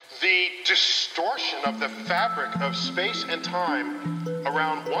The distortion of the fabric of space and time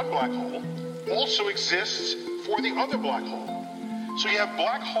around one black hole also exists for the other black hole. So you have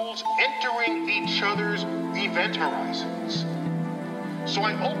black holes entering each other's event horizons. So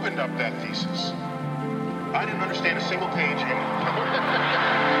I opened up that thesis. I didn't understand a single page and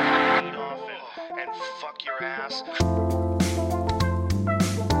off and fuck your ass.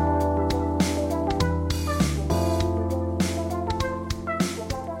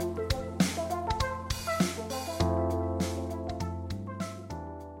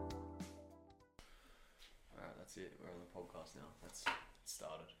 We're on the podcast now. Let's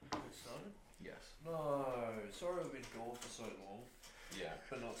started. It started? Yes. No, sorry we've been gone for so long. Yeah.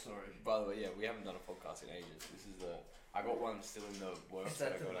 But not sorry. By the way, yeah, we haven't done a podcast in ages. This is I got one still in the works. Is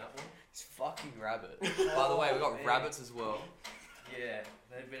that I got that one? It's fucking rabbit. By the way, we got man. rabbits as well. Yeah,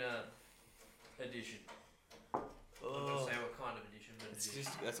 they've been a addition. I'm not gonna say what kind of addition, but It's addition.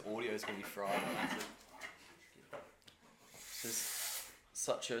 just that's audio's gonna be fried. It's just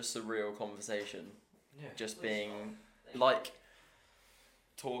such a surreal conversation. Yeah. Just being like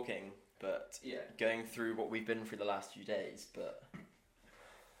talking, but going through what we've been through the last few days, but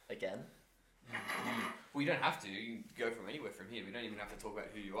again. Well, you don't have to. You can go from anywhere from here. We don't even have to talk about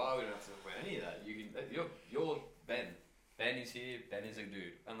who you are. We don't have to talk about any of that. You can. You're Ben. Ben is here. Ben is a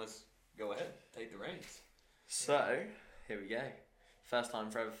dude. And let's go ahead. Take the reins. So here we go. First time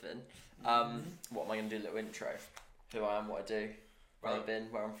for everything. What am I gonna do? A little intro. Who I am, what I do, where I've been,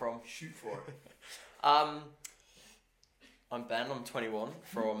 where I'm from. Shoot for it. I'm Ben. I'm 21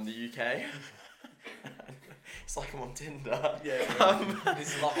 from the UK. It's like I'm on Tinder. Yeah.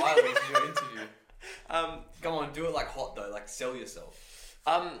 This is Love Island. This is your interview. Come on, do it like hot though. Like sell yourself.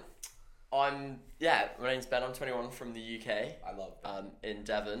 My name's Ben. I'm 21 from the UK. I love Ben. In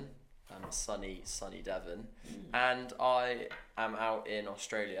Devon. Sunny Devon. And I am out in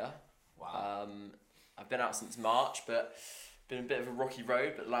Australia. Wow. I've been out since March, but been a bit of a rocky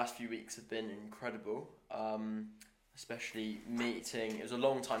road, but the last few weeks have been incredible. Especially meeting, it was a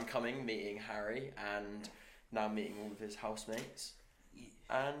long time coming, meeting Harry and now meeting all of his housemates.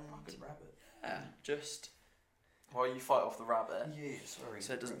 And Fucking rabbit. yeah, just while you fight off the rabbit, Yeah, sorry.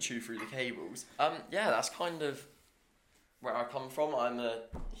 so it doesn't chew through the cables. That's kind of where I come from. I'm a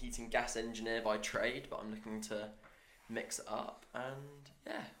heating gas engineer by trade, but I'm looking to mix it up.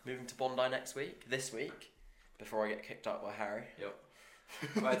 And moving to Bondi this week, before I get kicked out by Harry. Yep.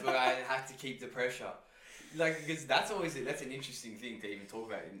 But I have to keep the pressure. Like, because that's an interesting thing to even talk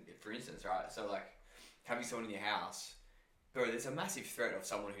about, for instance, right? So, like, having someone in your house, bro, there's a massive threat of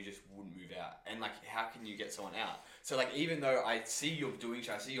someone who just wouldn't move out. And, like, how can you get someone out? So, like, even though I see you're doing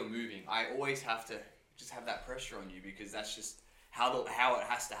shit, I see you're moving, I always have to just have that pressure on you because that's just how it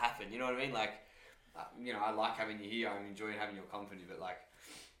has to happen. You know what I mean? Like, I like having you here. I'm enjoying having your company, but, like,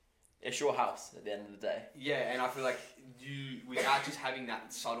 It's your house at the end of the day. yeah, and I feel like without just having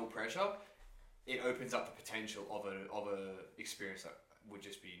that subtle pressure, it opens up the potential of a experience that would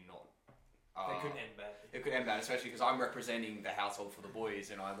just be not. They could end badly. It could end bad, especially because I'm representing the household for the boys,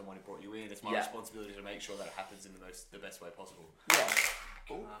 and I'm the one who brought you in. It's my responsibility to make sure that it happens in the best way possible. Yeah.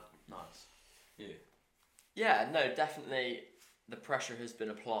 Cool. Nice. Yeah. Yeah, no, definitely the pressure has been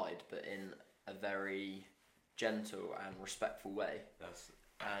applied, but in a very gentle and respectful way. That's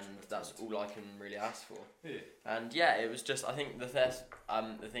all I can really ask for. Yeah. And it was just, I think the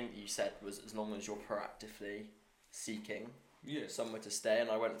thing that you said was as long as you're proactively seeking somewhere to stay,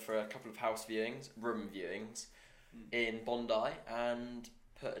 and I went for a couple of room viewings in Bondi and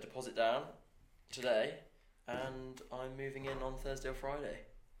put a deposit down today, and I'm moving in on Thursday or Friday.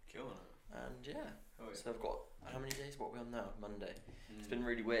 Killing it. And Oh, yeah. so I've got, how many days, what are we on now? Monday. It's been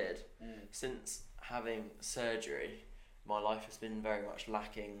really weird. Since having surgery, my life has been very much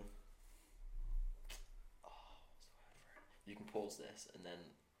lacking. What's the word for it? You can pause this and then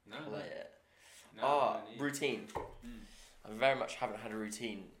play it. No need. Routine. I very much haven't had a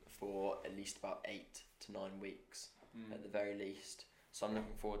routine for at least about 8 to 9 weeks at the very least. So I'm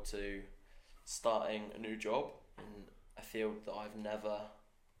looking forward to starting a new job in a field that I've never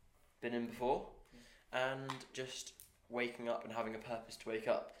been in before, and just waking up and having a purpose to wake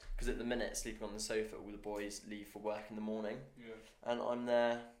up. Because at the minute, sleeping on the sofa, all the boys leave for work in the morning, and I'm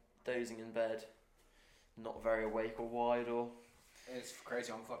there dozing in bed, not very awake or wide or. It's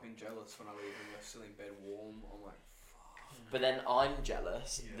crazy. I'm fucking jealous when I leave and we're still in bed warm. I'm like, fuck. But then I'm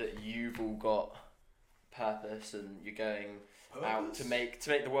jealous that you've all got purpose and you're going out to make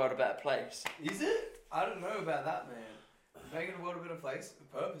the world a better place. Is it? I don't know about that, man. Making the world a better place.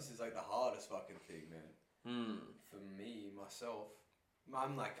 Purpose is like the hardest fucking thing, man. For me, myself.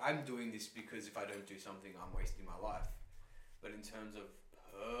 I'm doing this because if I don't do something, I'm wasting my life. But in terms of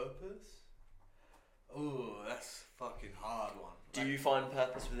Purpose? Oh, that's a fucking hard one. Do you find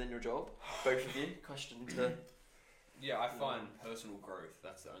purpose within your job? Both of you? Question to... Yeah, I find personal growth.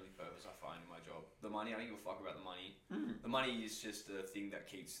 That's the only purpose I find in my job. The money, I don't give a fuck about the money. The money is just a thing that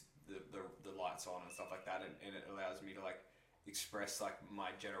keeps the lights on and stuff like that, and it allows me to like express like my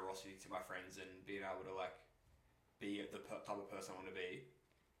generosity to my friends and being able to like be the type of person I want to be.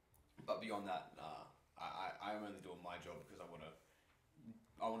 But beyond that, I'm only doing my job because I want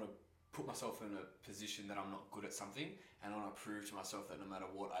to put myself in a position that I'm not good at something, and I want to prove to myself that no matter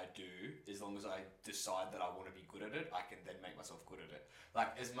what I do, as long as I decide that I want to be good at it, I can then make myself good at it.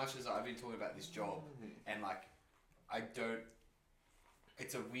 Like, as much as I've been talking about this job, and like,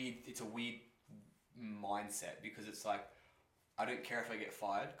 it's a weird mindset, because it's like, I don't care if I get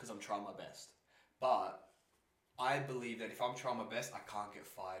fired because I'm trying my best. But I believe that if I'm trying my best, I can't get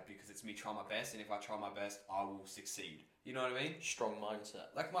fired because it's me trying my best, and if I try my best, I will succeed. You know what I mean? Strong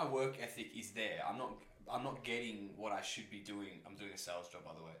mindset. Like, my work ethic is there. I'm not getting what I should be doing. I'm doing a sales job,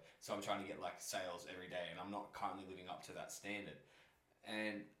 by the way. So I'm trying to get like sales every day, and I'm not currently living up to that standard.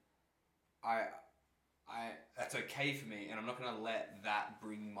 And that's okay for me, and I'm not going to let that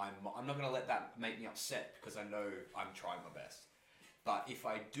I'm not going to let that make me upset, because I know I'm trying my best. But if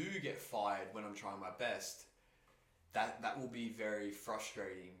I do get fired when I'm trying my best, that will be very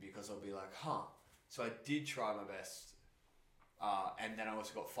frustrating, because I'll be like, so I did try my best, and then I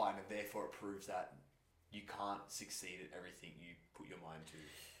also got fired, and therefore it proves that you can't succeed at everything you put your mind to,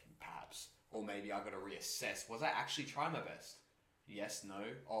 perhaps. Or maybe I got to reassess, was I actually trying my best? Yes, no.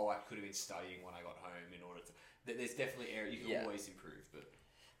 Oh, I could have been studying when I got home in order to... There's definitely area you can always improve, but...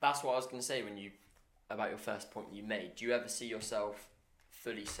 That's what I was going to say about your first point you made. Do you ever see yourself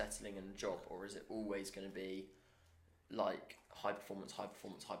fully settling in a job, or is it always going to be like high performance?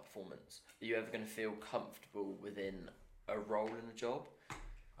 Are you ever going to feel comfortable within a role in a job?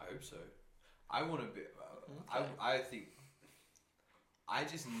 I hope so. I want to be... Okay. I think... I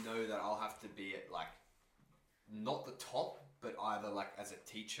just know that I'll have to be at like... Not the top, but either like as a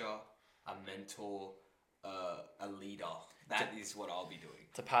teacher, a mentor, a leader. That is what I'll be doing.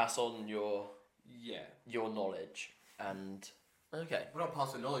 To pass on your knowledge and... Okay. But not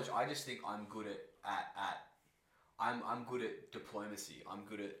pass on knowledge, I just think I'm good I'm good at diplomacy. I'm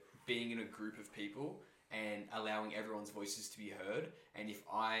good at being in a group of people and allowing everyone's voices to be heard. And if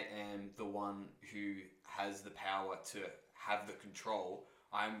I am the one who has the power to have the control,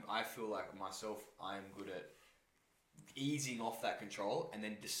 I feel like myself, I'm good at easing off that control and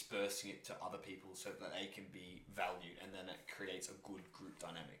then dispersing it to other people so that they can be valued, and then it creates a good group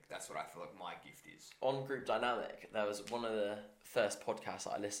dynamic. That's what I feel like my gift is. On group dynamic, there was one of the first podcasts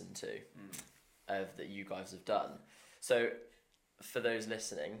that I listened to that you guys have done. So for those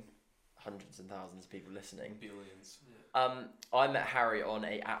listening, hundreds and thousands of people listening, Billions. I met Harry on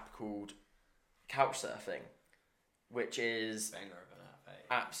a app called Couchsurfing, which is Banger of an app, eh?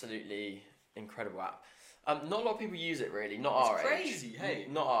 absolutely incredible app. Not a lot of people use it, really. Not our age. It's crazy, hey.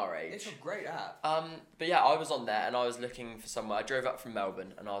 Not our age. It's a great app. But yeah, I was on there and I was looking for somewhere. I drove up from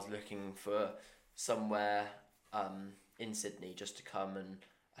Melbourne and I was looking for somewhere in Sydney just to come and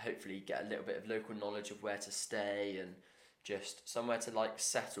hopefully get a little bit of local knowledge of where to stay and just somewhere to like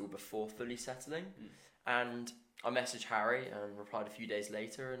settle before fully settling. And I messaged Harry and replied a few days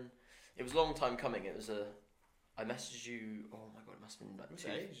later, and it was a long time coming. I messaged you, oh my god, it must have been like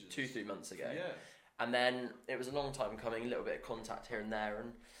 2-3 months ago. Yeah. And then it was a long time coming, a little bit of contact here and there,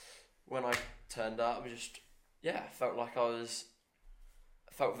 and when I turned up, I just, felt like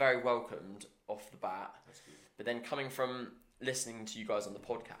felt very welcomed off the bat. That's good. But then coming from listening to you guys on the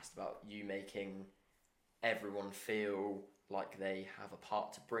podcast about you making everyone feel like they have a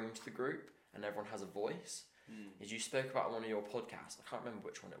part to bring to the group and everyone has a voice, as you spoke about on one of your podcasts, I can't remember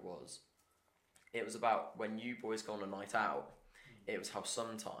which one it was. It was about when you boys go on a night out, it was how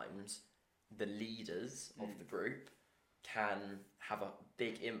sometimes the leaders of the group can have a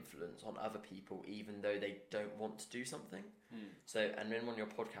big influence on other people even though they don't want to do something. So, and in one of your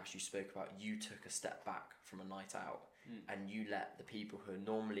podcasts you spoke about you took a step back from a night out and you let the people who are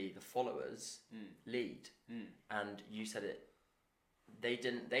normally the followers lead. And you said they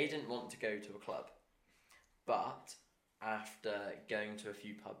didn't want to go to a club, but after going to a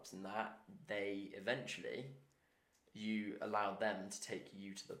few pubs and that, they eventually... you allowed them to take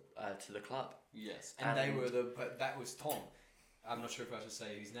you to the club. Yes, and but that was Tom. I'm not sure if I should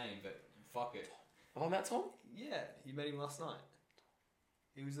say his name, but fuck it. Have I met Tom? Yeah, you met him last night.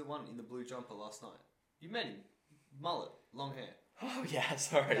 He was the one in the blue jumper last night. You met him, mullet, long hair. Oh yeah,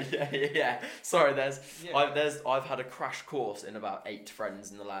 sorry, yeah. Sorry, I've had a crash course in about 8 friends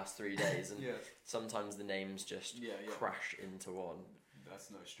in the last 3 days, and sometimes the names just crash into one. That's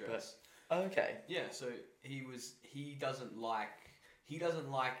no stress. Okay. Yeah, so he doesn't like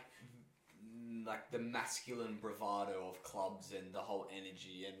the masculine bravado of clubs and the whole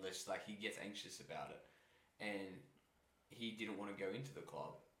energy, and just like he gets anxious about it, and he didn't want to go into the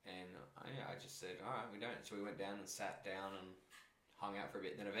club, and I just said, all right, we don't. So we went down and sat down and hung out for a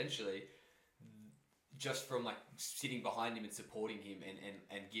bit. And then eventually, just from like sitting behind him and supporting him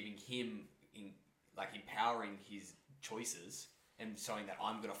and giving him empowering his choices and showing that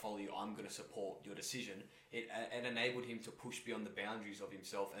I'm going to follow you, I'm going to support your decision, it enabled him to push beyond the boundaries of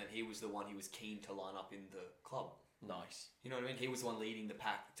himself, and he was the one he was keen to line up in the club. Nice. You know what I mean? He was the one leading the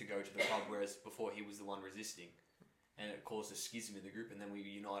pack to go to the club, whereas before he was the one resisting. And it caused a schism in the group, and then we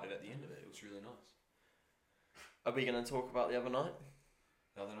united at the end of it. It was really nice. Are we going to talk about the other night?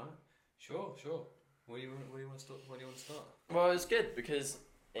 The other night? Sure. Where do you want to start? Well, it was good because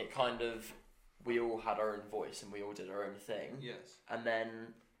it kind of, we all had our own voice and we all did our own thing. Yes. And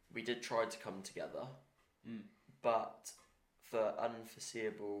then we did try to come together, but for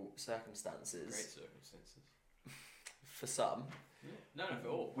unforeseeable circumstances. Great circumstances. For some. Yeah. No, for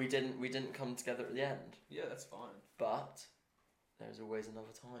all. We didn't come together at the end. Yeah, that's fine. But there's always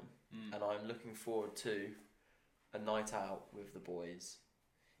another time. And I'm looking forward to a night out with the boys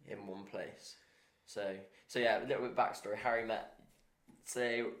in one place. So yeah, a little bit of backstory. Harry met.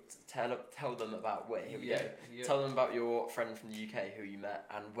 So tell them about here we go. Yeah. Tell them about your friend from the UK who you met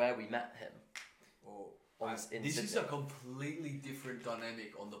and where we met him. This is a completely different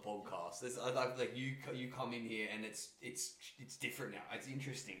dynamic on the podcast. Like you come in here and it's different now. It's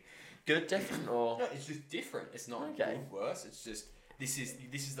interesting. Good, different, or no? It's just different. It's not okay. Good, worse. It's just this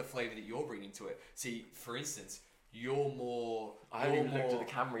is the flavour that you're bringing to it. See, for instance, you're more. I haven't even looked at the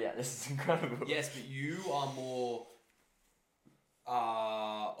camera yet. This is incredible. Yes, but you are more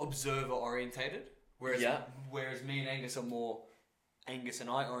observer orientated, whereas me and Angus are more Angus and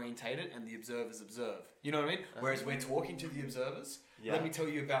I orientated, and the observers observe. You know what I mean? Whereas we're talking to the observers. Yeah. Let me tell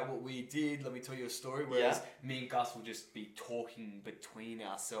you about what we did. Let me tell you a story. Whereas me and Gus will just be talking between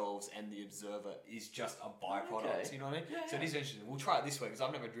ourselves, and the observer is just a byproduct. Okay. You know what I mean? Yeah, so it is interesting. We'll try it this way because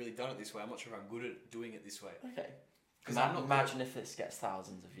I've never really done it this way. I'm not sure if I'm good at doing it this way. Okay. Because imagine if this gets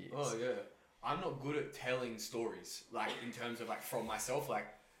thousands of views. Oh yeah. I'm not good at telling stories, like in terms of like from myself. Like,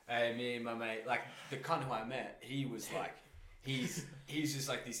 hey, me and my mate, like the cunt who I met, he was like, he's just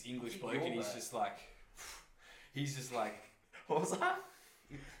like this English bloke, and he's just like. What was that?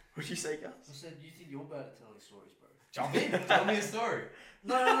 What'd you say, Gus? I said, you think you're bad at telling stories, bro. Jump in, tell me a story.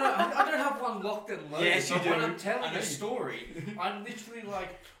 No, I don't have one locked and loaded. Yes, you do. When I'm telling a story, I'm literally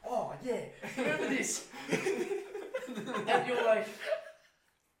like, oh yeah, remember this? And you're like,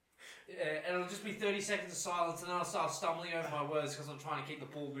 yeah, and it'll just be 30 seconds of silence, and then I'll start stumbling over my words because I'm trying to keep the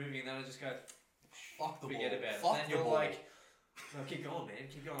ball moving, and then I just go, fuck the ball. Forget about it. Fuck and then the you're ball. like, no, keep going, man,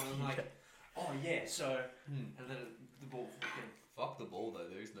 keep going. And I'm like, oh yeah, so, and then the ball. Fuck the ball though.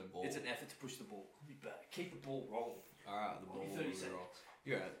 There is no ball. It's an effort to push the ball. Be back. Keep the ball rolling. All right, the ball will 30 roll. seconds.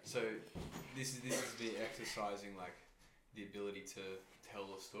 Yeah. So this is the exercising like the ability to tell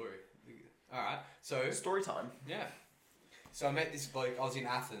a story. All right. So Story time. yeah. So I met this bloke. I was in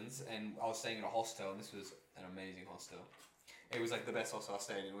Athens and I was staying in a hostel, and this was an amazing hostel. It was like the best hostel I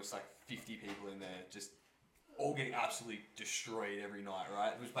stayed in. It was like 50 people in there, just all getting absolutely destroyed every night.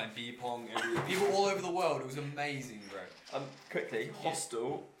 Right? It was playing beer pong. People all over the world. It was amazing, bro. Quickly,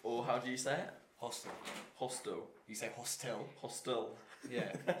 hostel, or how do you say it? Hostel. Hostel. You say hostel. Hostel.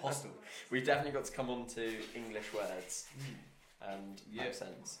 Yeah, hostel. We've definitely got to come on to English words and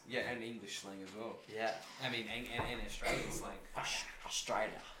accents. Yeah, and English slang as well. Yeah. I mean, and Australian slang.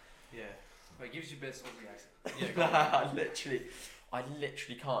 Australia. Yeah. Wait, give us your best Aussie accent. Yeah, I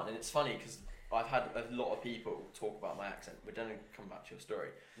literally can't, and it's funny because I've had a lot of people talk about my accent. We're going to come back to your story,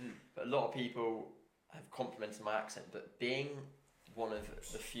 but a lot of people have complimented my accent. But being one of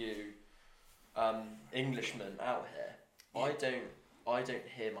the few Englishmen out here, I don't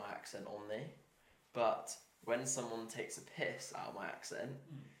hear my accent on me, but when someone takes a piss out of my accent,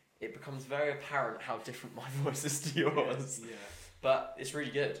 it becomes very apparent how different my voice is to yours. Yeah. But it's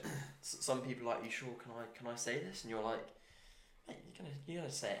really good. Some people are like, "You sure? Can I say this?" And you're like, "Mate, you're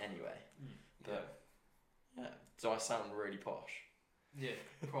gonna say it anyway." But yeah, so I sound really posh. Yeah,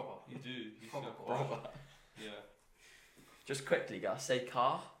 proper. You do. You Proper. Proper. Yeah. Just quickly, guys, say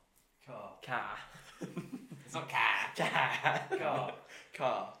car. Car. Car. It's not car. Car. Car.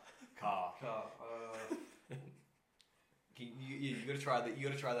 Car. Car. Car. You gotta try that. You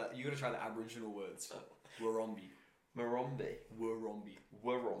gotta try the Aboriginal words. Warombi. Marombi. Warombi.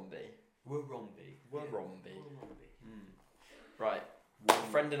 Warombi. Warombi. Warombi. Right.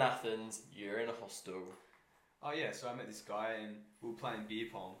 Friend in Athens, you're in a hostel. Oh yeah, so I met this guy and we were playing beer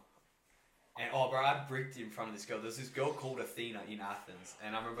pong. And bro, I bricked in front of this girl. There's this girl called Athena in Athens,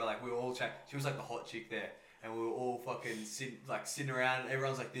 and I remember like we were all she was like the hot chick there, and we were all fucking sitting around.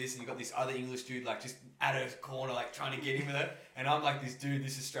 Everyone's like this, and you got this other English dude like just at her corner like trying to get in with her, and I'm like this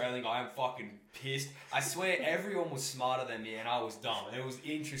Australian guy. I'm fucking pissed. I swear everyone was smarter than me, and I was dumb. And it was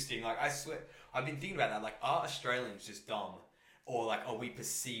interesting. Like I swear, I've been thinking about that. Like, are Australians just dumb? Or like, are we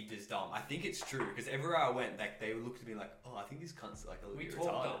perceived as dumb? I think it's true because everywhere I went, like they looked at me like, "Oh, I think this cunt's like a little bit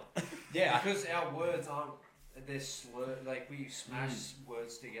retarded." Yeah, because our words aren't they're slurred. Like we smash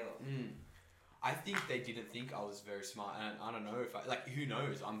words together. I think they didn't think I was very smart, and I don't know if who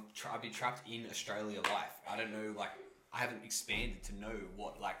knows? I've been trapped in Australia life. I don't know. Like I haven't expanded to know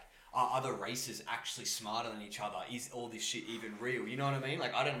what like are other races actually smarter than each other? Is all this shit even real? You know what I mean?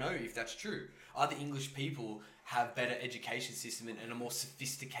 Like I don't know if that's true. Are the English people have better education system and a more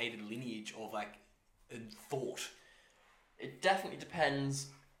sophisticated lineage of like thought? It definitely depends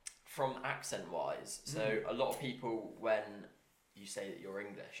from accent wise. So a lot of people, when you say that you're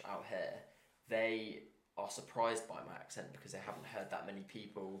English out here, they are surprised by my accent because they haven't heard that many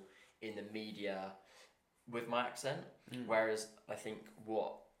people in the media with my accent. Whereas I think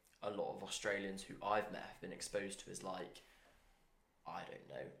what a lot of Australians who I've met have been exposed to is like, I don't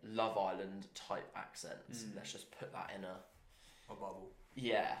know, Love Island type accents. Let's just put that in A bubble.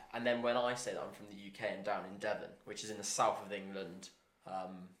 Yeah, and then when I say that I'm from the UK and down in Devon, which is in the south of England,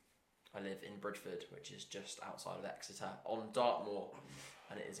 I live in Bridgeford, which is just outside of Exeter, on Dartmoor,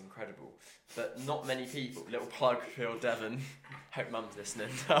 and it is incredible. But not many people, little plug for your Devon, hope mum's listening.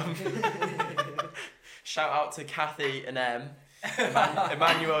 Shout out to Kathy and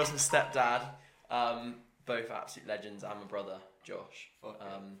Emmanuel's my stepdad, both absolute legends, and my brother, Josh.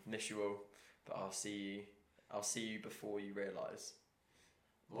 Miss you all, but I'll see you before you realise.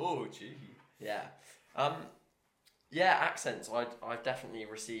 Oh, cheeky. Yeah. Yeah, accents. I've definitely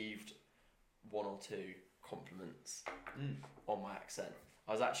received one or two compliments on my accent.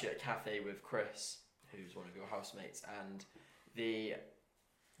 I was actually at a cafe with Chris, who's one of your housemates, and the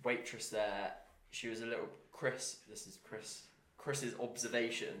waitress there, she was a little... This is Chris's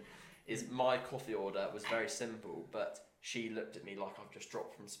observation, is my coffee order was very simple, but she looked at me like I've just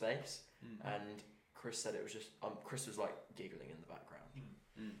dropped from space, and Chris said it was just... Chris was like giggling in the background,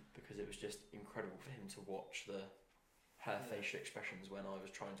 because it was just incredible for him to watch her facial expressions when I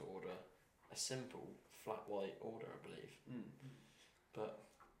was trying to order a simple flat white order, I believe. But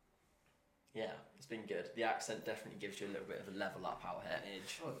yeah, it's been good. The accent definitely gives you a little bit of a level up out here.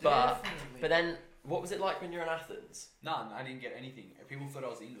 Edge. Oh, But then, what was it like when you were in Athens? None. I didn't get anything. People thought I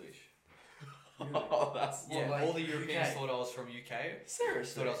was English. Oh, that's... Yeah, like all the Europeans UK? thought I was from UK.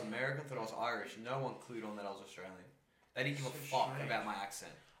 Seriously? Thought I was American, thought I was Irish. No one clued on that I was Australian. They didn't give a So fuck strange. about my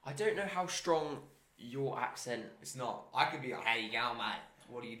accent. I don't know how strong your accent... It's not. I could be like, "How you going, mate?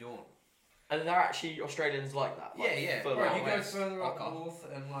 What are you doing?" And they're actually Australians like that? Like, Yeah. full Bro, on. you go West. further up Okay. north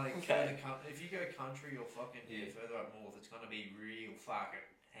and like Okay. if you go country or fucking Yeah. further up north, it's gonna be real fucking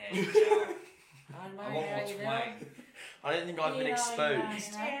heavy. I I want what's Wayne. I don't think I've been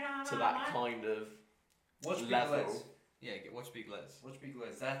exposed to that kind of Watch Big level. Les. Yeah, watch Big Les. Watch Big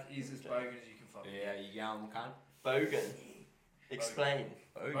Les. That is as bogan as you can fucking Yeah, you going, cunt? Bogan. Explain.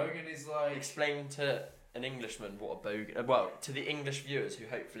 get. Bogan is like Explain to an Englishman what a bogan... Well, to the English viewers who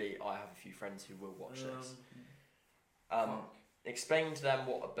hopefully I have a few friends who will watch this. fuck. Explain to them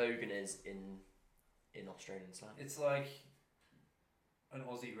what a bogan is in Australian slang. It's like an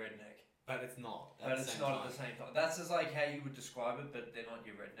Aussie redneck. But it's not. But it's not at the same time. That's just like how you would describe it, but they're not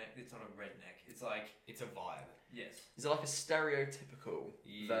your redneck. It's not a redneck. It's like, It's a vibe. yes. Is it like a stereotypical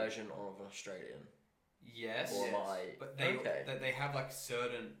Yeah. version of an Australian? Yes. Or am Yes. I... But they Okay. they have like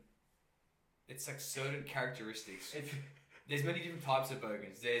certain. It's like certain characteristics. If There's many different types of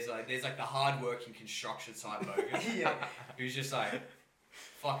bogans. There's like the hardworking construction site bogan. yeah. Who's just like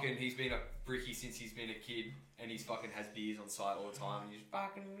fucking. He's been a brickie since he's been a kid, and he's fucking has beers on site all the time, and he's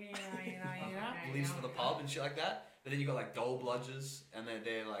fucking lives for the pub and shit like that. But then you got like dole bludgers, and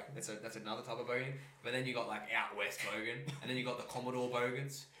they're like that's another type of bogan. But then you got like out west bogan, and then you got the Commodore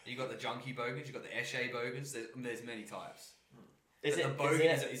bogans. You got the junkie bogans. You got the Eshe bogans. There's many types. Is But it... the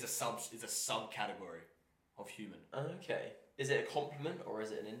bogan is it is a subcategory of human. okay. Is it a compliment or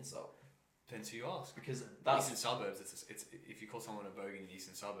is it an insult? Depends who you ask. Because that's... Eastern suburbs, it's if you call someone a bogan in the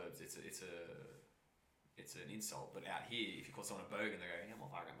eastern suburbs, it's an insult. But out here, if you call someone a bogan, they go, "Yeah, I'm a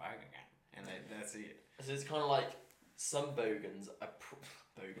fucking bogan," and that's it. So it's kind of like some bogans are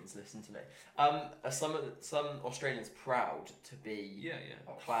Australians listen to me. Are some Australians proud to be Yeah.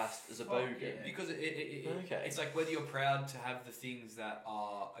 classed as a fuck bogan? yeah. Because Okay. it's like whether you're proud to have the things that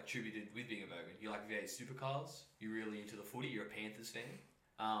are attributed with being a bogan. You like V8 supercars. You're really into the footy. You're a Panthers fan.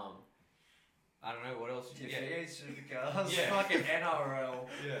 I don't know what else. Yeah, V8 supercars. Yeah. Fucking NRL.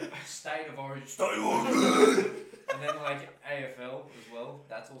 Yeah. State of origin. And then like AFL as well.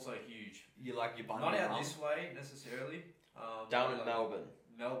 That's also huge. You like your bundle. Not out this way necessarily. Down in like Melbourne,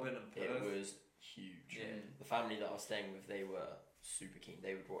 Melbourne and it Perth. was huge. Yeah. The family that I was staying with, they were super keen.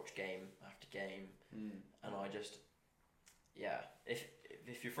 They would watch game after game, and I just,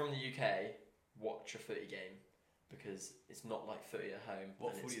 if you're from the UK, watch a footy game because it's not like footy at home.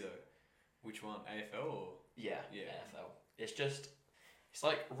 What and footy it's- though? Which one? AFL or? Yeah, Yeah. AFL. It's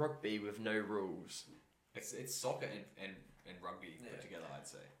like rugby with no rules. It's soccer and rugby Yeah. put together, I'd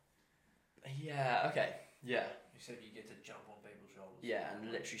say. Yeah. Okay. Yeah. Except you get to jump on people's shoulders. Yeah,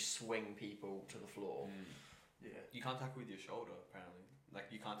 and literally swing people to the floor. Yeah. You can't tackle with your shoulder, apparently. Like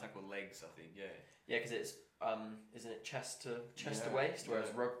you can't tackle legs, I think. Yeah. Yeah, because it's isn't it chest to Yeah, waist, whereas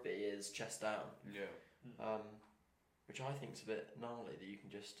yeah. rugby is chest down. Yeah. Which I think's a bit gnarly that you can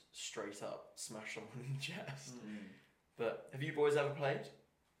just straight up smash someone in the chest. But have you boys ever played?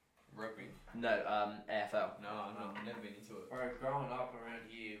 Rugby? No, AFL. No, I've never been into it. Alright, growing up around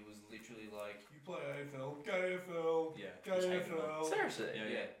here was literally like, you play AFL, go AFL, Yeah. go just hated it. AFL. Seriously?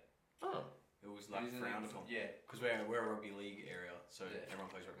 Yeah. Oh. It was like Isn't frowned it- upon. Yeah. Because we're a rugby league area, so Yeah. everyone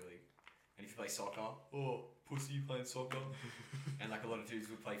plays rugby league. And if you play soccer, oh, pussy, you playing soccer. And like a lot of dudes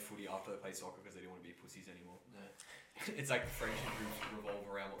would play footy after they played soccer because they didn't want to be pussies anymore. No. It's like the friendship groups revolve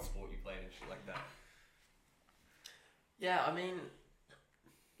around what sport you played and shit like that. Yeah, I mean,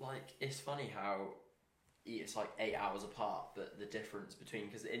 like, it's funny how it's like 8 hours apart, but the difference between,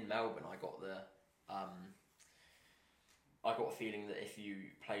 because in Melbourne I got a feeling that if you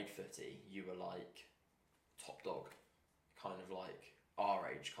played footy, you were like top dog, kind of like our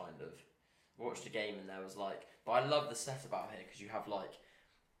age, kind of. I watched a game and there was like, but I love the set about here because you have like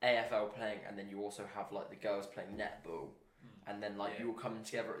AFL playing and then you also have like the girls playing netball, and then like Yeah. you all come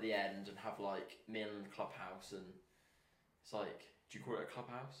together at the end and have like meal in the clubhouse, and it's like, do you call it a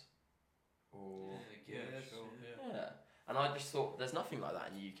clubhouse? Or yeah. And I just thought there's nothing like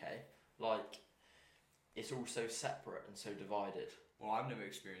that in the UK. Like, it's all so separate and so divided. Well, I've never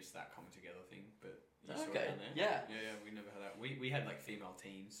experienced that coming together thing, but you saw it Okay. down there. Yeah. Yeah, we never had that. We had like female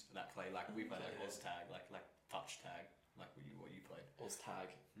teams that play like we play like Okay. Oz tag, like touch tag, like what you played. Oz Tag.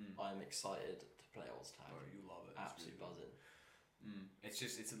 Mm. I'm excited to play Oz Tag. Oh, you love it. Absolute buzzing. It's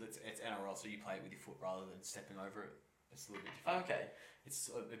just it's NRL, so you play it with your foot rather than stepping over it. It's a little bit different. Okay. It's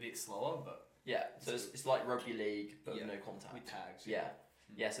a bit slower, but Yeah. So it's like rugby league, but Yeah. with no contact. with tags. Yeah.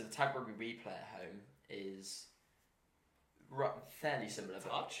 Yeah. So the tag rugby we play at home is fairly similar. but-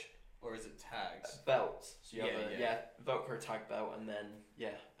 Touch, or is it tags? Belts. So you Yeah, have a yeah. Velcro tag belt, and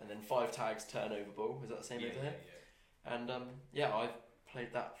then 5 tags turnover ball. Is that the same yeah, over yeah, here? yeah. And I've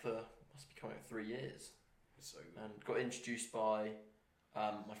played that for must be coming up 3 years, It's so good. and got introduced by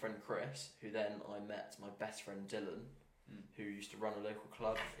my friend Chris, who then I met my best friend Dylan, who used to run a local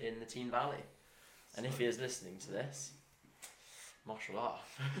club in the Team Valley. And if he is listening to this, martial art,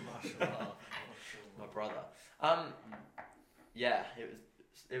 my brother. Yeah,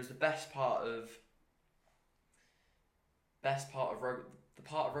 it was the best part of rugby, the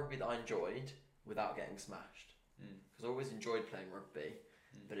part of rugby that I enjoyed without getting smashed. Because I always enjoyed playing rugby,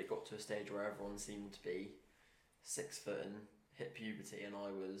 but it got to a stage where everyone seemed to be 6 foot and hit puberty, and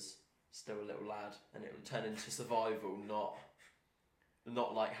I was still a little lad, and it would turn into survival, not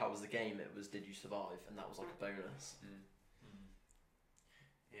like how was the game. It was, did you survive, and that was like a bonus.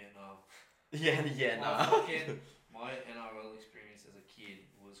 Yeah, no. Yeah, My NRL experience as a kid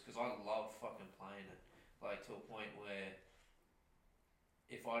was because I love fucking playing it, like to a point where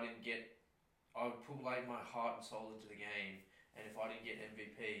if I didn't get, I would put like my heart and soul into the game, and if I didn't get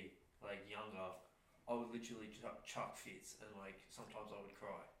MVP like younger, I would literally chuck fits, and like sometimes I would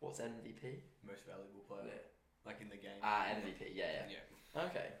cry. What's MVP? Most valuable player, Yeah. like in the game. MVP. Yeah.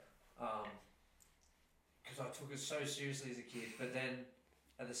 Okay. Because I took it so seriously as a kid, but then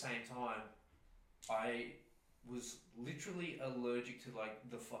at the same time, I was literally allergic to like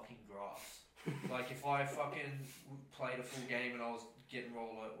the fucking grass. Like if I fucking played a full game and I was getting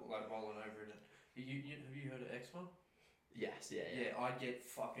rolling over in it. Have you heard of eczema? Yes. Yeah. Yeah, I'd get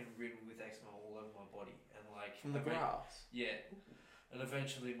fucking riddled with eczema all over my body, and like From the grass. Yeah, and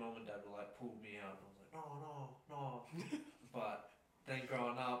eventually mum and dad were like pulled me out, and I was like, no. But then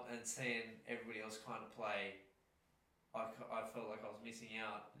growing up and seeing everybody else kind of play, I felt like I was missing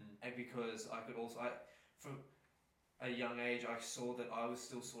out, and because I could also, a young age, I saw that I was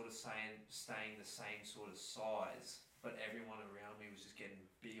still sort of staying the same sort of size, but everyone around me was just getting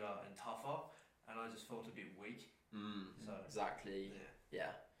bigger and tougher, and I just felt a bit weak. So Exactly.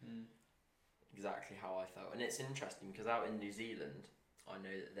 Yeah. Exactly how I felt, and it's interesting because out in New Zealand, I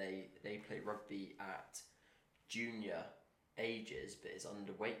know that they play rugby at junior ages, but it's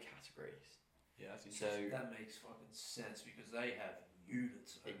under weight categories. Yeah, that's So that makes fucking sense because they have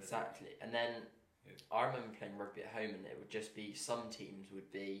units. Over exactly, and then I remember playing rugby at home, and it would just be some teams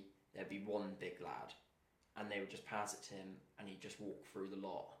there'd be one big lad, and they would just pass it to him, and he'd just walk through the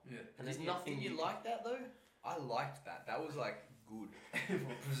lot. Yeah. And there's nothing Did you like that though? I liked that. That was like good.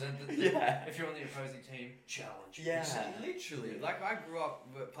 Presented. Yeah. If you're on the opposing team, challenge. Yeah. Literally. Like I grew up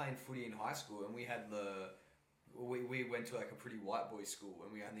playing footy in high school, and we had we went to like a pretty white boy school,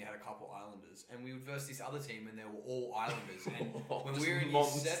 and we only had a couple Islanders, and we would verse this other team, and they were all Islanders. And when we were in year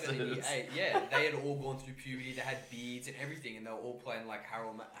 7 and year 8, they had all gone through puberty. They had beards and everything, and they were all playing like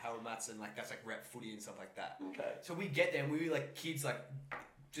Harold Matson, like that's like rep footy and stuff like that. Okay. So we get there, and we were like kids, like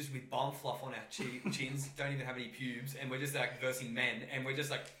just with bum fluff on our chins, don't even have any pubes, and we're just like versing men, and we're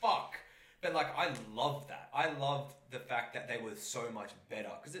just like fuck. But like I loved that. I loved the fact that they were so much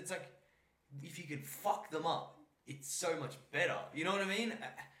better, because it's like if you could fuck them up, it's so much better. You know what I mean? Am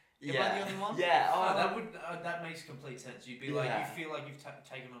I the only one? Yeah. That makes complete sense. You'd be like, you feel like you've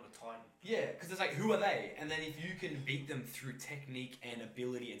taken on a titan. Yeah, because it's like, who are they? And then if you can beat them through technique and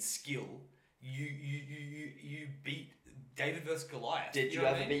ability and skill, you beat David versus Goliath. Did you know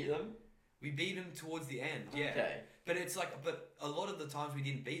ever what I mean? beat them? We beat them towards the end. Yeah. Okay. But it's like, but a lot of the times we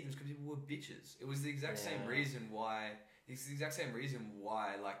didn't beat them because people were bitches. It was the exact same reason why. It's the exact same reason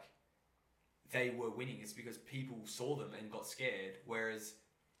why, like, they were winning. It's because people saw them and got scared. Whereas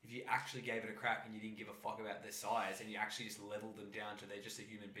if you actually gave it a crack and you didn't give a fuck about their size and you actually just leveled them down to they're just a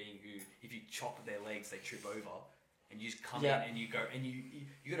human being who, if you chop their legs, they trip over, and you just come in and you go and you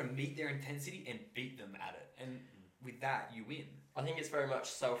got to meet their intensity and beat them at it. And with that, you win. I think it's very much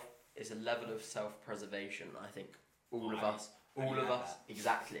it's a level of self-preservation. I think all of us,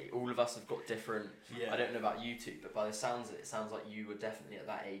 exactly. All of us have got different. Yeah. I don't know about you two, but by the sounds of it, it sounds like you were definitely at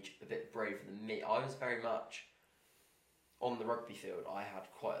that age a bit braver than me. I was very much on the rugby field. I had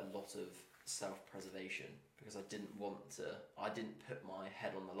quite a lot of self-preservation because I didn't put my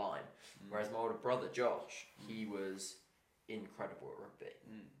head on the line. Whereas my older brother Josh, he was incredible at rugby,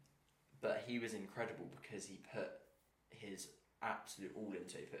 but he was incredible because he put his absolute all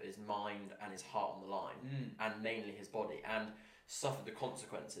into it. He put his mind and his heart on the line, and mainly his body, and suffered the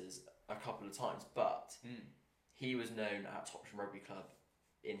consequences a couple of times. But he was known at Tottenham Rugby Club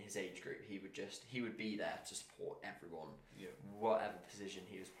in his age group. He would be there to support everyone, whatever position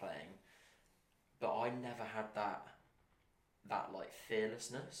he was playing. But I never had that like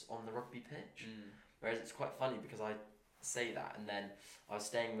fearlessness on the rugby pitch. Whereas it's quite funny because I say that, and then I was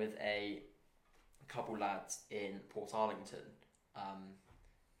staying with a couple lads in Port Arlington,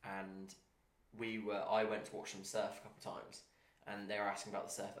 and I went to watch them surf a couple of times, and they were asking about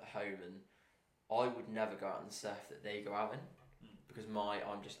the surf at home, and I would never go out on the surf that they go out in because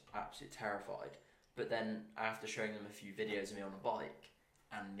I'm just absolutely terrified. But then after showing them a few videos of me on a bike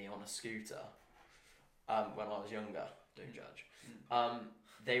and me on a scooter, when I was younger, don't judge,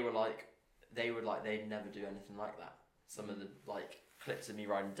 they were like they'd never do anything like that. Some of the like clips of me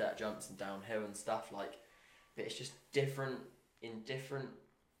riding dirt jumps and downhill and stuff, like, but it's just different in different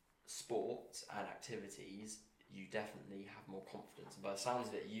sports and activities. You definitely have more confidence, and by the sounds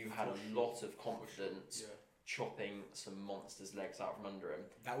of it, you had a lot of confidence chopping some monster's legs out from under him.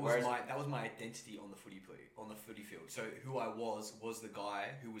 That was my identity on the footy field. So who I was the guy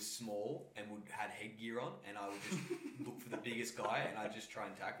who was small and had headgear on, and I would just look for the biggest guy and I'd just try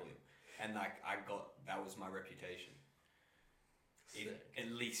and tackle him, and like that was my reputation.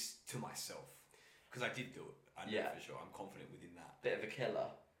 At least to myself, because I did do it. I know for sure. I'm confident within that. Bit of a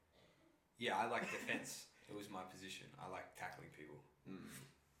killer. Yeah, I like defense. It was my position. I like tackling people.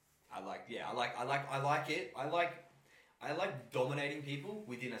 I like it. I like dominating people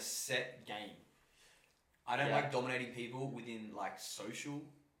within a set game. I don't like dominating people within like social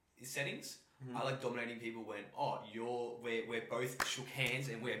settings. I like dominating people when we're both shook hands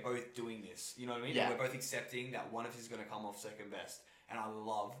and we're both doing this. You know what I mean? Yeah. We're both accepting that one of us is going to come off second best, and I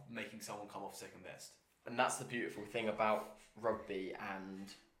love making someone come off second best. And that's the beautiful thing about rugby.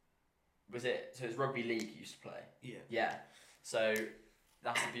 And it's rugby league you used to play? Yeah. So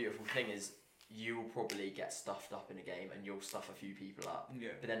that's the beautiful thing is you'll probably get stuffed up in a game and you'll stuff a few people up. Yeah.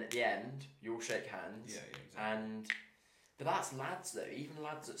 But then at the end, you'll shake hands. Yeah, exactly. But that's lads though, even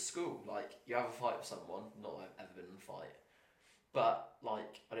lads at school. Like, you have a fight with someone, not that I've ever been in a fight, But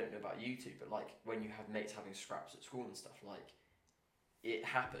like, I don't know about you two, but like when you have mates having scraps at school and stuff, like it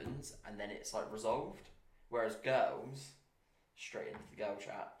happens and then it's like resolved. Whereas girls, straight into the girl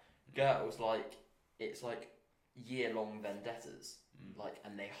chat, girls like it's like year-long vendettas, like,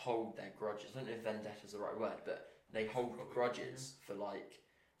 and they hold their grudges. I don't know if vendetta's the right word, but they hold grudges for like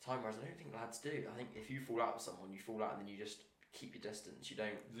time. Whereas I don't think lads do. I think if you fall out with someone, you fall out and then you just keep your distance. You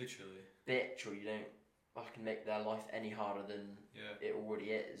don't literally bitch, or you don't fucking make their life any harder than it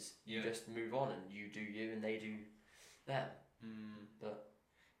already is. You just move on and you do you and they do them. But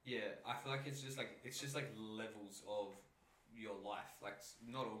yeah, I feel like it's just like levels of your life. Like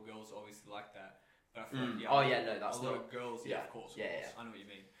not all girls are obviously like that, but I feel like that's a lot of girls. Yeah, of course. Yeah. I know what you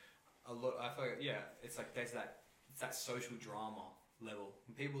mean. A lot. I feel like it's like there's that social drama level.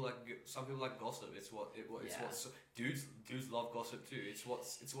 And some people like gossip. It's what dudes love gossip too. It's what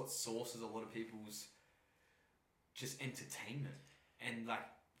sources a lot of people's just entertainment. And like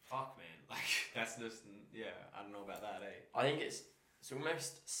fuck man, like that's just I don't know about that, eh? I think it's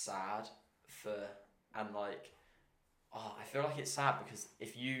almost sad I feel like it's sad because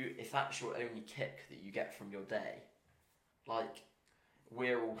if that's your only kick that you get from your day, like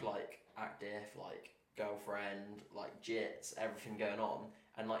we're all like active, like girlfriend, like jits, everything going on,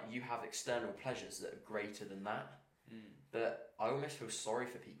 and like you have external pleasures that are greater than that. But I almost feel sorry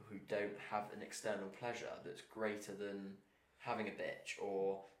for people who don't have an external pleasure that's greater than having a bitch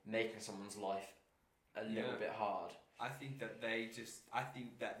or making someone's life a little bit hard. I think that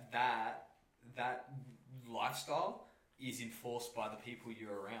that lifestyle is enforced by the people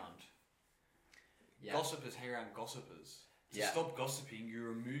you're around. Gossipers hang around gossipers. To stop gossiping, you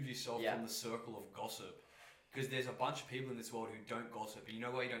remove yourself from the circle of gossip. Because there's a bunch of people in this world who don't gossip. And you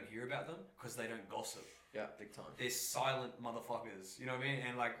know why you don't hear about them? Because they don't gossip. Yeah, big time. They're silent motherfuckers. You know what I mean?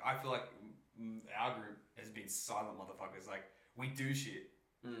 And like, I feel like our group has been silent motherfuckers. Like, we do shit.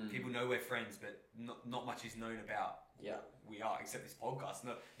 People know we're friends, but not much is known about what we are, except this podcast.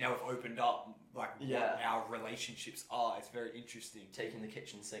 Now we've opened up like what our relationships are. It's very interesting. Taking the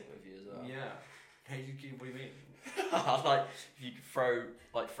kitchen sink with you as well. Yeah. What do you mean? Like if you could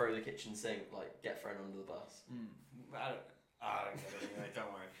throw the kitchen sink, like get thrown under the bus. I don't get it anyway.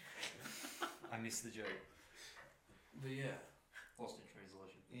 Don't worry. I missed the joke. But yeah, lost in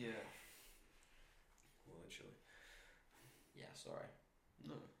translation. Yeah. Well, literally. Yeah, sorry.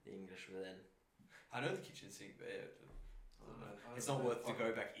 No. The English within. I know the kitchen sink, but it's not worth to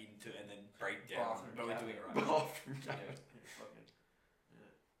go back into and then break down. But we're doing it right. Bathroom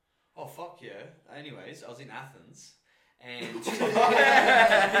Oh fuck yeah! Anyways, I was in Athens, and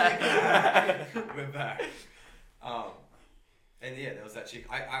we're back. And there was that chick.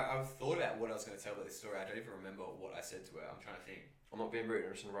 I've thought about what I was going to tell about this story. I don't even remember what I said to her. I'm trying to think. I'm not being rude.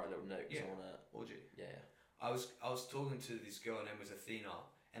 I'm just gonna write a little note. Yeah. I wanna. Would you? Yeah. I was talking to this girl. Her name was Athena,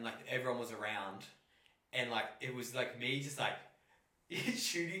 and like everyone was around, and like it was like me just like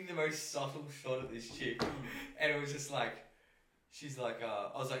shooting the most subtle shot at this chick, and it was just like. She's like,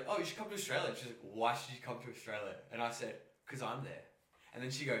 I was like, oh, you should come to Australia. And she's like, why should you come to Australia? And I said, because I'm there. And then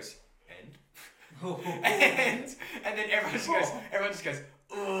she goes, and? and then everyone just goes,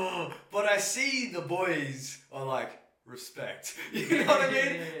 oh, but I see the boys are like, respect. You know what I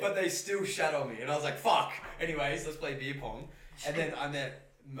mean? But they still shat on me. And I was like, fuck. Anyways, let's play beer pong. And then I met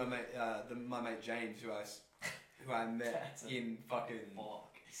my mate James, who I met in fucking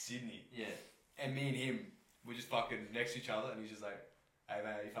Sydney. Yeah. And me and him, we're just fucking next to each other, and he's just like, "Hey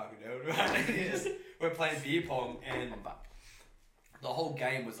man, you fucking doing it?" We're playing beer pong, and the whole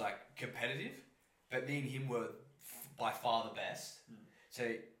game was like competitive, but me and him were by far the best.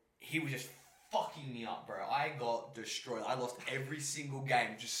 So he was just fucking me up, bro. I got destroyed. I lost every single game,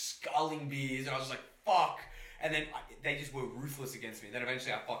 just sculling beers, and I was just like, "Fuck!" And then they just were ruthless against me. Then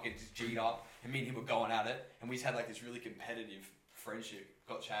eventually, I fucking just G'd up, and me and him were going at it, and we just had like this really competitive friendship.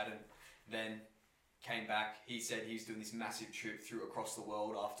 Got chatting, then. Came back. He said he's doing this massive trip across the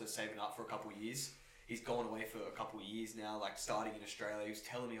world after saving up for a couple of years. He's gone away for a couple of years now, like starting in Australia. He was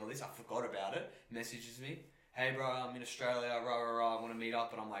telling me all this. I forgot about it. Messages me, "Hey bro, I'm in Australia. I want to meet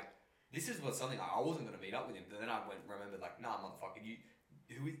up." And I'm like, this is something I wasn't going to meet up with him. But then I remembered like, nah, motherfucker,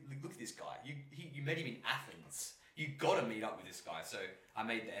 look at this guy. You met him in Athens. You got to meet up with this guy. So I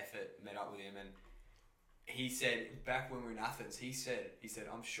made the effort, met up with him, and. He said, back when we were in Athens, he said,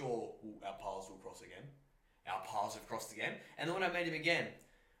 I'm sure our paths will cross again. Our paths have crossed again. And then when I met him again,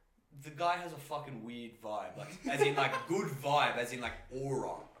 the guy has a fucking weird vibe. Like, as in like good vibe, as in like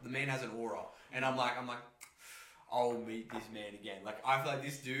aura. The man has an aura. And I'm like, I'll meet this man again. Like, I feel like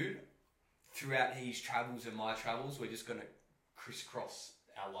this dude, throughout his travels and my travels, we're just going to crisscross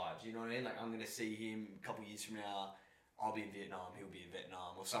our lives. You know what I mean? Like, I'm going to see him a couple of years from now. I'll be in Vietnam, he'll be in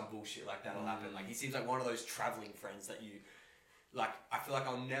Vietnam, or some bullshit like that'll happen. Like he seems like one of those traveling friends that you, like. I feel like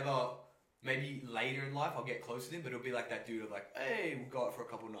I'll never. Maybe later in life I'll get close to him, but it'll be like that dude of like, hey, we'll go out for a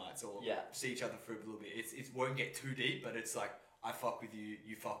couple nights or see each other for a little bit. It won't get too deep, but it's like, I fuck with you,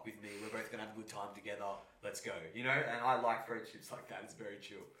 you fuck with me, we're both gonna have a good time together, let's go, you know? And I like friendships like that, it's very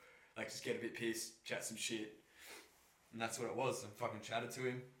chill. Like, just get a bit pissed, chat some shit. And that's what it was. I fucking chatted to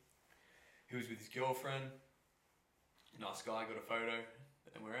him. He was with his girlfriend. Nice guy, got a photo,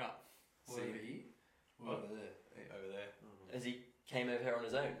 and we're out. Over here? What? Over there? Over there. As he came over here on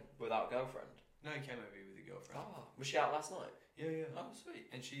his own without a girlfriend. No, he came over here with a girlfriend. Oh, was she out last night? Yeah. Oh,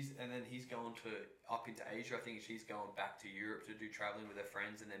 sweet. And then he's going up into Asia. I think she's going back to Europe to do traveling with her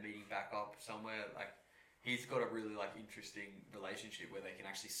friends, and they're meeting back up somewhere. Like, he's got a really like interesting relationship where they can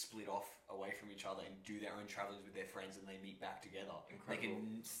actually split off away from each other and do their own travels with their friends, and they meet back together. Incredible. They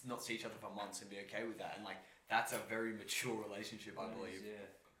can not see each other for months and be okay with that. And like, that's a very mature relationship, I believe.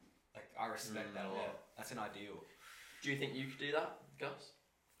 Yeah. Like, I respect that a lot. Yeah. That's an ideal. Do you think you could do that, Gus?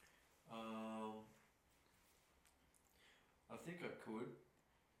 I think I could.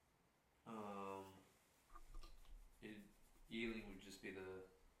 Yearling would just be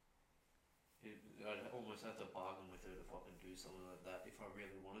I'd almost have to bargain with her to fucking do something like that if I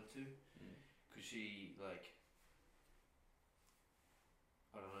really wanted to. Because she, like,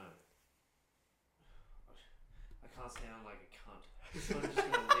 I don't know. I can't sound like a cunt. So I'm just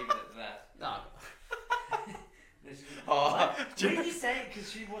going to leave it at that. No. What did you say?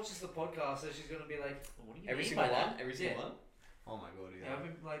 Because she watches the podcast, so she's gonna be like, "What do you Every mean single by one? that?" Every single one? Oh my god, Yeah, I've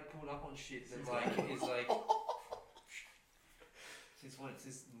been like pulled up on shit that like is like since when?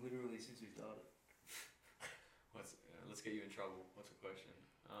 Literally since we started. Let's get you in trouble. What's the question?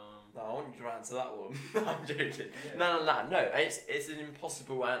 No, I want you to answer that one. I'm joking. Yeah. No. It's an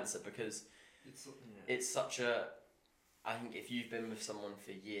impossible answer because it's such a. I think if you've been with someone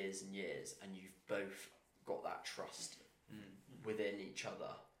for years and years and you've both got that trust within each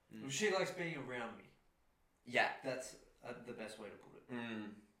other. Well, she likes being around me. Yeah. That's the best way to put it.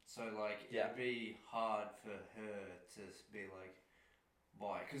 So like, Yeah. it'd be hard for her to be like,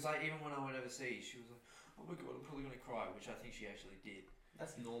 why? Because like, even when I went overseas, she was like, oh my god, I'm probably going to cry, which I think she actually did.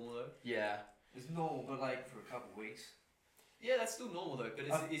 That's normal though. Yeah. It's normal, but like for a couple of weeks. Yeah, that's still normal though. But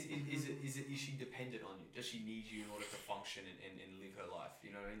is she dependent on you? Does she need you in order to function and live her life? You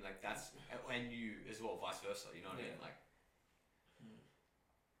know what I mean? Like that's, and you as well, vice versa. You know what I mean? Like,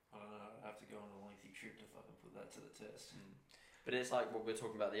 I don't know. I have to go on a lengthy trip to fucking put that to the test. But it's like what we were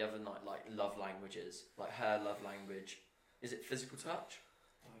talking about the other night, like love languages. Like her love language, is it physical touch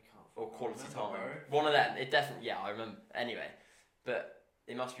I can't. or quality remember, time? One of them. It definitely. Yeah, I remember. Anyway, but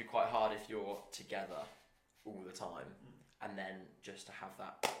it must be quite hard if you're together all the time. And then just to have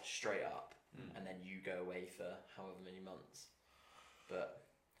that straight up, and then you go away for however many months. But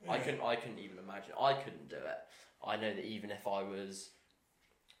I couldn't even imagine. I couldn't do it. I know that even if I was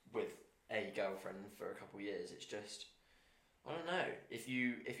with a girlfriend for a couple of years, it's just, I don't know. If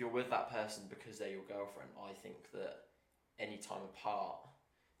you're with that person because they're your girlfriend, I think that any time apart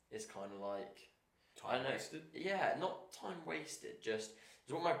is kind of like time wasted. Yeah, not time wasted. Just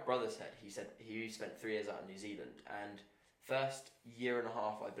it's what my brother said. He said he spent 3 years out in New Zealand and. First year and a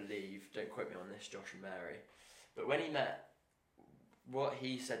half, I believe, don't quote me on this, Josh and Mary, but when he met, what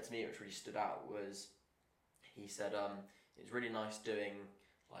he said to me, which really stood out, was he said it's really nice doing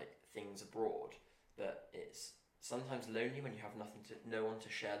like things abroad, but it's sometimes lonely when you have no one to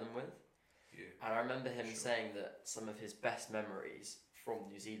share them with. Yeah. And I remember him saying that some of his best memories from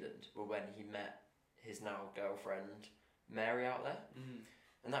New Zealand were when he met his now girlfriend Mary out there,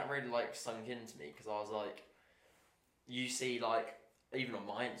 and that really like sunk into me because I was like. You see, like, even on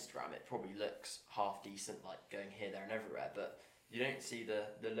my Instagram, it probably looks half decent, like going here, there, and everywhere. But you don't see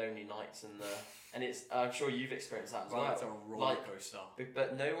the lonely nights and it's. I'm sure you've experienced that as well. It's a roller coaster.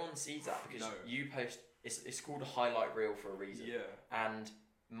 But no one sees that because you post. It's called a highlight reel for a reason. Yeah. And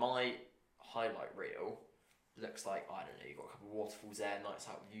my highlight reel looks like I don't know. You got a couple of waterfalls there, nights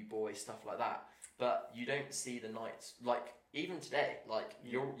out with you boys, stuff like that. But you don't see the nights like. Even today, like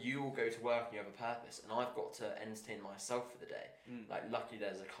you all go to work and you have a purpose, and I've got to entertain myself for the day. Like luckily,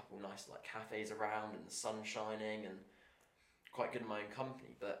 there's a couple nice like cafes around and the sun shining and quite good in my own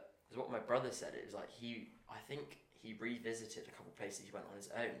company. But as what my brother said, it was like I think he revisited a couple places he went on his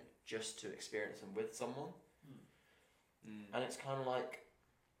own just to experience them with someone. And it's kind of like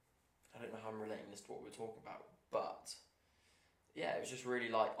I don't know how I'm relating this to what we're talking about, but. Yeah, it was just really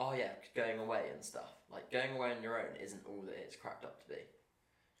like, oh yeah, going away and stuff. Like, going away on your own isn't all that it's cracked up to be.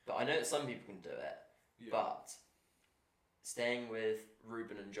 But I know that some people can do it, but staying with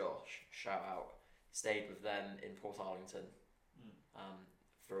Ruben and Josh, shout out, stayed with them in Port Arlington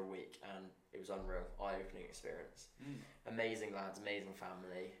for a week, and it was unreal, eye-opening experience. Amazing lads, amazing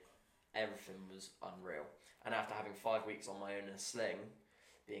family, everything was unreal. And after having 5 weeks on my own in a sling,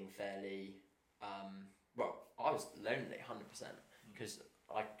 being fairly, I was lonely 100% because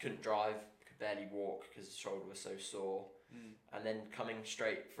I couldn't drive, could barely walk because the shoulder was so sore. And then coming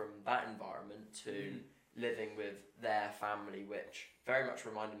straight from that environment to living with their family, which very much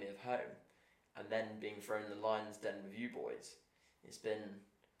reminded me of home, and then being thrown in the lion's den with you boys, it's been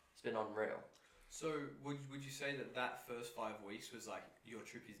unreal. So would you say that first 5 weeks was like, your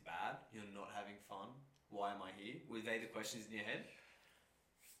trip is bad, you're not having fun, why am I here? Were they the questions in your head?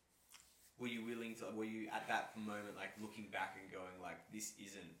 Were you at that moment like looking back and going like, this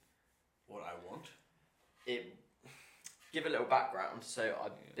isn't what I want? Give a little background. So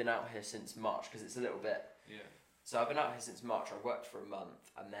I've been out here since March because it's a little bit. Yeah. So I've been out here since March. I worked for a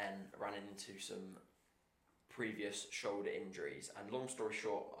month and then ran into some previous shoulder injuries. And long story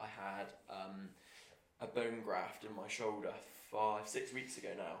short, I had a bone graft in my shoulder 5-6 weeks ago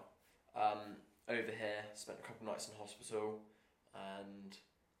now. Over here, spent a couple nights in hospital, and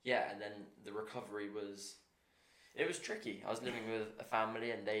then the recovery was tricky. I was living with a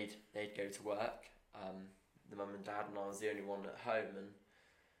family and they'd go to work. The mum and dad, and I was the only one at home, and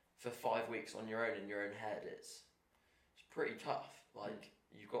for 5 weeks on your own in your own head, it's pretty tough. Like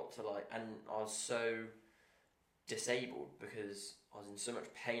you've got to and I was so disabled because I was in so much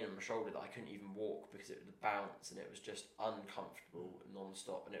pain in my shoulder that I couldn't even walk because it would bounce and it was just uncomfortable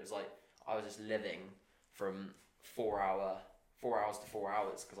non-stop, and it was like I was just living from 4 hours to 4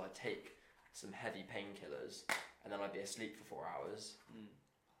 hours because I'd take some heavy painkillers and then I'd be asleep for 4 hours.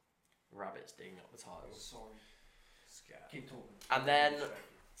 Rabbits digging up the tiles. Sorry. Scat. Keep talking. And then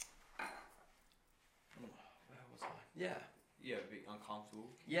where was I? Yeah, a bit uncomfortable.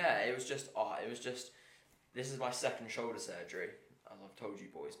 Yeah, it was just this is my second shoulder surgery, as I've told you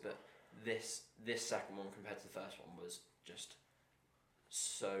boys, but this second one compared to the first one was just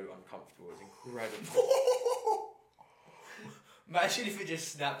so uncomfortable. It was incredible. Imagine if it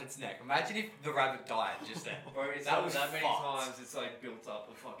just snapped its neck. Imagine if the rabbit died just then. Bro, it's That that was many fucked. times it's like built up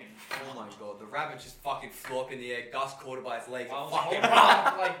a fucking. Oh my god, the rabbit just fucking flew up in the air. Gus caught it by its legs. I was Fucking holding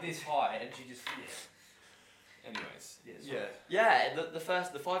up like this high, and she just. Anyways, Yeah. Yeah, the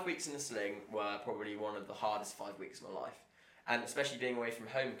 5 weeks in the sling were probably one of the hardest 5 weeks of my life, and especially being away from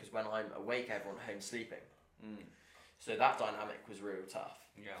home because when I'm awake, everyone at home sleeping. So that dynamic was real tough.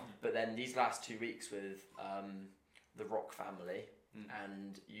 Yeah. But then these last 2 weeks with the Rock family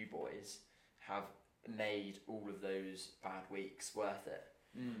and you boys have made all of those bad weeks worth it.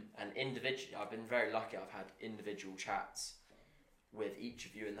 And individually, I've been very lucky. I've had individual chats with each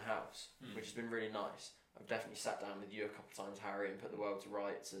of you in the house, which has been really nice. I've definitely sat down with you a couple of times, Harry, and put the world to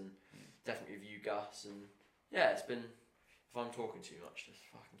rights, and definitely with you, Gus, and yeah, it's been. If I'm talking too much, just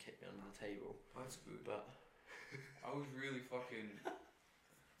fucking kick me under the table. That's good. But I was really fucking.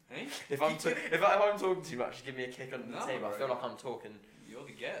 Hey? if I'm talking too much, give me a kick under the No, table. I bro. feel like I'm talking. You're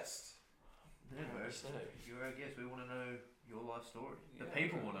the guest. Yeah, bro. So You're our guest. We want to know your life story. The Yeah,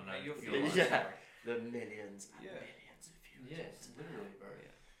 people bro. want to know Your your life Yeah. story. the millions and Yeah. millions of viewers. Yes, literally, bro. Yeah.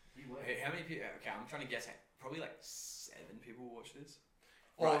 You wait. Hey, how many people? Okay, I'm trying to guess. Probably like 7 people watch this.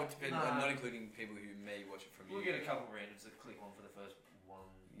 Right. Or depend, Nah. not including people who may watch it from We'll you. get a couple randoms that click on for the first one.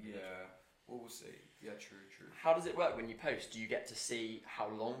 Yeah. Well, we'll see. Yeah, true. How does it work when you post? Do you get to see how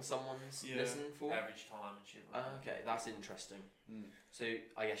long someone's Yeah. listening for? Average time and shit. Like that. Okay, that's interesting. Mm. So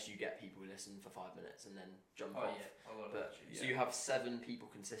I guess you get people who listen for 5 minutes and then jump Oh off. yeah, a lot of But that shit. so you have 7 people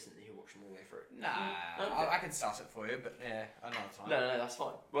consistently who watch them all the way through. Nah, Okay. I can suss it for you, but yeah, another time. No, that's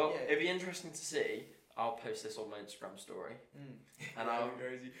fine. Well, Yeah. it'd be interesting to see. I'll post this on my Instagram story, and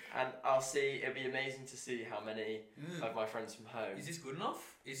I'll see. It'd be amazing to see how many of my friends from home. Is this good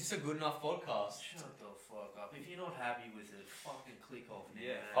enough? Is this a good enough podcast? Shut the fuck up. If you're not happy with it, fucking click off now.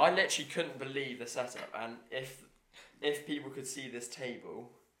 Yeah. I literally couldn't believe the setup, and if people could see this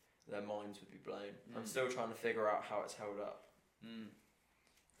table, their minds would be blown. I'm still trying to figure out how it's held up,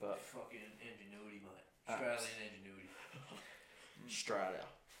 but Fucking ingenuity, mate. Abs. Australian ingenuity. Australia.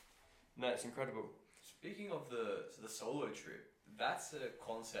 No, it's incredible. Speaking of the solo trip, that's a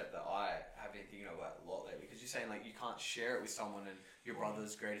concept that I have been thinking about a lot lately. Because you're saying like you can't share it with someone, and your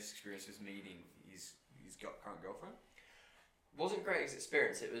brother's greatest experience was meeting his current girlfriend. Wasn't great his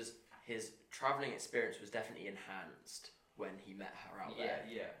experience. It was his travelling experience was definitely enhanced when he met her out there.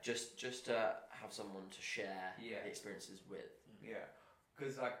 Yeah. Just to have someone to share Yeah. the experiences with. Yeah,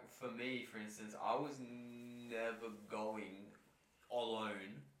 because like for me, for instance, I was never going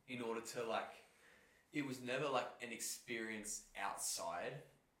alone in order to like. It was never like an experience outside,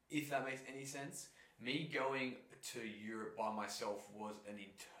 if that makes any sense. me going to Europe by myself was an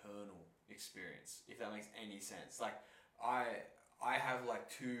internal experience, if that makes any sense. Like, I have like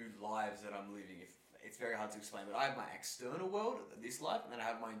two lives that I'm living. If it's very hard to explain, but I have my external world, this life, and then I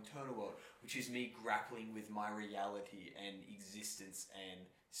have my internal world, which is me grappling with my reality and existence and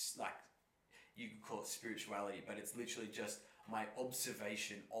like, you could call it spirituality, but it's literally just my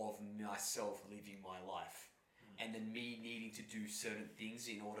observation of myself living my life, and then me needing to do certain things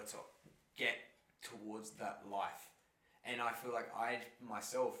in order to get towards that life. And I feel like I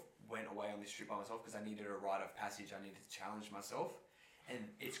myself went away on this trip by myself because I needed a rite of passage. I needed to challenge myself. And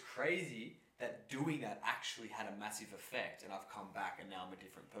it's crazy that doing that actually had a massive effect, and I've come back and now I'm a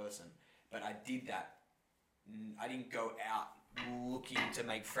different person. But I did that. I didn't go out looking to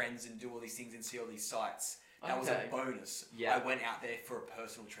make friends and do all these things and see all these sights. That was a bonus. Yeah. I went out there for a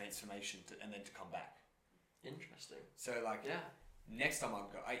personal transformation and then to come back. Interesting. So like, Yeah. next time I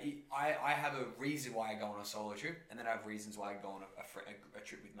go, I have a reason why I go on a solo trip, and then I have reasons why I go on a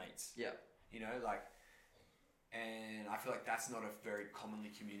trip with mates. Yeah. You know, like, and I feel like that's not a very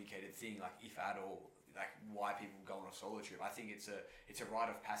commonly communicated thing, like, if at all, like why people go on a solo trip. I think it's a rite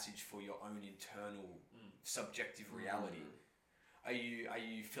of passage for your own internal subjective reality. Are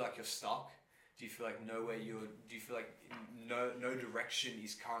you feel like you're stuck? Do you feel like do you feel like no direction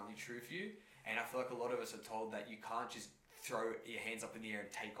is currently true for you? And I feel like a lot of us are told that you can't just throw your hands up in the air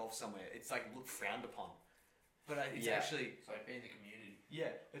and take off somewhere. It's like frowned upon. But it's actually... It's like being in the community.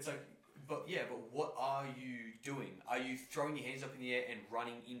 Yeah, it's like... But what are you doing? Are you throwing your hands up in the air and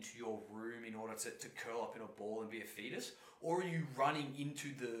running into your room in order to curl up in a ball and be a fetus? Or are you running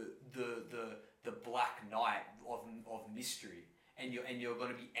into the black night of mystery? And you're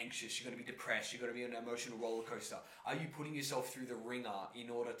going to be anxious, you're going to be depressed, you're going to be on an emotional roller coaster. Are you putting yourself through the ringer in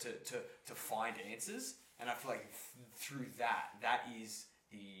order to find answers? And I feel like through that is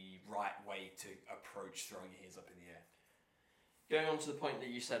the right way to approach throwing your hands up in the air. Going on to the point that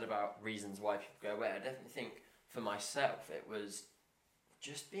you said about reasons why people go away, I definitely think for myself it was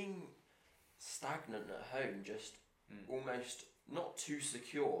just being stagnant at home, just almost not too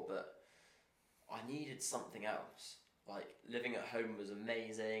secure, but I needed something else. Like, living at home was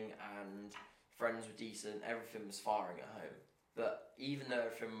amazing and friends were decent, everything was firing at home. But even though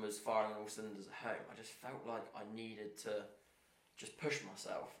everything was firing on all cylinders at home, I just felt like I needed to just push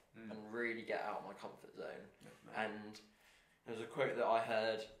myself and really get out of my comfort zone. Yeah, and there was a quote that I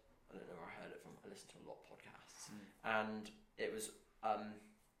heard, I don't know where I heard it from, I listened to a lot of podcasts, and it was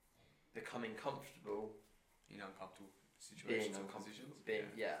becoming comfortable in uncomfortable situations,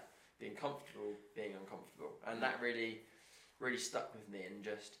 being comfortable, being uncomfortable, and that really stuck with me. And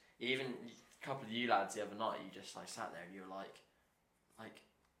just even a couple of you lads the other night, you just like sat there and you were like I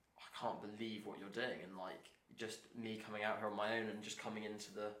can't believe what you're doing, and like just me coming out here on my own and just coming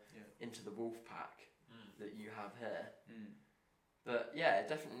into the wolf pack that you have here. But yeah,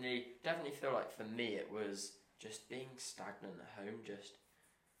 definitely feel like for me it was just being stagnant at home,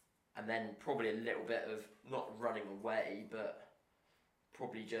 and then probably a little bit of not running away, but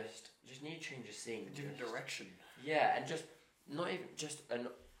probably just need to change the scene. A different direction. Yeah, and just not even just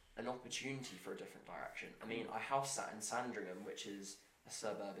an opportunity for a different direction. I mean, I house sat in Sandringham, which is a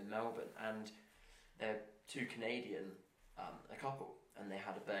suburb in Melbourne, and they're two Canadian, a couple, and they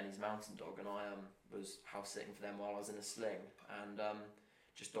had a Bernese Mountain Dog, and I was house sitting for them while I was in a sling, and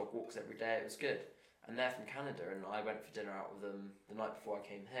just dog walks every day. It was good. And they're from Canada, and I went for dinner out with them the night before I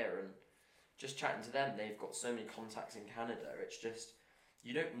came here, and just chatting to them, they've got so many contacts in Canada. It's just,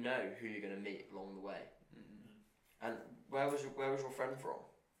 you don't know who you're going to meet along the way. And where was your friend from?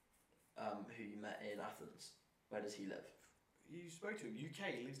 Who you met in Athens? Where does he live? You spoke to him. UK.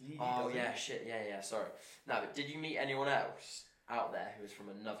 He lives near you. Oh yeah, shit. Yeah. Sorry. No, but did you meet anyone else out there who was from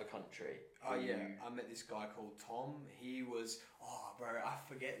another country? Oh yeah, I met this guy called Tom. He was, bro, I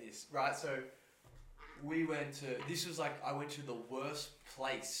forget this. Right, so we went to. This was like I went to the worst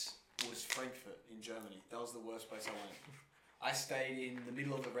place. Was Frankfurt in Germany. That was the worst place I went. I stayed in the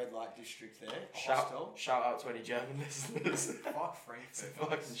middle of the red light district there. Shout out to any German listeners. Fuck Frankfurt. It's a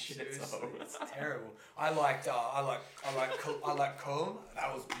fucking shithole. It's terrible. I liked Köln.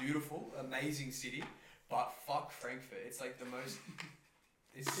 That was beautiful, amazing city. But fuck Frankfurt. It's like the most.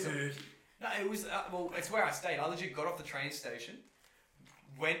 No, it was it's where I stayed. I legit got off the train station,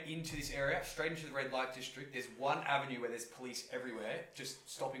 went into this area, straight into the red light district. There's one avenue where there's police everywhere, just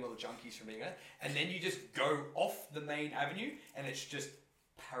stopping all the junkies from being there. And then you just go off the main avenue, and it's just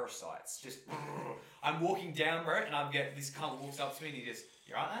parasites. Just, I'm walking down, bro, and I'm getting this cunt walks up to me, and he just,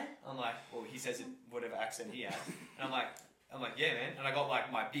 "You alright, mate?" I'm like, well, he says it whatever accent he has, and I'm like, yeah, man. And I got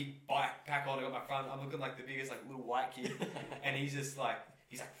like my big backpack on. I got my front. I'm looking like the biggest like little white kid, and he's like,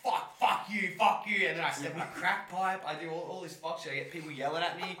 fuck fuck you, and then I step on a crack pipe. I do all this fuck shit. I get people yelling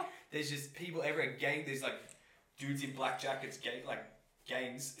at me. There's just people everywhere. There's like dudes in black jackets,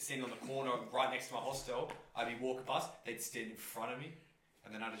 gangs sitting on the corner right next to my hostel. I'd be walking past, they'd stand in front of me,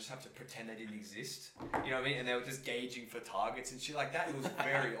 and then I'd just have to pretend they didn't exist. You know what I mean? And they were just gauging for targets and shit like that. It was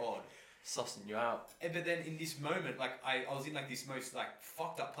very odd. Sussing you out. But then in this moment, like I was in like this most like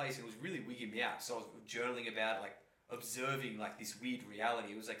fucked up place, and it was really wigging me out. So I was journaling about like observing like this weird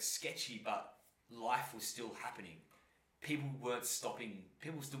reality. It was like sketchy, but life was still happening. People weren't stopping.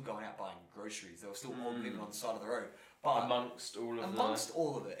 People were still going out buying groceries. They were still all living on the side of the road. But amongst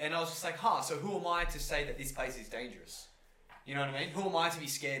all of it. And I was just like, so who am I to say that this place is dangerous? You know what I mean? Who am I to be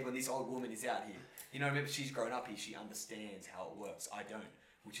scared when this old woman is out here? You know what I mean? She's grown up here. She understands how it works. I don't,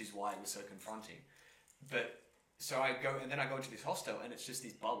 which is why it was so confronting. But so I go into this hostel, and it's just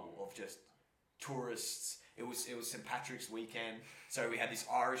this bubble of just tourists. It was St. Patrick's weekend, so we had this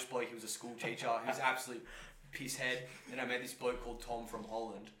Irish bloke. He was a school teacher. He was absolute pisshead. Then I met this bloke called Tom from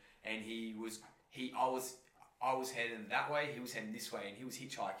Holland, and I was heading that way, he was heading this way, and he was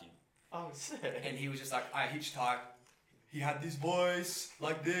hitchhiking. Oh, sick. And he was just like, I hitchhiked. He had this voice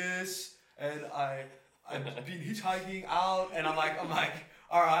like this, and I've been hitchhiking out, and I'm like,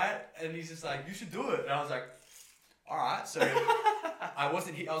 all right. And he's just like, you should do it. And I was like, all right. So I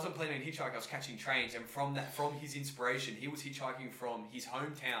wasn't planning on hitchhiking. I was catching trains, and from his inspiration, he was hitchhiking from his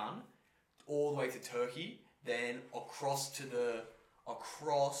hometown all the way to Turkey, then across to the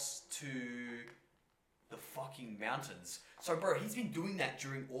fucking mountains. So, bro, he's been doing that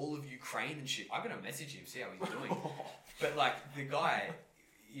during all of Ukraine and shit. I'm gonna message him, see how he's doing. But like the guy,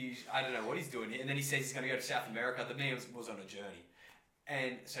 I don't know what he's doing. And then he says he's gonna go to South America. The man was on a journey,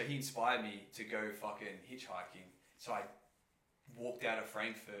 and so he inspired me to go fucking hitchhiking. So I walked out of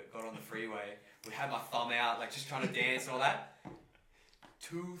Frankfurt, got on the freeway. We had my thumb out, like just trying to dance and all that.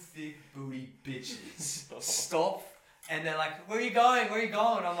 Two thick booty bitches stop. And they're like, where are you going?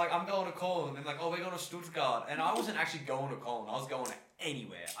 I'm like, I'm going to Cologne. And they're like, oh, we're going to Stuttgart. And I wasn't actually going to Cologne. I was going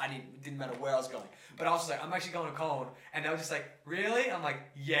anywhere. It didn't matter where I was going. But I was just like, I'm actually going to Cologne. And they were just like, really? I'm like,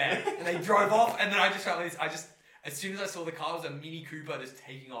 yeah. And they drove off. And then I just felt like this. As soon as I saw the car, it was a Mini Cooper just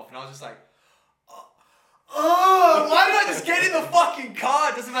taking off. And I was just like, oh, why did I just get in the fucking car?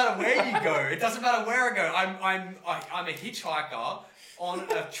 It doesn't matter where you go. It doesn't matter where I go. I'm a hitchhiker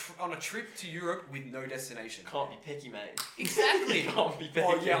on a trip to Europe with no destination. Can't be picky, mate. Exactly. Can't be picky.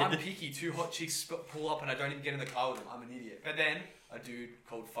 Oh yeah, I'm picky. Two hot chicks pull up and I don't even get in the car with them. I'm an idiot. But then a dude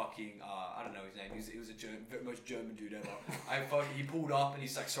called fucking I don't know his name. He was a most German dude ever. He pulled up and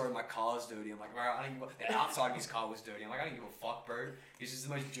he's like, sorry, my car's dirty. I'm like, I don't give a. The outside of his car was dirty. I'm like, I don't give a fuck, bro. He's just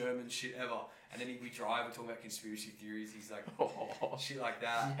the most German shit ever. And then we drive and talk about conspiracy theories. He's like, shit like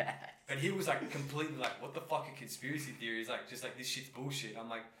that. Yes. And he was like completely like, what the fuck are conspiracy theories? Like, just like this shit's bullshit. I'm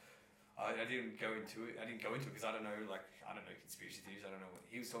like, I didn't go into it. Because I don't know conspiracy theories. I don't know what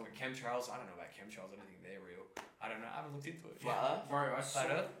he was talking about chemtrails. I don't know about chemtrails. I don't think they're real. I don't know. I haven't looked into it. Flat Earth? Bro,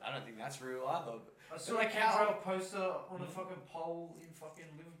 I don't think that's real either. I saw a chemtrail poster on a fucking pole in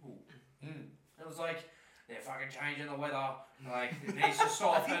fucking Liverpool. It was like, they're fucking changing the weather. Like, it needs to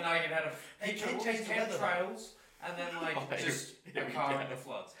stop. And like, it had a picture of all these chemtrails, and then like just a car in the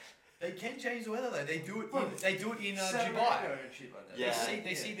floods. They can change the weather though. They do it in Dubai. Yeah.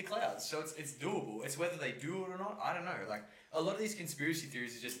 They see the clouds, so it's doable. It's whether they do it or not. I don't know. Like a lot of these conspiracy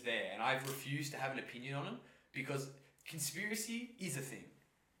theories are just there, and I've refused to have an opinion on them because conspiracy is a thing.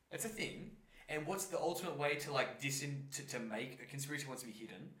 It's a thing, and what's the ultimate way to like to make a conspiracy wants to be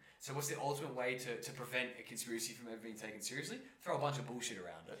hidden? So what's the ultimate way to prevent a conspiracy from ever being taken seriously? Throw a bunch of bullshit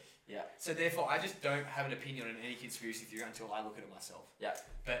around it. Yeah. So therefore, I just don't have an opinion on any conspiracy theory until I look at it myself. Yeah.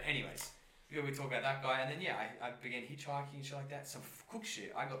 But anyways, we talk about that guy, and then I began hitchhiking and shit like that. Some cook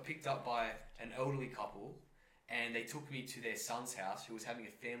shit. I got picked up by an elderly couple, and they took me to their son's house, who was having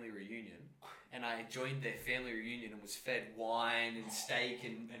a family reunion. And I joined their family reunion and was fed wine and steak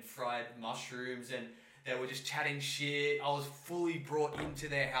and fried mushrooms, and they were just chatting shit. I was fully brought into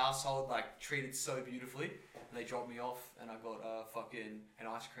their household, like treated so beautifully. And they dropped me off, and I got fucking an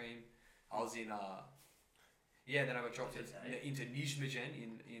ice cream. I was in then I got dropped into Nijmegen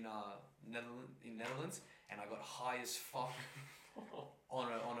in Netherlands, and I got high as fuck on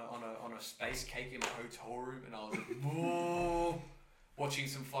a space cake in my hotel room, and I was like, whoa. Watching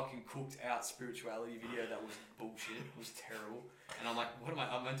some fucking cooked out spirituality video that was bullshit. It was terrible. And I'm like,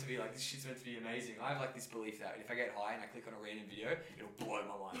 I'm meant to be like, this shit's meant to be amazing. I have like this belief that if I get high and I click on a random video, it'll blow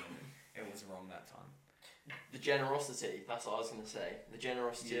my mind. It was wrong that time. The generosity, that's what I was going to say. The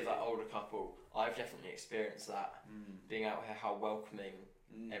generosity of that older couple, I've definitely experienced that. Being out here, how welcoming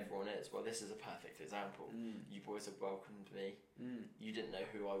everyone is. Well, this is a perfect example. You boys have welcomed me. You didn't know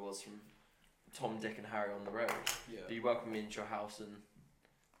who I was from Tom, Dick, and Harry on the road. Yeah. But you welcome me into your house, and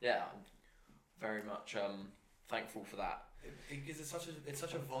yeah, I'm very much thankful for that. Because it's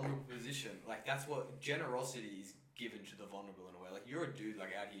such a vulnerable position. Like that's what generosity is given to the vulnerable in a way. Like you're a dude like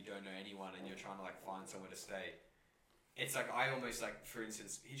out here, you don't know anyone, and you're trying to like find somewhere to stay. It's like I almost like, for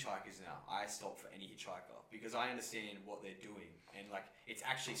instance, hitchhikers now. I stop for any hitchhiker because I understand what they're doing, and like it's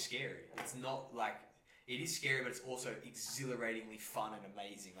actually scary. It's not like it is scary, but it's also exhilaratingly fun and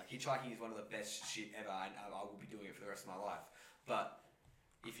amazing. Like hitchhiking is one of the best shit ever, and I will be doing it for the rest of my life. But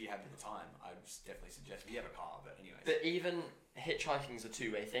if you have the time, I would definitely suggest you have a car. But anyways, But even hitchhiking's a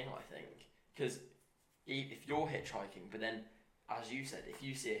two-way thing, I think, because if you're hitchhiking, but then, as you said, if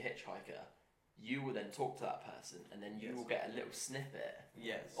you see a hitchhiker, you will then talk to that person, and then you will get a little snippet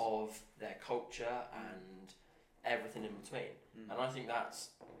of their culture and everything in between. And I think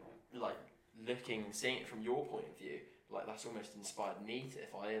that's like seeing it from your point of view, like that's almost inspired me to,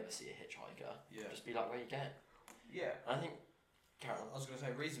 if I ever see a hitchhiker, just be like, where you going? Yeah. And I think, Carol. I was going to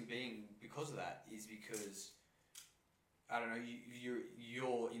say, reason being because of that is because, I don't know,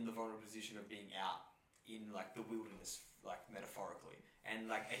 you're in the vulnerable position of being out in like the wilderness, like metaphorically. And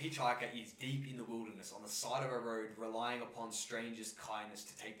like a hitchhiker is deep in the wilderness on the side of a road, relying upon strangers' kindness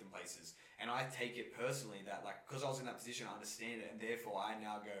to take them places. And I take it personally that like, because I was in that position, I understand it. And therefore I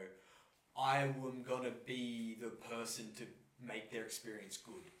now go, I am going to be the person to make their experience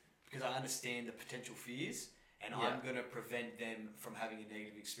good. Because I understand the potential fears. And I'm going to prevent them from having a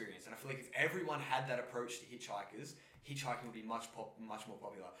negative experience. And I feel like if everyone had that approach to hitchhikers, hitchhiking would be much more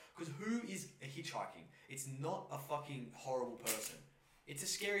popular. Because who is hitchhiking? It's not a fucking horrible person. It's a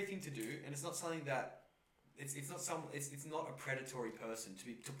scary thing to do, and it's not something that it's not a predatory person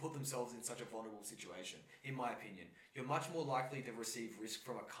to put themselves in such a vulnerable situation. In my opinion, you're much more likely to receive risk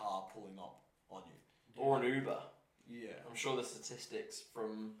from a car pulling up on you Or an Uber. Yeah, I'm sure the statistics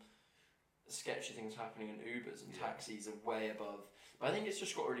from sketchy things happening in Ubers and taxis are way above. But I think it's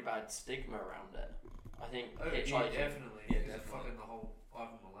just got a really bad stigma around it. I think hitchhiking. Definitely. Yeah, It's definitely. fucking the whole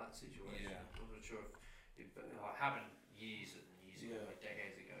Ivan Milat situation. Yeah. I'm not sure if it happened years and years ago, like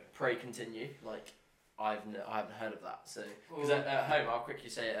decades ago. Pray continue. Like I haven't heard of that. So because Well- at home, I'll quickly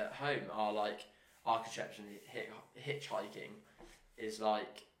say it, at home our like architecture and hitchhiking is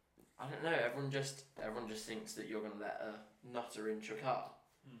like, I don't know. Everyone just thinks that you're gonna let a nutter into your car,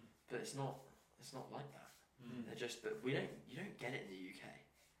 but it's not. It's not like that. They're just. But you don't get it in the UK.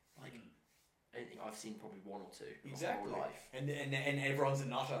 Like I don't think I've seen probably one or two exactly. my whole life. And everyone's a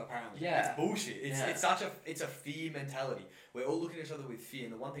nutter apparently. Yeah. It's bullshit. It's a fear mentality. We're all looking at each other with fear.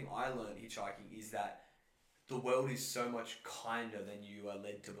 And the one thing I learned hitchhiking is that the world is so much kinder than you are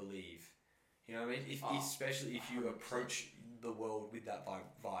led to believe. You know what I mean? Especially if you 100%. approach the world with that vibe.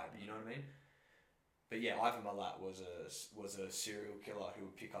 You know what I mean? But yeah, Ivan Milat was a serial killer who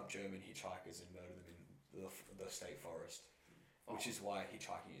would pick up German hitchhikers and murder them in the state forest, which is why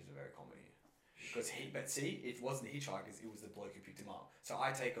hitchhiking is very common here. Because it wasn't the hitchhikers, it was the bloke who picked him up. So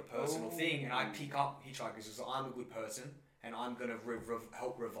I take a personal thing and I pick up hitchhikers because I'm a good person and I'm gonna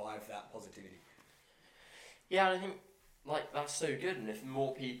help revive that positivity. Yeah, and I think like that's so good. And if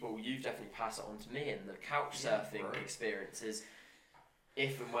more people, you've definitely passed it on to me. And the couch surfing experience is,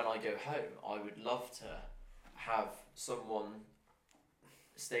 if and when I go home, I would love to have someone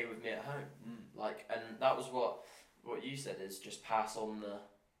stay with me at home. Like, and that was what you said is just pass on the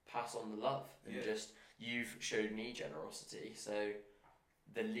love, and just you've showed me generosity. So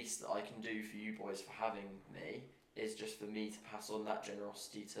the least that I can do for you boys for having me is just for me to pass on that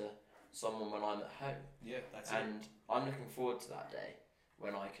generosity to someone when I'm at home. Yeah, that's And I'm looking forward to that day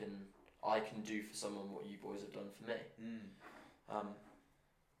when I can do for someone what you boys have done for me.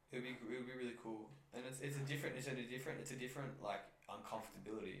 It would be really cool, and it's a different like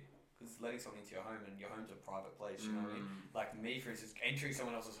uncomfortability because letting someone into your home, and your home's a private place. You know what I mean? Like me, for instance, entering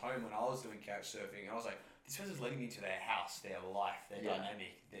someone else's home when I was doing couch surfing, and I was like, this person's letting me into their house, their life, their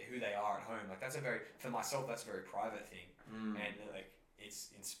dynamic, who they are at home. Like that's for myself, that's a very private thing, and like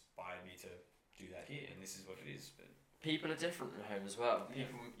it's inspired me to do that here, and this is what it is. But people are different at home as well. You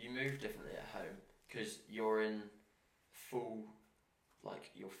move differently at home because you're in full.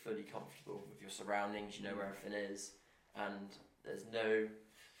 Like you're fully comfortable with your surroundings, you know where everything is, and there's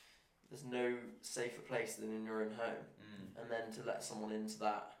no safer place than in your own home. And then to let someone into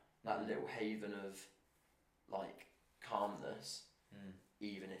that little haven of like calmness,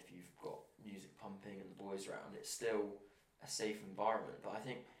 even if you've got music pumping and the boys around, it's still a safe environment. But I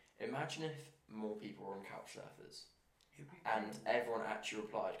think imagine if more people were on couch surfers and everyone actually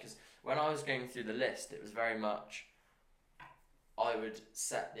replied, because when I was going through the list, it was very much. I would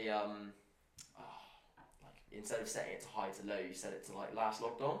set the like instead of setting it to high to low, you set it to like last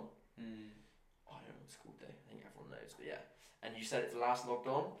logged on, what it's called though. I think everyone knows, but yeah. And you said it's the last logged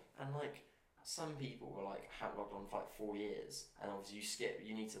on, and like some people were like haven't logged on for like 4 years, and obviously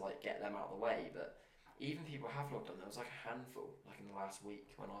you need to like get them out of the way. But even people have logged on. There was like a handful like in the last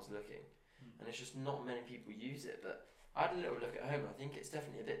week when I was looking, and it's just not many people use it. But I had a little look at home. I think it's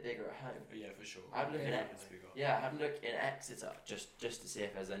definitely a bit bigger at home. Yeah, for sure. I had a look Yeah, at it's bigger. Yeah, I had a look in Exeter just to see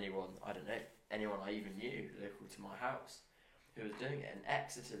if there's anyone I don't know anyone I even knew local to my house who was doing it. And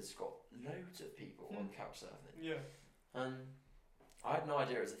Exeter's got loads of people on couch surfing. Yeah. I had no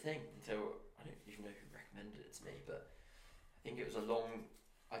idea it was a thing until I don't even know who recommended it to me, but I think it was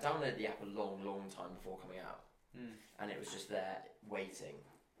I downloaded the app a long time before coming out, and it was just there waiting,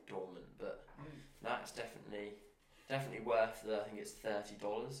 dormant. But that's definitely worth I think it's $30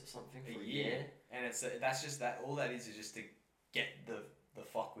 or something for a year. And it's that's just that. All that is just to get the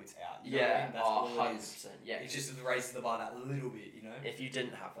fuckwits out. You know Yeah, what I mean? That's all it is. 100%. Yeah, It's just to raise the bar that little bit, you know. if you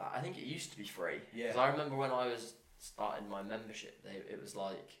didn't have that, I think it used to be free. Yeah. Because I remember when I was starting my membership, it was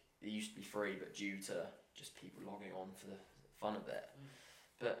like it used to be free, but due to just people logging on for the fun of it.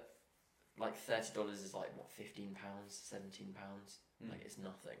 But like $30 is like what, £15, £17. Like it's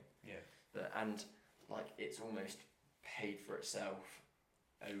nothing. Yeah. But and like it's almost paid for itself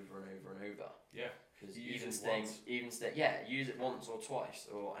over and over and over. Yeah. Because You use even it staying, use it once or twice,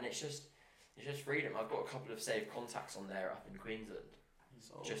 and it's just freedom. I've got a couple of saved contacts on there up in Queensland,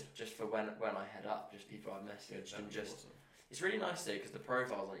 just for when I head up, just people I've messaged, and just awesome. it's really nice though because the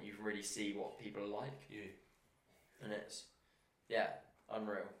profiles on it you can really see what people are like, Yeah. and it's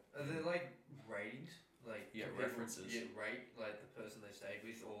unreal. Are there like ratings? Like Yeah, do people references. rate like the person they stayed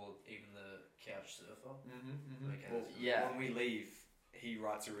with, or even the couch surfer. Okay. Well, Yeah. When we leave, he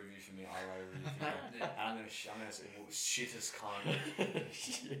writes a review for me. I write a review for him. Yeah. And I'm gonna say, well, shittest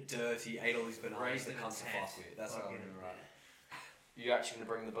cunt, dirty, ate all these bananas. Raised The in a cunts to tent. fuck with. That's what I'm gonna write. You actually gonna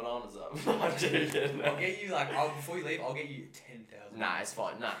bring the bananas up? I'm joking. I'll get you before you leave. I'll get you 10,000. Nah, it's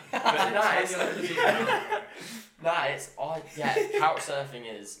fine. Nah, couch surfing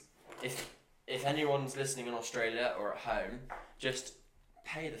is if anyone's listening in Australia or at home, just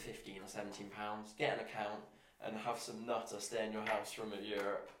pay the £15 or £17, get an account, and have some nutter stay in your house from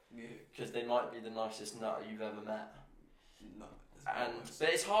Europe, Yeah. because they might be the nicest nutter you've ever met. No. But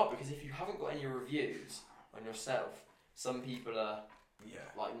it's hard because if you haven't got any reviews on yourself, some people are Yeah.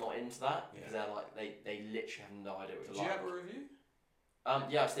 like not into that because Yeah. they're like they literally have no idea what Did you're you like. have a review?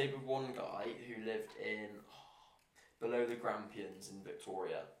 Yeah, I stayed with one guy who lived in below the Grampians in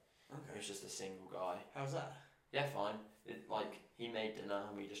Victoria. He Okay. was just a single guy. How's that? Yeah, fine. He made dinner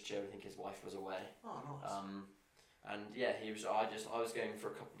and we just chilled. I think his wife was away. Oh, nice. And yeah, he was. I was going for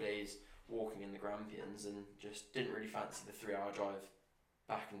a couple of days walking in the Grampians and just didn't really fancy the 3-hour drive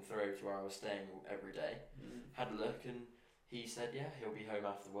back and through to where I was staying every day. Had a look and he said, yeah, he'll be home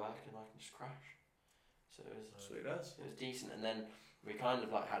after work and I can just crash. So it was. Sweet as. It was decent, and then we kind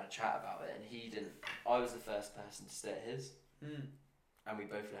of like had a chat about it, and he didn't. I was the first person to stay at his, and we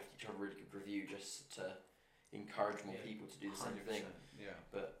both left each other a really good review just to encourage more Yeah. people to do the same thing. Yeah.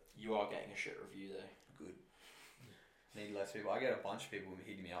 But you are getting a shit review though. Good. Need less people. I get a bunch of people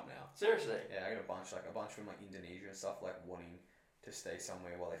hitting me up now. Seriously. Yeah, I get a bunch from like Indonesia and stuff, like wanting to stay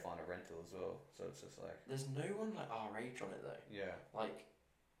somewhere while they find a rental as well. So it's just like, There's no one like our age on it though. yeah. Like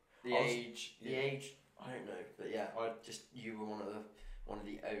I was- age. I don't know, but yeah, you were one of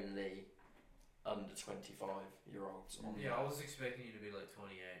the only under 25-year-olds on. Yeah, I was expecting you to be like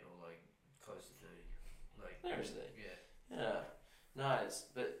 28 or like close to 30. Like Seriously. Yeah. Yeah, nice,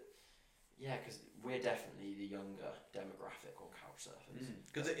 but yeah, because we're definitely the younger demographic on couch surfers.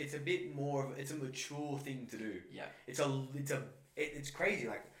 Because it's a bit more of, it's a mature thing to do. Yeah, It's crazy.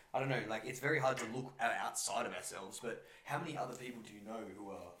 Like, I don't know. Like, it's very hard to look outside of ourselves. But how many other people do you know who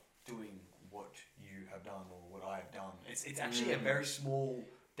are doing what you have done or what I have done? It's actually a very small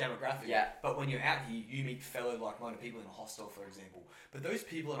demographic. Yeah. But when you're out here, you meet fellow like-minded people in a hostel, for example. But those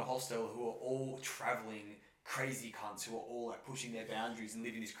people in a hostel who are all traveling crazy cunts, who are all like pushing their boundaries and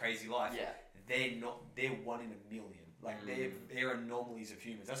living this crazy life. yeah, They're 1 in a million. Like they're anomalies of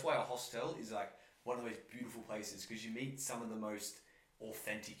humans. That's why a hostel is like one of the most beautiful places, because you meet some of the most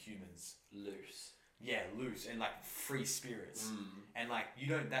authentic humans. loose. Yeah, loose and like free spirits. And like you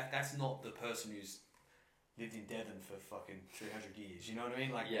don't that's not the person who's lived in Devon for fucking 300 years. You know what I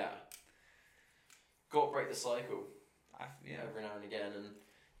mean? Like Yeah, got to break the cycle yeah. every now and again, and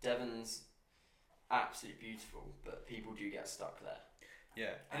Devon's absolutely beautiful, but people do get stuck there.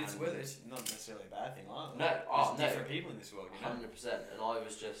 Yeah, and it's whether it's not necessarily a bad thing. Either. No, There's no. different people in this world. You know. 100%, and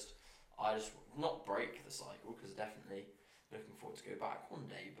I just not break the cycle because definitely looking forward to go back one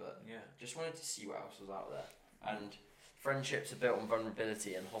day, but Yeah. just wanted to see what else was out there. And friendships are built on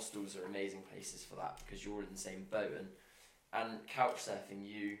vulnerability, and hostels are amazing places for that because you're all in the same boat. And couch surfing,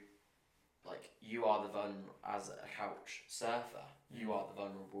 you are as a couch surfer, you are the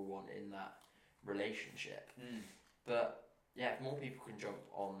vulnerable one in that relationship. But yeah, if more people can jump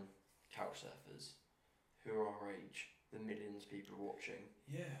on couch surfers who are our age, the millions of people watching,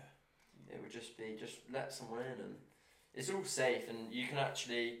 it would just let someone in, and it's all safe, and you can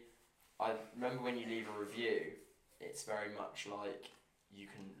actually, I remember when you leave a review, it's very much like you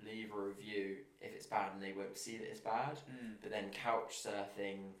can leave a review if it's bad and they won't see that it's bad, but then couch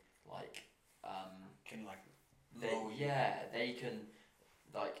surfing, can they can,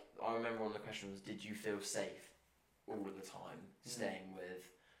 like, I remember one of the questions was, did you feel safe all of the time staying with,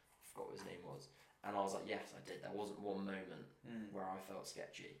 I forgot what his name was, and I was like, yes, I did. There wasn't one moment where I felt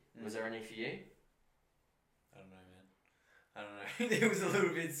sketchy. Was there any for you? I don't know, man. I don't know. It was a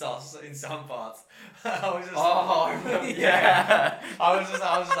little bit sus in some parts. I was just. Oh, I remember, yeah. I was just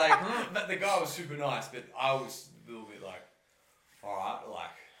like, but the guy was super nice, but I was a little bit like, all right,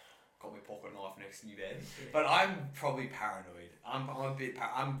 like, got my pocket knife next to your bed. But I'm probably paranoid. I'm a bit.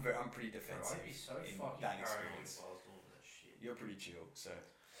 I'm pretty defensive. I'd be so in fucking that paranoid experience. if I was doing that shit. You're pretty chill, so.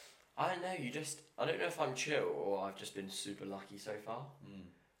 I don't know, I don't know if I'm chill or I've just been super lucky so far.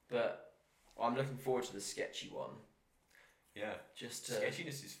 But I'm looking forward to the sketchy one. Yeah.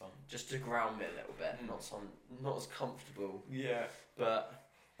 Sketchiness is fun. Just to ground me a little bit, not as comfortable. Yeah. But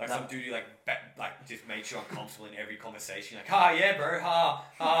like some dude who just make sure I'm comfortable in every conversation. Like, yeah, bro,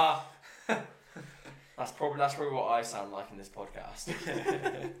 ha. That's probably what I sound like in this podcast.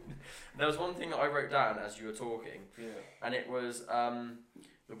 There was one thing that I wrote down as you were talking, and it was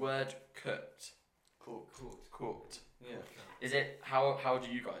the word cooked. Cooked. Yeah. Is it how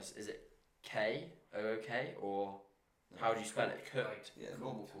do you guys? Is it K-O-O-K or how do you spell it? Cooked. Yeah,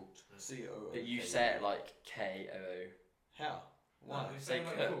 normal cooked. C-O-O-K. But you say it like K-O-O. How? Why? No, Say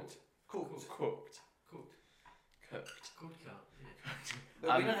like cooked. Cooked. Cooked. Good count. Yeah.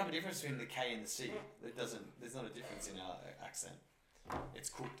 But we don't have a difference between the K and the C. There's not a difference in our accent. It's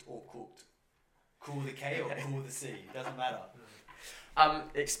cooked or cooked. Cool the K or cool the C. It doesn't matter.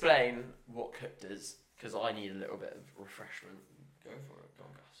 Explain what cooked is, because I need a little bit of refreshment. Go for it, go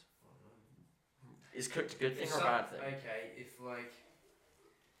on, Gus. Is cooked a good thing or a bad thing? Okay, if like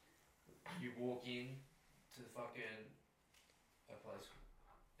you walk in to the fucking a place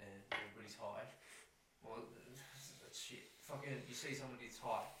and everybody's high, well, that's shit. Fucking, you see somebody's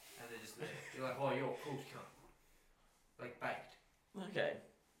high and they're just there. You're like, oh, you're cooked, cunt. Like baked. Okay.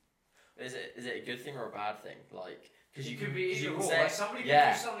 Is it a good thing or a bad thing? Like, because you could be either or. say, Like somebody could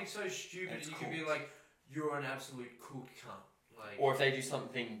do something so stupid and you could be like, you're an absolute cooked cunt. Like, or if they do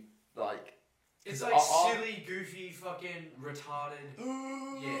something like. It's like silly, goofy, fucking retarded.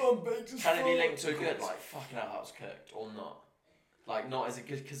 I'm baked as Can it be linked to a good, like, fucking hell, that was cooked, or not? Like, not as a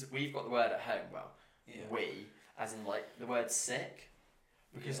good, because we've got the word at home, we, as in, like, the word sick,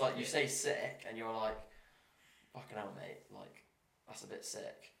 because, like, you say sick, and you're like, fucking hell, mate, like, that's a bit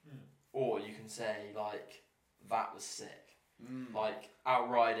sick. Or you can say, like, that was sick. Like,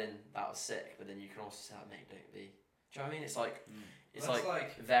 outriding, that was sick, but then you can also say, mate, don't be. Do you know what I mean? It's like, it's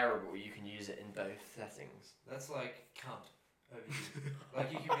like variable, you can use it in both settings. That's like cunt over here.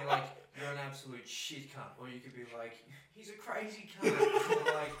 Like, you could be like, you're an absolute shit cunt, or you could be like, he's a crazy cunt,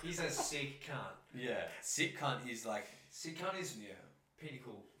 or like, he's a sick cunt. Yeah, sick cunt is like... Sick cunt is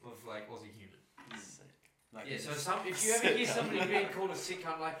pinnacle of like Aussie human. Sick. Like, yeah, so if you ever hear somebody being called a sick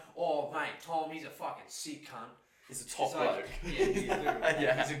cunt, like, oh mate, Tom, he's a fucking sick cunt. It's a top It's bloke. Like,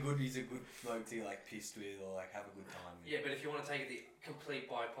 yeah, He's a good bloke to like pissed with or like have a good time with. yeah, but if you want to take it the complete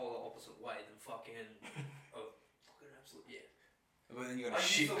bipolar opposite way, then fucking absolute But then you got a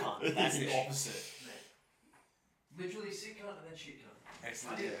shit cunt. That's the opposite. Man. Literally sick cunt and then shit cunt.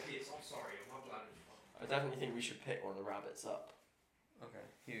 Excellent. I did piss. I'm sorry, my bladder is fine. I definitely think we should pick one of the rabbits up. Okay,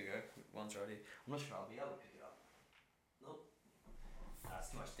 here you go. One's right here. I'm not sure I'll be able to pick it up. Nope. That's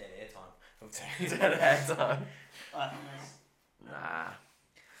too much dead air time. Dead air time. Nah.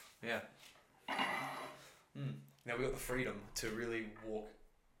 Yeah. Now we got the freedom to really walk,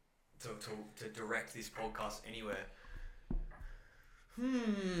 to direct this podcast anywhere.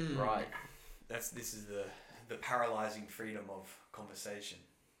 Right. This is the paralyzing freedom of conversation.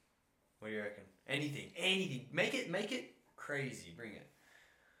 What do you reckon? Anything. Make it crazy. Bring it.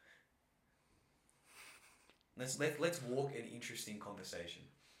 Let's walk an interesting conversation.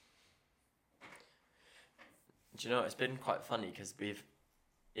 Do you know, it's been quite funny because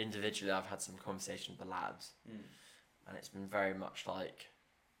individually I've had some conversation with the lads, and it's been very much like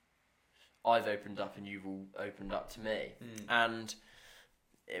I've opened up and you've all opened up to me, and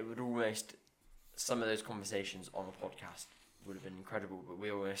it would almost some of those conversations on a podcast would have been incredible, but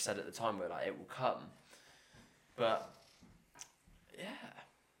we always said at the time, we're like, it will come. But, yeah,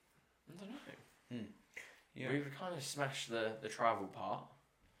 I don't know. Yeah. We've kind of smashed the travel part,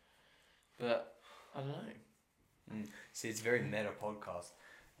 but I don't know. See, it's very meta podcast.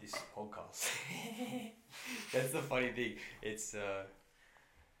 This podcast. That's the funny thing. It's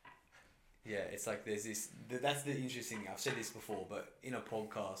it's like there's this. That's the interesting thing. I've said this before, but in a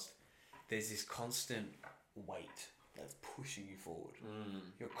podcast, there's this constant weight that's pushing you forward.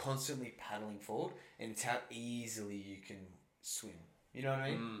 You're constantly paddling forward, and it's how easily you can swim. You know what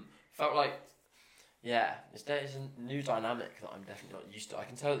I mean? Felt like, yeah, there's a new dynamic that I'm definitely not used to. I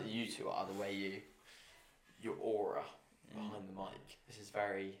can tell that you two are the way your aura behind the mic. This is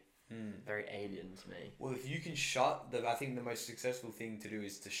very, very alien to me. Well, if you can I think the most successful thing to do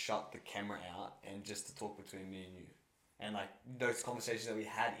is to shut the camera out and just to talk between me and you. And like those conversations that we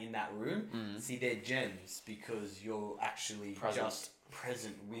had in that room, see, they're gems because you're actually just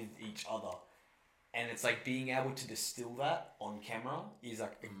present with each other. And it's like being able to distill that on camera is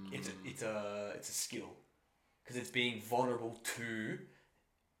like it's a skill, because it's being vulnerable to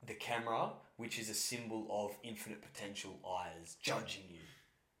the camera, which is a symbol of infinite potential eyes judging you.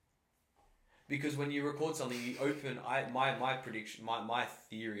 Because when you record something, you open. My prediction, my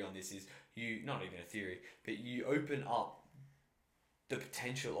theory on this is not even a theory, but you open up the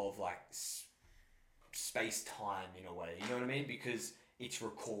potential of like space time in a way. You know what I mean? Because it's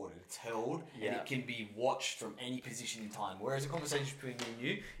recorded, it's held, and it can be watched from any position in time. Whereas a conversation between me and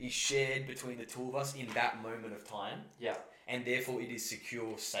you is shared between the two of us in that moment of time. Yeah. And therefore it is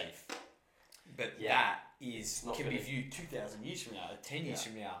secure, safe. But that can be viewed 2,000 years from now, 10 years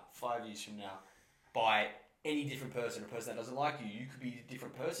from now, 5 years from now, by any different person, a person that doesn't like you. You could be a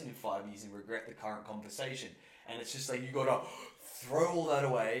different person in 5 years and regret the current conversation. And it's just like you got to throw all that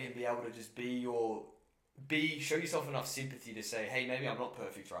away and be able to just show yourself enough sympathy to say, hey, maybe I'm not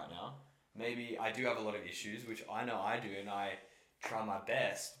perfect right now. Maybe I do have a lot of issues, which I know I do, and I try my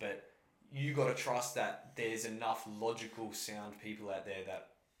best. But you got to trust that there's enough logical, sound people out there that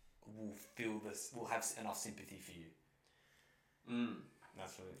will have enough sympathy for you.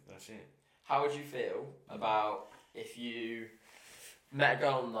 That's it. How would you feel about if you met a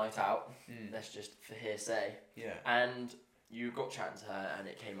girl on the night out, let's just for hearsay, and you got chatting to her and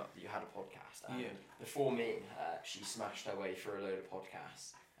it came up that you had a podcast, and before meeting her, she smashed her way through a load of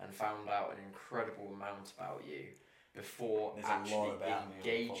podcasts and found out an incredible amount about you before actually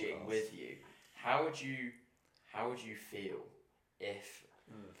engaging with you. How would you feel if,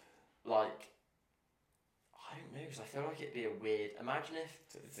 like, I don't know, because I feel like it'd be a weird. Imagine if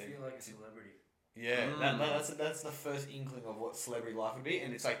feel like a celebrity. Yeah, that's the first inkling of what celebrity life would be,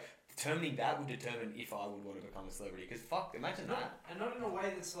 and it's like determining that would determine if I would want to become a celebrity. Because imagine that. And not in a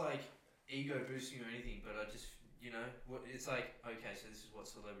way that's like ego boosting or anything, but I just it's like, okay, so this is what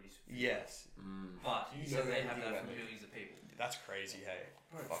celebrities feel. Yes. But so they have that from millions of people. That's crazy, hey.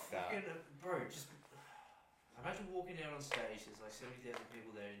 Bro, fuck that. Bro, just imagine walking out on stage. There's like 70,000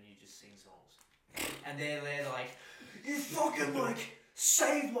 people there, and you just sing songs, and they're there like, you fucking like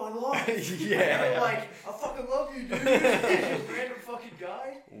saved my life. Yeah. And I'm like, I fucking love you, dude. You're a random fucking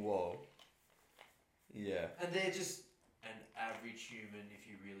guy. Whoa. Yeah. And they're just an average human if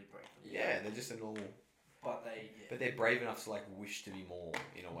you really break them. Yeah, they're just a normal. But they're brave enough to like wish to be more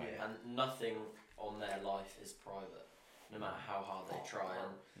in a way. Yeah. And nothing on their life is private, no matter how hard they try.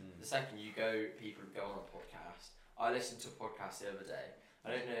 And the second people go on a podcast. I listened to a podcast the other day.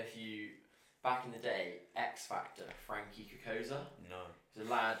 I don't know if you. Back in the day, X Factor, Frankie Kokoza. No. He was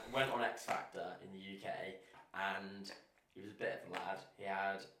a lad, went on X Factor in the UK, and he was a bit of a lad. He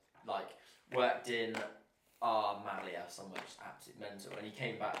had, worked in Malia somewhere just absolutely mental, and he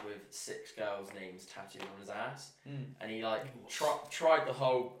came back with 6 girls' names tattooed on his ass. And he, tried the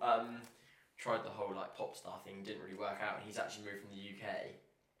whole, pop star thing, didn't really work out, and he's actually moved from the UK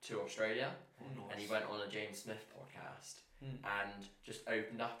to Australia, and he went on a James Smith podcast. And just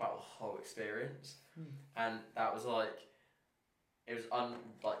opened up about the whole experience, and that was it was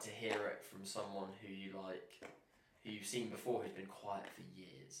to hear it from someone who you've seen before, who's been quiet for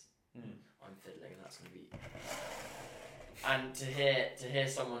years. I'm fiddling, and that's gonna be. And to hear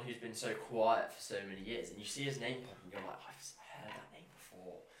someone who's been so quiet for so many years, and you see his name pop, and you're like, I've heard that name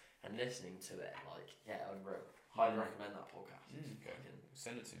before, and listening to it, unreal. Highly recommend that podcast. Okay.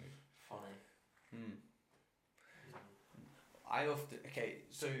 Send it to me. Funny.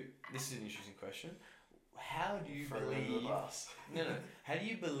 So this is an interesting question. How do you Throw believe? under the bus. No. How do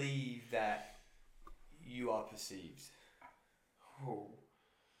you believe that you are perceived? Oh,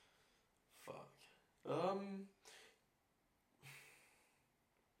 fuck.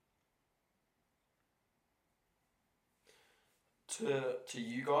 To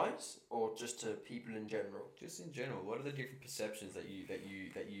you guys, or just to people in general? Just in general, what are the different perceptions that you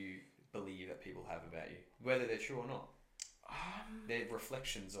believe that people have about you, whether they're true or not? They're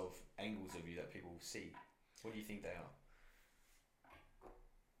reflections of angles of you that people see. What do you think they are?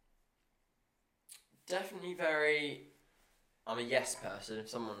 Definitely very. I'm a yes person. If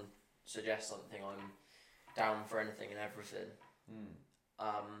someone suggests something, I'm down for anything and everything.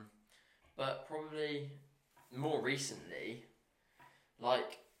 But probably more recently,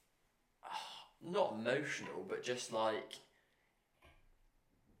 like, not emotional, but just like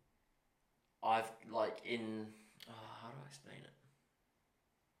I've like in. How do I explain it?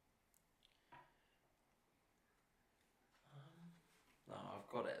 No,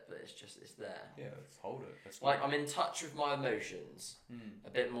 I've got it, but it's there. Yeah, let's hold it. Let's Like, I'm in touch with my emotions a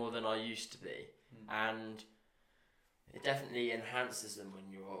bit more than I used to be, and it definitely enhances them when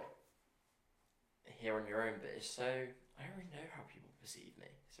you're here on your own. But it's so, I don't really know how people perceive me.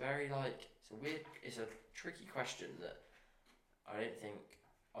 It's very like, it's a tricky question that I don't think,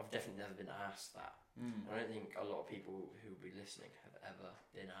 I've definitely never been asked that. I don't think a lot of people who will be listening have ever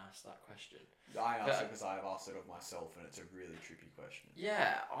been asked that question. I asked it because I've asked it of myself, and it's a really tricky question.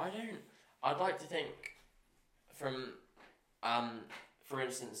 Yeah, I'd like to think from, for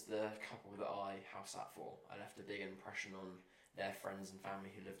instance, the couple that I house sat for, I left a big impression on their friends and family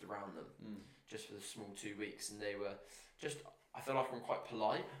who lived around them, just for the small 2 weeks, and they were just, I feel like I'm quite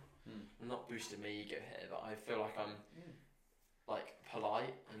polite. I'm not boosting my ego here, but I feel like I'm like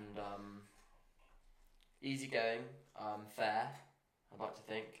polite and easygoing, fair, I'd like to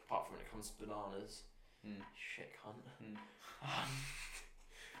think, apart from when it comes to bananas. Shit cunt.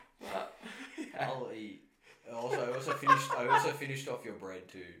 But I'll eat. I also finished off your bread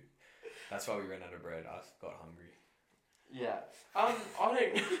too. That's why we ran out of bread. I got hungry. yeah. I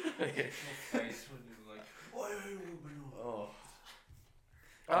don't Face when you're like, Oh.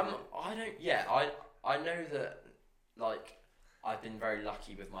 I don't. Yeah, I know that. Like, I've been very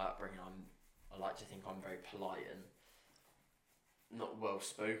lucky with my upbringing. I like to think I'm very polite and not well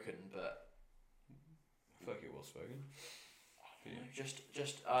spoken, but I feel like you're well spoken. just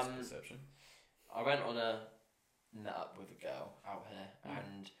Perception. I went on a met up with a girl out here,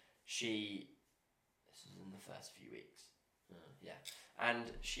 and this was in the first few weeks. Yeah,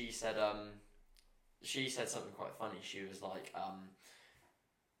 and she said something quite funny. She was like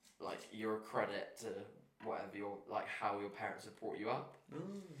you're a credit to whatever your, like, how your parents have brought you up.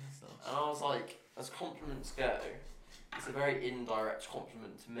 That's nice. And I was like, as compliments go, it's a very indirect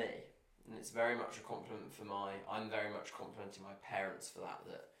compliment to me, and it's very much a compliment for I'm very much complimenting my parents for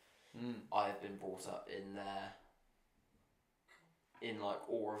that I have been brought up in like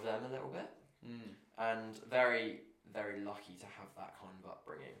awe of them a little bit, and very, very lucky to have that kind of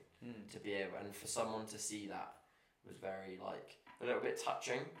upbringing, to be able, and for someone to see that was very, like, a little bit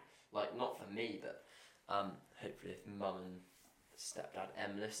touching, like, not for me, but hopefully if mum and stepdad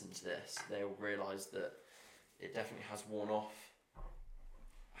Em listen to this, they'll realise that it definitely has worn off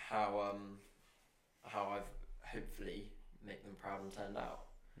how I've hopefully make them proud and turned out.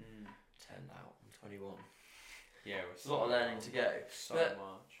 I'm 21. Yeah, There's a lot of learning to go. So But-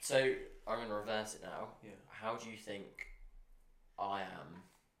 much. So I'm going to reverse it now. Yeah. How do you think I am?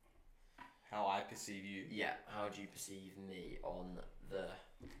 How I perceive you. Yeah, how do you perceive me on the,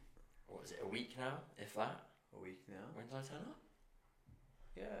 what is it, a week now, if that? A week now. When did I turn up?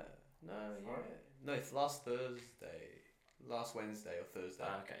 Yeah. No. Yeah. No, it's last Thursday. Last Wednesday or Thursday.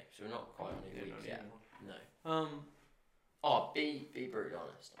 Okay, so we're not quite on a Yeah, week not yet. even. No. Oh, be brutally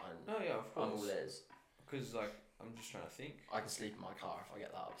honest. No, yeah, of I'm course. all ears. Because, like, I'm just trying to think. I can sleep in my car if I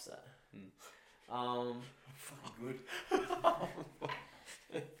get that upset. Fucking good.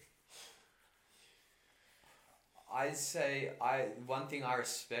 I'd say one thing I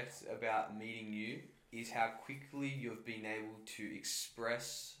respect about meeting you is how quickly you've been able to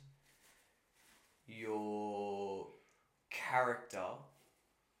express your character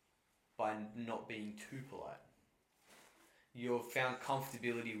by not being too polite. You've found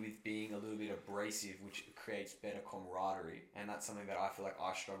comfortability with being a little bit abrasive, which creates better camaraderie, and that's something that I feel like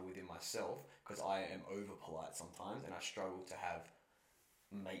I struggle with in myself, because I am over polite sometimes, and I struggle to have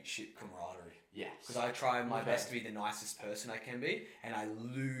mateship camaraderie. Yes. Because I try my Okay. best to be the nicest person I can be, and I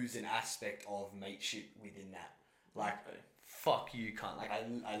lose an aspect of mateship within that. Like, Okay. fuck you, cunt. Like,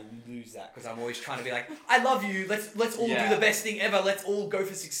 I lose that because I'm always trying to be like, I love you. Let's all Yeah. do the best thing ever. Let's all go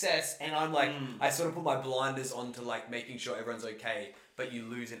for success. And I'm like, I sort of put my blinders onto like making sure everyone's okay, but you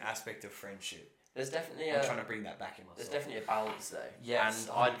lose an aspect of friendship. There's definitely I'm trying to bring that back in myself. There's definitely a balance though. Yes,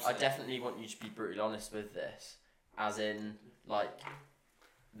 And I 100%. definitely want you to be brutally honest with this. As in, like,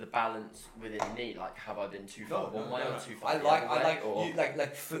 the balance within me. Like, have I been too far one way or too far I the like, other I way? like, Or you,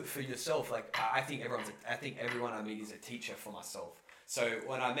 like for yourself. Like, I think everyone I meet is a teacher for myself. So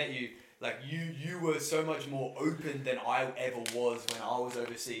when I met you, like you were so much more open than I ever was when I was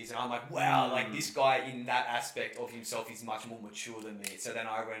overseas, and I'm like, wow, like this guy in that aspect of himself is much more mature than me. So then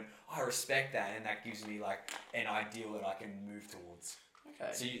I went, I respect that, and that gives me like an ideal that I can move towards.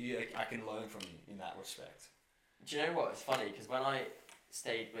 okay. So I can learn from you in that respect. Do you know what? It's funny because when I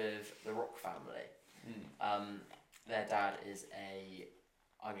stayed with the Rock family, their dad is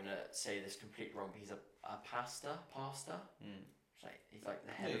I'm gonna say this completely wrong, but he's a pastor. He's like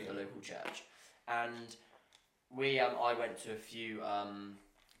the head of the local church, and I went to a few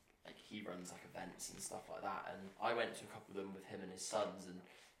like he runs like events and stuff like that, and I went to a couple of them with him and his sons, and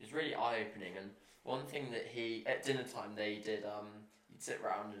it was really eye opening. And one thing that at dinner time they did, you'd sit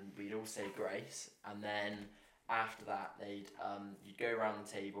round and we'd all say grace, and then after that you'd go around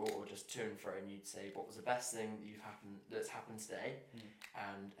the table or just to and fro, and you'd say what was the best thing that's happened today,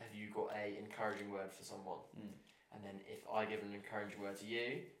 and have you got a encouraging word for someone. And then if I give an encouraging word to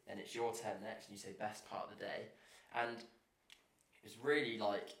you, then it's your turn next, and you say best part of the day. And it was a really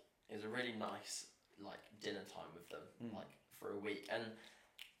nice like dinner time with them, like for a week.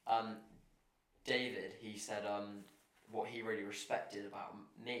 And David, he said what he really respected about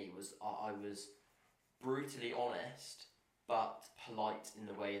me was I was brutally honest but polite in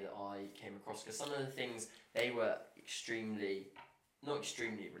the way that I came across. Because some of the things, they were not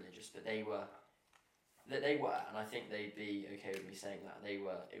extremely religious, but they were, and I think they'd be okay with me saying that. It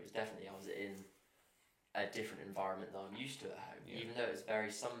was definitely, I was in a different environment than I'm used to at home, even though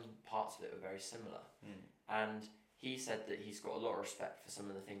some parts of it were very similar. And he said that he's got a lot of respect for some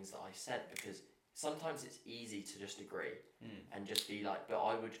of the things that I said, because sometimes it's easy to just agree and just be like, but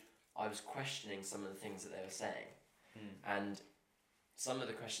I was questioning some of the things that they were saying. And some of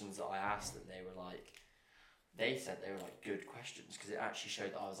the questions that I asked them, they said they were like good questions, because it actually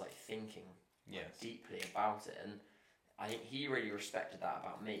showed that I was like thinking deeply about it. And I think he really respected that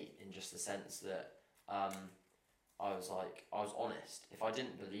about me, in just the sense that I was honest. If I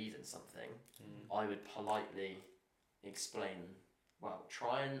didn't believe in something, I would politely explain,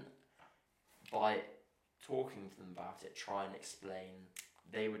 try and, by talking to them about it,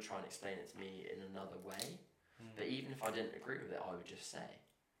 they would try and explain it to me in another way. But even if I didn't agree with it, I would just say.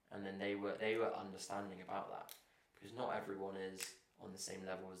 And then they were understanding about that, because not everyone is on the same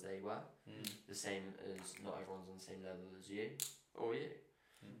level as they were, the same as not everyone's on the same level as you or you.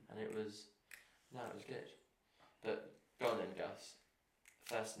 And it was good. But go on then, Gus.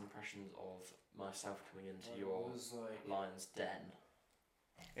 First impressions of myself coming into your lion's den.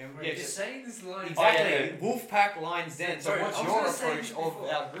 Yeah, just saying this line. Exactly. Wolfpack Lions Den. So Sorry, what's I was your gonna say approach this of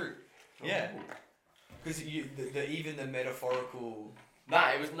before. our group? Yeah. Because even the metaphorical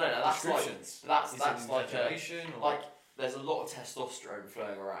That's descriptions. that's Is it an like exaggeration or? like there's a lot of testosterone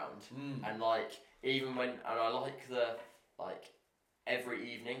flowing around, and like even when, and I like the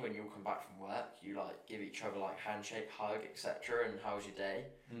every evening when you'll come back from work, you like give each other like handshake, hug, etc. And how's your day?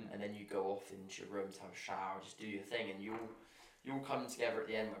 And then you go off into your room to have a shower, just do your thing, and you'll come together at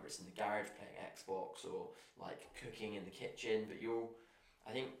the end, whether it's in the garage playing Xbox or like cooking in the kitchen. But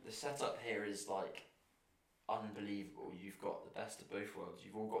I think the setup here is like unbelievable. You've got the best of both worlds.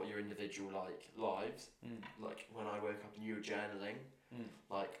 You've all got your individual like lives. Like when I woke up and you were journaling,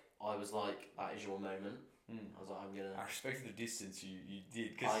 like I was like, that is your moment. I was like, I respected the distance you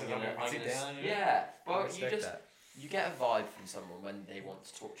did, because I'm gonna sit down. yeah. Well, That. you get a vibe from someone when they want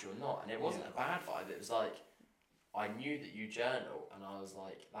to talk to you or not, and it wasn't a bad vibe. It was like, I knew that you journal, and I was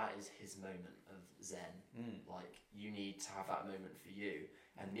like, that is his moment of zen. Like, you need to have that moment for you.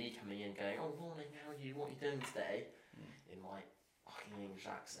 And me coming in going, oh, morning, how are you? What are you doing today? In my fucking English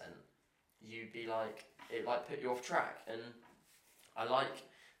accent, you'd be like, it like put you off track. And I like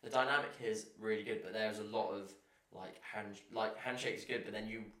the dynamic here is really good, but there's a lot of handshake's good, but then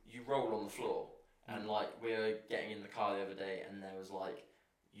you roll on the floor. And like, we were getting in the car the other day, and there was like,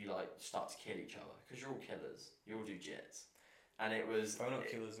 you like start to kill each other, because you're all killers. You all do jits. And it was... We're not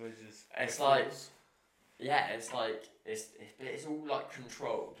killers, we're just... It's like... Yeah, it's like... It's all like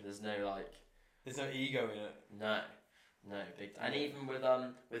controlled. There's no like... There's no ego in it. No, big... And even with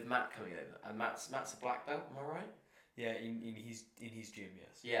Matt coming over, and Matt's a black belt, am I right? Yeah, in his gym,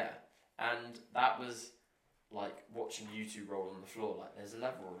 yes. Yeah, and that was like watching you two roll on the floor. Like, there's a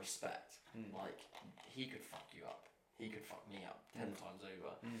level of respect. Like, he could fuck you up. He could fuck me up 10 times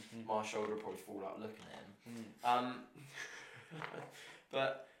over. My shoulder would probably fall out looking at him.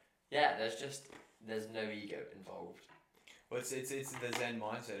 But yeah, there's no ego involved. Well, it's the Zen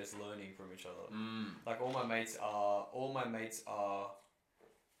mindset. It's learning from each other. Like all my mates are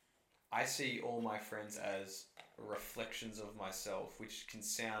I see all my friends as reflections of myself, which can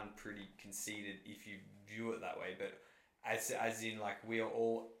sound pretty conceited if you view it that way, but as in like we are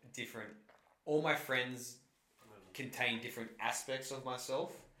all different. All my friends contain different aspects of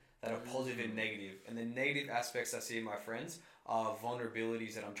myself that are positive and negative, and the negative aspects I see in my friends are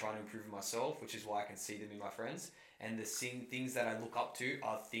vulnerabilities that I'm trying to improve in myself, which is why I can see them in my friends, and the things that I look up to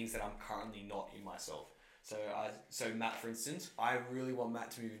are things that I'm currently not in myself. So Matt, for instance, I really want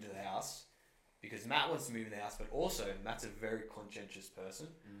Matt to move into the house because Matt wants to move in the house, but also Matt's a very conscientious person,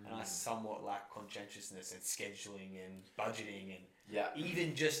 and I somewhat lack conscientiousness and scheduling and budgeting and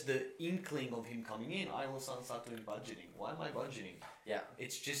even just the inkling of him coming in. I also start doing budgeting. Why am I budgeting? Yeah.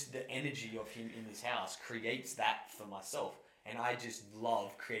 It's just the energy of him in this house creates that for myself, and I just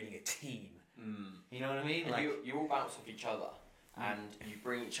love creating a team. You know what I mean? And Like you all bounce off each other, and you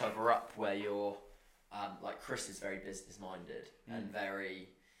bring each other up where you're. Like Chris is very business minded and very,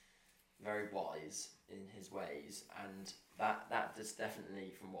 very wise in his ways, and that is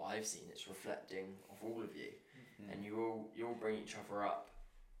definitely, from what I've seen, it's reflecting of all of you, and you all bring each other up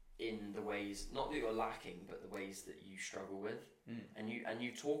in the ways, not that you're lacking, but the ways that you struggle with, and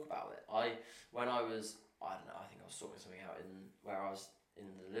you talk about it. I don't know, I think I was sorting something out where I was in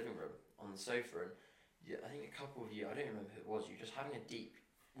the living room on the sofa, and I think a couple of you, I don't remember who it was, you were just having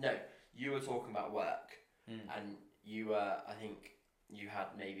you were talking about work, and you were, I think you had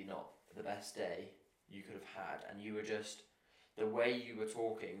maybe not the best day you could have had, and you were just, the way you were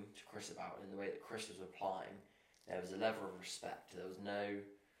talking to Chris about it and the way that Chris was replying, there was a level of respect. There was no,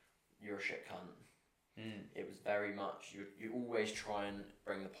 you're a shit cunt. It was very much, you always try and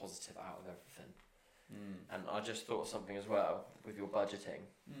bring the positive out of everything. And I just thought of something as well with your budgeting.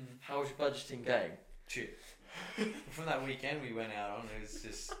 How was your budgeting going? shit. From that weekend we went out on, it was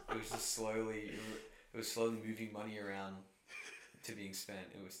just slowly moving money around to being spent.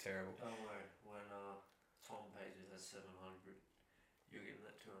 It was terrible. Don't worry, when Tom pays you that $700, you're getting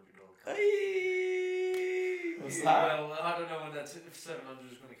that $200 cut. Hey! What's Yeah, that? well, I don't know when that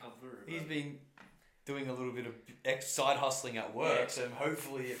 $700 is going to come through. He's but- been doing a little bit of side hustling at work, so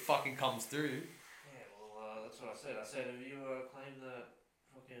hopefully it fucking comes through. Yeah, well, that's what I said. I said, have you claimed that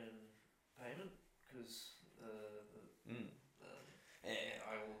fucking payment? Because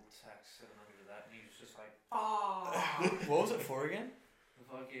I will tax 700 of that. And he was just like, What was it for again? the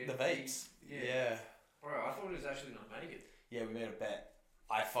fucking The vapes. Yeah. Bro, I thought he was actually gonna make it. Yeah, we made a bet.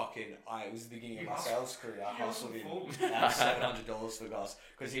 It was the beginning of You my hustled- sales career. I you hustled hustled him at $700 for gas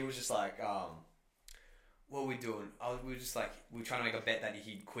because he was just like, what are we doing? We were trying to make a bet that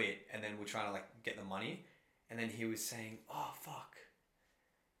he'd quit, and then we're trying to like get the money, and then he was saying, oh fuck,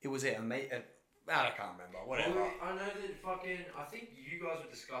 it was a mate. I can't remember. Whatever. Well, I know that fucking. I think you guys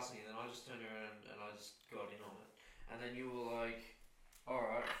were discussing it, and I just turned around and I just got in on it, and then you were like, all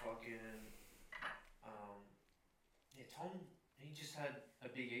right, fucking. Yeah, Tom. He just had a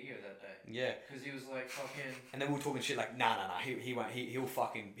big ego that day. Yeah. Because he was like fucking. And then we were talking shit like, nah, he won't, he'll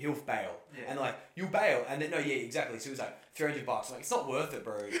bail. Yeah. And like, you'll bail. And then, no, yeah, exactly. So it was like, $300. I'm like, it's not worth it,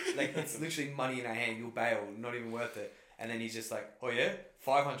 bro. Like, it's literally money in our hand. You'll bail. Not even worth it. And then he's just like, oh yeah?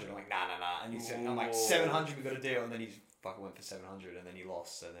 500. I'm like, nah. And he's I'm like, 700, we got a deal. And then he fucking went for 700. And then he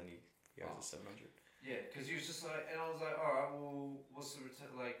lost. So then he goes to 700. Yeah, because he was just like, and I was like, all right, well, what's the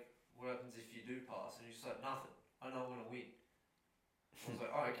return? Like, what happens if you do pass? And he's just like, nothing. I know I'm gonna win. I was like,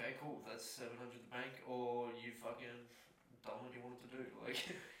 oh, okay, cool. That's 700 in the bank, or you fucking done what you wanted to do. Like,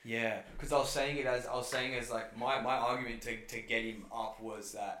 Yeah, because I was saying as like my argument to get him up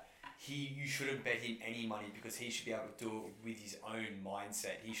was that you shouldn't bet him any money because he should be able to do it with his own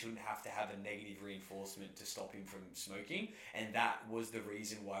mindset. He shouldn't have to have a negative reinforcement to stop him from smoking, and that was the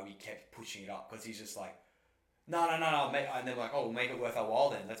reason why we kept pushing it up because he's just like, no, and they're like, oh, we'll make it worth our while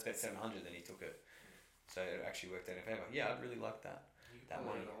then. Let's bet 700. Then he took it, so it actually worked out in favor. Yeah, I'd really like that. you can That pull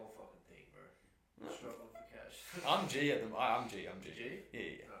out money. the whole fucking thing, bro. Struggling for cash. I'm G at the. I'm G. G?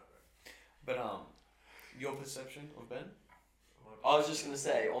 Yeah. No, But your perception of Ben? bro. I was just gonna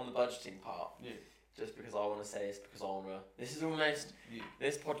say on the budgeting part. Yeah. Just because I want to say this, because I want to. This is almost. Yeah.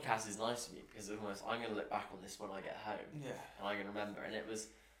 This podcast is nice to me because almost I'm gonna look back on this when I get home Yeah. and I can remember. And it was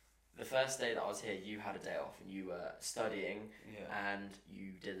the first day that I was here. You had a day off and you were studying Yeah. and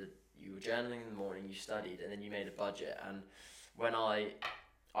you were journaling in the morning. You studied and then you made a budget. And when I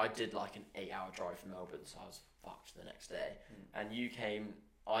did like an 8-hour drive from Melbourne, so I was fucked the next day. And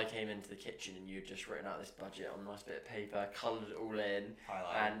I came into the kitchen and you'd just written out this budget on a nice bit of paper, coloured it all in,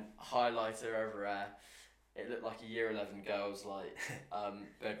 Highlight. and highlighter everywhere. It looked like a year 11 girl's like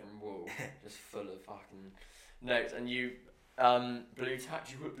bedroom wall, just full of fucking notes. And you blue tack.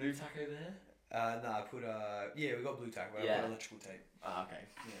 Do you put blue tack over here? No, I put we got blue tack. But I Yeah. put electrical tape. Ah, okay.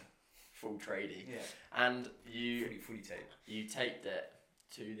 Yeah. full tradie, Yeah. and you Footy tape. you taped it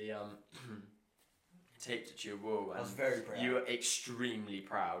to the taped it to your wall, I was and very proud. you were extremely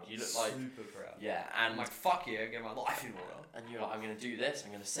proud. You looked like super proud. yeah, I'm and like, fuck yeah, get my life in order. and you're like, I'm gonna do this.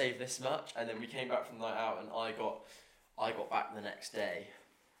 I'm gonna save this much, and then we came back from the night out, and I got back the next day,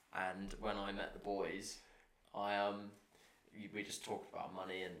 and when I met the boys, we just talked about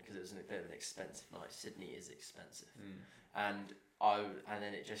money, and because it was a bit of an expensive night. Sydney is expensive, and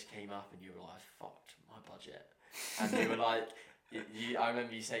then it just came up, and you were like, I fucked my budget, and you were like. I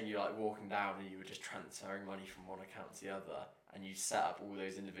remember you saying you were like walking down and you were just transferring money from one account to the other, and you set up all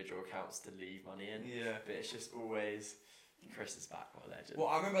those individual accounts to leave money in. Yeah. But it's just always Chris is back, what a legend. Well,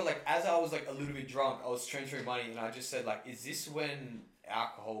 I remember like as I was like a little bit drunk, I was transferring money, and I just said like, "Is this when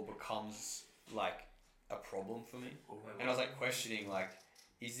alcohol becomes like a problem for me?" And I was like questioning like,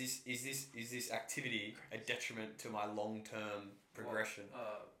 "Is this activity a detriment to my long-term progression?"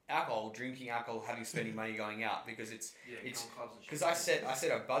 Alcohol, drinking alcohol, spending money going out, because it's because I set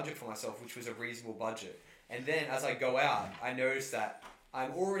a budget for myself, which was a reasonable budget, and then as I go out, I notice that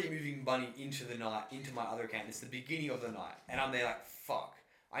I'm already moving money into the night, into my other account. It's the beginning of the night, and I'm there like, fuck,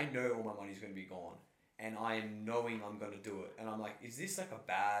 I know all my money's going to be gone, and I am knowing I'm going to do it, and I'm like, is this like a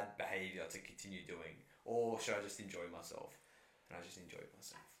bad behavior to continue doing, or should I just enjoy myself? And I just enjoyed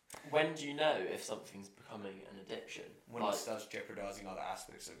myself. When do you know if something's becoming an addiction? When it starts jeopardizing other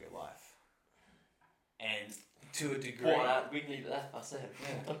aspects of your life. And to a degree... we can leave it there, that's it.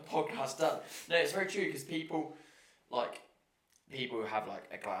 The podcast done. No, it's very true, because people who have like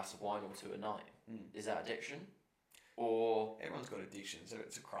a glass of wine or two a night, is that addiction? Or... Everyone's got addiction, so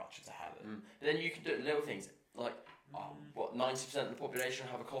it's a crutch, it's a habit. But then you can do little things, like, 90% of the population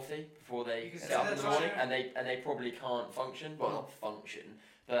have a coffee before they get up in the morning, and they probably can't function. Well, not function,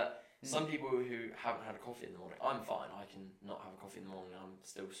 but some people who haven't had a coffee in the morning, I'm fine, I can not have a coffee in the morning, I'm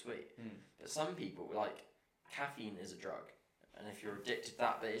still sweet. But some people, like, caffeine is a drug, and if you're addicted to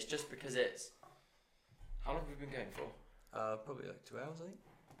that, but it's just because it's... How long have we been going for? Probably like 2 hours, I think.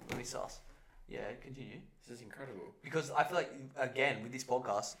 Let me sus. Yeah, continue. This is incredible. Because I feel like, again, with this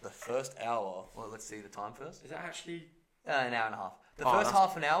podcast, the first hour... Well, let's see the time first. Is that actually... An hour and a half. The Oh, first that's-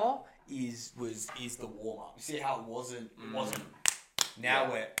 half an hour is the warm-up. You see how it wasn't...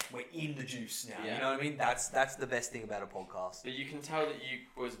 Now we're in the juice now. Yeah. You know what I mean? That's the best thing about a podcast. But you can tell that you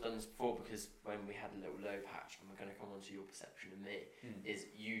boys have done this before, because when we had a little low patch, and we're going to come on to your perception of me, is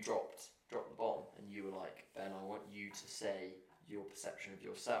you dropped the bomb, and you were like, Ben, I want you to say your perception of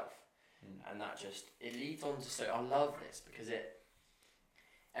yourself. And that just, it leads on to, so I love this, because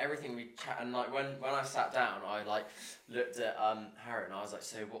everything we chat, and like when I sat down, I like looked at Harry, and I was like,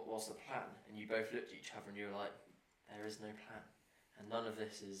 so what's the plan? And you both looked at each other, and you were like, there is no plan. And none of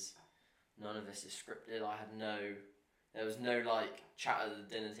this is scripted. There was no like chat at the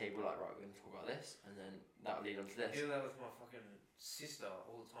dinner table like, right, we're going to talk about this, and then that'll lead on to I this. do that with my fucking sister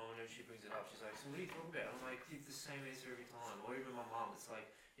all the time. Whenever she brings it up, she's like, so what are you talking about? I'm like, it's the same answer every time. Or even my mum, it's like,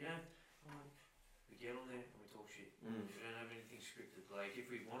 I'm like, we get on there and we talk shit. We don't have anything scripted. Like, if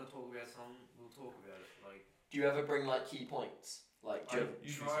we want to talk about something, we'll talk about it. Like, Do you ever bring like key points? Like, I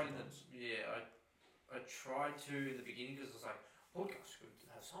usually tried sometimes. I tried to in the beginning, because it's like, podcast could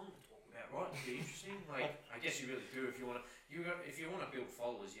have something to talk about, right? It'd be interesting. Like, I guess you really do. If you want to build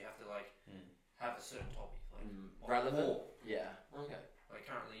followers, you have to like have a certain topic, like relevant? war. Yeah. Okay. Like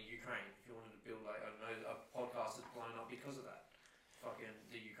currently Ukraine. If you wanted to build like, I don't know, a podcast that's blown up because of that. Fucking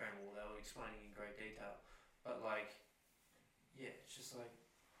the Ukraine war, they were explaining in great detail. But like, yeah, it's just like,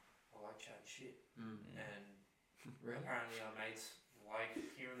 I like chatting shit. And Really? apparently our mates like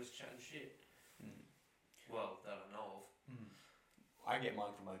hearing us chatting shit. Well, that I know of. I get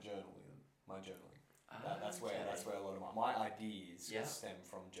mine from my journaling. That's where a lot of my ideas stem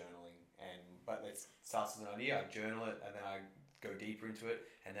from journaling. But it starts as an idea. I journal it, and then I go deeper into it,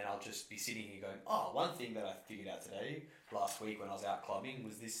 and then I'll just be sitting here going, one thing that I figured out today, last week when I was out clubbing,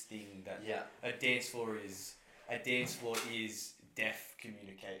 was this thing that a dance floor is deaf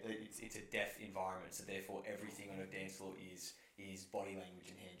communicate. It's a deaf environment, so therefore everything on a dance floor is body language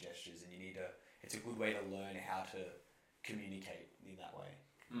and hand gestures, and it's a good way to learn how to communicate in that way.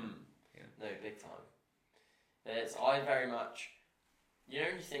 Yeah. No, big time. I very much, you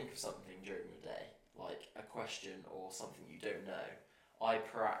only think of something during the day, like a question or something you don't know. I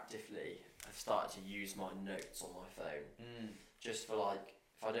proactively have started to use my notes on my phone, just for like,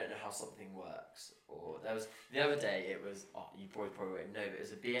 if I don't know how something works. Or there was, the other day it was, you probably won't know, but it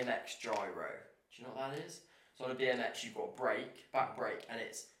was a BMX gyro. Do you know what that is? So on a BMX you've got back brake, and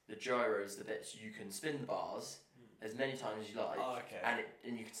it's the gyro is the bits you can spin the bars as many times as you like,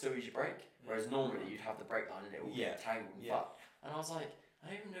 and you can still use your brake. Whereas normally you'd have the brake line and it will get tangled and fucked. And I was like, I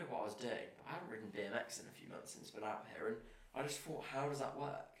don't even know what I was doing. I haven't ridden BMX in a few months since I've been out here, and I just thought, how does that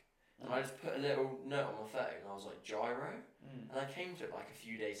work? And I just put a little note on my phone, and I was like, gyro? And I came to it like a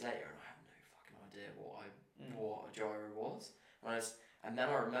few days later, and I had no fucking idea what a gyro was. And then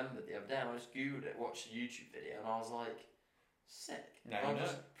I remembered the other day, and I just Googled it, watched a YouTube video, and I was like, sick. Now and you I've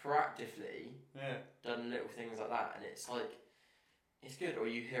just proactively done little things like that, and it's like, it's good. Or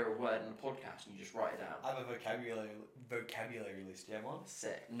you hear a word in a podcast and you just write it down. I have a vocabulary list. Do you have one?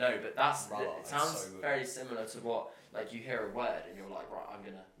 Sick. No, but it It's sounds so good. very similar to what, like, you hear a word and you're like, right, I'm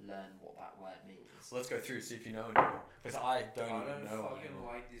gonna learn what that word means. So let's go through, see if you know anymore. Because I don't I even don't know fucking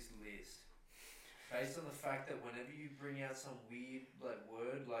anymore. like this list. Based on the fact that whenever you bring out some weird like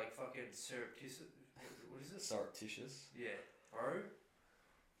word like fucking surreptitious, what is it? Surreptitious. Yeah, bro.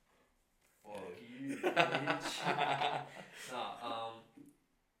 Fuck Yeah. you, bitch. Nah,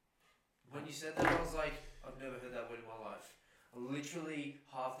 when you said that, I was like, I've never heard that word in my life. Literally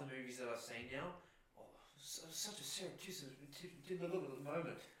half the movies that I've seen now, such a surreptitious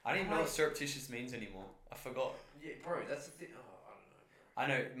moment. I don't even know what surreptitious means anymore. I forgot. Yeah, bro, that's the thing. Oh, I I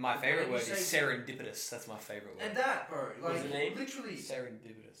know my But favorite when word you is say- serendipitous. That's my favorite don't know. word. And that, bro, What does like it mean? literally.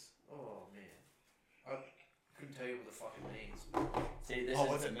 Serendipitous. Oh man, I couldn't tell you what the fuck it means. See, this Oh, is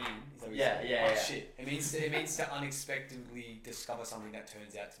what's it mean? Is that what Yeah, you said? yeah, Oh, yeah. shit. It means to unexpectedly discover something that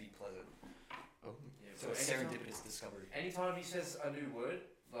turns out to be pleasant. Yeah, So bro, a serendipitous discovery. Anytime he says a new word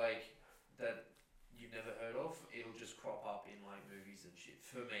like that you've never heard of, it'll just crop up in like movies and shit.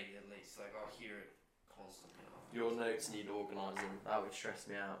 For me, at least, like I'll hear it constantly. your notes need organising. That would stress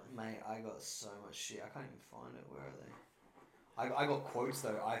me out. Mate, I got so much shit. I can't even find it. Where are they? I got quotes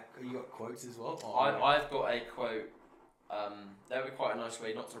though. You got quotes as well? Oh, I've got a quote. That would be quite a nice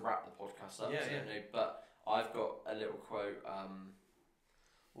way not to wrap the podcast up. Yeah, so I yeah. don't know, but I've got a little quote.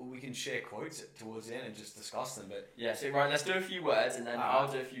 Well, we can share quotes towards the end and just discuss them. But Yeah. So right, let's do a few words, and then Ah.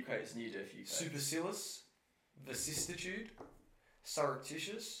 I'll do a few quotes, and you do a few quotes. supercilious, vicissitude,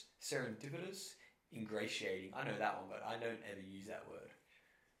 surreptitious, serendipitous, ingratiating. I know that one, but I don't ever use that word.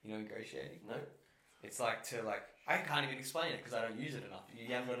 You know ingratiating? No. It's like to like I can't even explain it because I don't use it enough.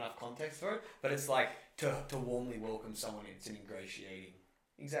 You haven't got enough context for it. But it's like to warmly welcome someone. It's an ingratiating.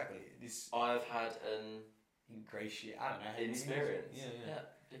 Exactly. This I've had an ingratiate. I don't know. how you use it. experience. Yeah.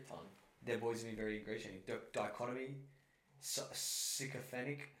 Big time. Their boys are very ingratiating. Dichotomy,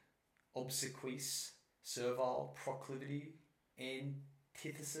 sycophantic, obsequies, servile, proclivity,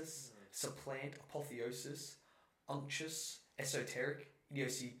 antithesis, supplant, apotheosis, unctuous, esoteric,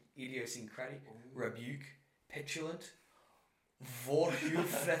 idiosyncratic, rebuke, petulant,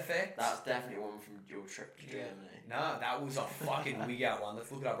 Vorhufeffekt. That's definitely one from your trip to Yeah. Germany. No, that was a fucking wig out one.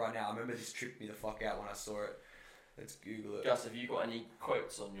 Let's look it up right now. I remember this tripped me the fuck out when I saw it. Let's Google it. Gus, have you got any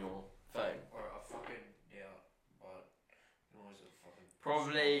quotes on your phone? Or a fucking but noise of fucking.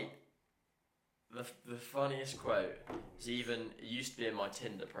 Probably the funniest quote is it used to be in my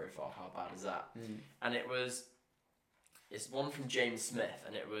Tinder profile. How bad is that? And it's one from James Smith,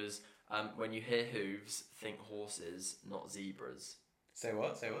 and it was when you hear hooves, think horses, not zebras. Say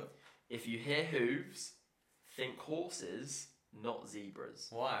what? Say what? If you hear hooves, think horses, not zebras.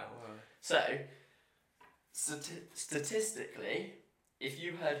 Why? So, statistically, if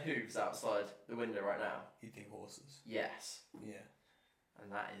you heard hooves outside the window right now, You think horses? yes, Yeah.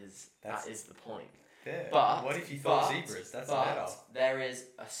 and that is the point. Fair. But what if you thought zebras? That's better. there is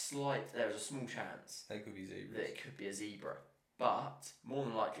a small chance They could be that zebras. it could be a zebra, but more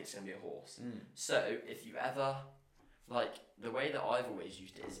than likely it's going to be a horse. Mm. So if you ever, like, the way that I've always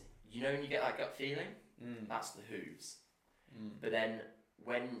used it is, you know when you get that gut feeling, Mm. that's the hooves. Mm. But then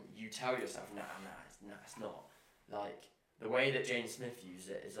when you tell yourself, nah, it's not. Like, the way that James Smith used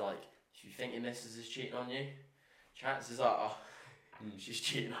it is like, if you think your missus is cheating on you, chances are she's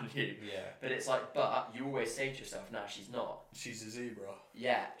cheating on you. Yeah. But it's like, but you always say to yourself, nah, she's not. She's a zebra.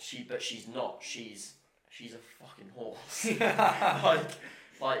 Yeah, but she's not. She's a fucking horse.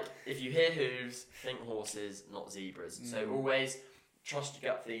 like if you hear hooves, think horses, not zebras. So always trust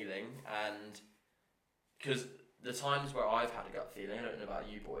your gut feeling, and because the times where I've had a gut feeling, I don't know about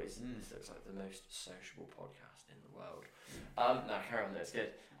you boys. This looks like the most sociable podcast in the world. No, carry on. That's good.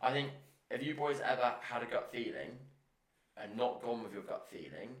 I think have you boys ever had a gut feeling and not gone with your gut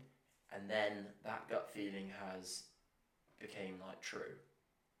feeling, and then that gut feeling has became like true?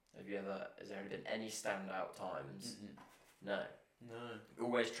 Has there ever been any standout times? No. No.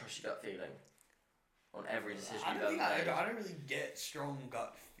 Always trust your gut feeling on every decision I you've don't ever think made. I don't really get strong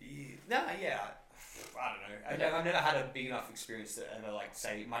gut feel. No, yeah. I don't know. I've never had a big enough experience to ever like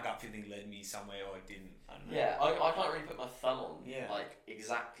say my gut feeling led me somewhere or it didn't. I don't know. Yeah, I can't really put my thumb on Yeah. like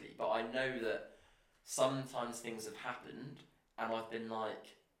exactly, but I know that sometimes things have happened and I've been like,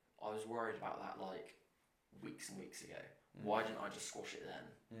 I was worried about that like weeks and weeks ago. Why didn't I just squash it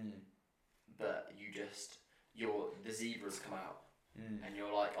then? But the zebras come out, and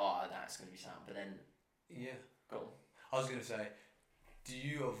you're like, oh, that's gonna be sound. But then, go on. I was gonna say, do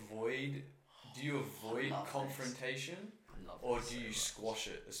you avoid love confrontation, I love or this do so you much. squash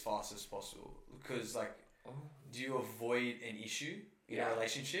it as fast as possible? Because like, Oh. do you avoid an issue in Yeah. a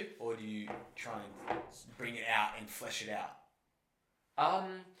relationship, or do you try and bring it out and flesh it out?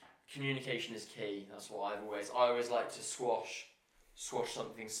 Communication is key. That's what I always like to squash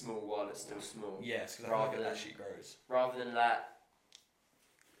something small while it's still small. Yes, because I Rather feel like that than- shit grows. Rather than let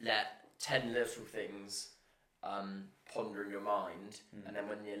 10 little things ponder in your mind, and then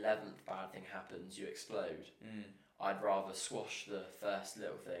when the 11th bad thing happens, you explode. I'd rather squash the first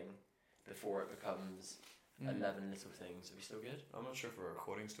little thing before it becomes 11 little things. Are we still good? I'm not sure if we're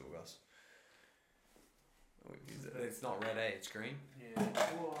recording still, Gus. It's not red, It's green. Yeah.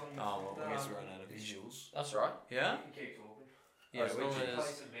 Oh, well, I guess we're running out of visuals. That's right. Yeah? You can keep talking. Yeah, As long we as-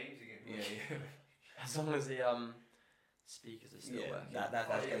 Play some memes again. yeah. As long as the speakers are still Yeah, working.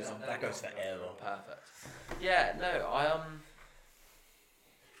 that goes forever. Perfect. Yeah, no,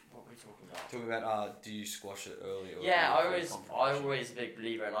 what were we talking about? Talking about do you squash it early or Yeah, do you avoid I'm always a big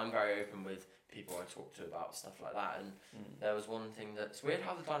believer, and I'm very open with people I talk to about stuff like that. And there was one thing that's weird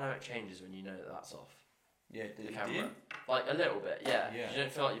how the dynamic changes when you know that that's off. Yeah, The did camera, you? like a little bit, yeah. Yeah. You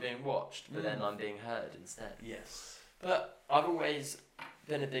don't feel like you're being watched, but then I'm being heard instead. Yes. But I've always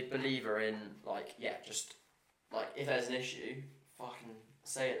been a big believer in just like if there's an issue, fucking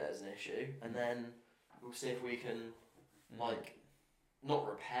say it there's an issue, and then we'll see if we can like not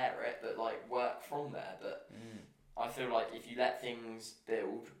repair it, but like work from there. But I feel like if you let things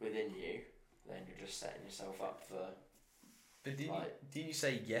build within you, then you're just setting yourself up for. But didn't you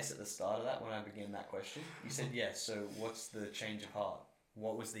say yes at the start of that when I began that question? You said yes, so what's the change of heart?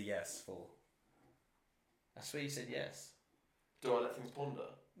 What was the yes for? I swear you said yes. Do I let things ponder?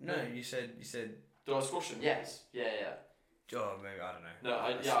 No, you said Do I squash them? Yes. Yeah. oh, maybe I don't know. No,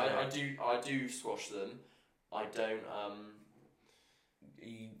 I swear. I do squash them. I don't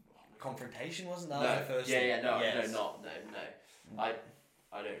Confrontation wasn't that no, the first yeah, thing? yeah, no, Yes. no.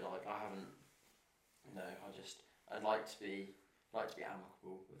 I don't like. I haven't. No, I'd like to be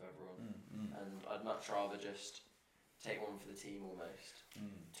amicable with everyone, and I'd much rather just take one for the team almost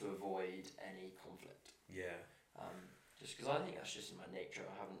to avoid any conflict. Yeah. Just because I think that's just in my nature.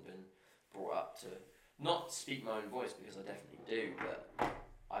 I haven't been brought up to not speak my own voice because I definitely do, but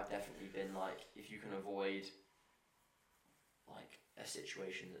I've definitely been like, if you can avoid like a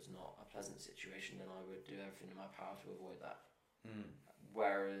situation that's not a pleasant situation, then I would do everything in my power to avoid that.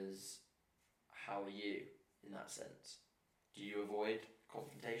 Whereas, how are you in that sense? Do you avoid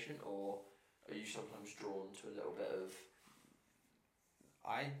confrontation, or are you sometimes drawn to a little bit of?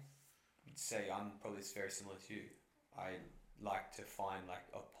 I would say I'm probably very similar to you. I like to find like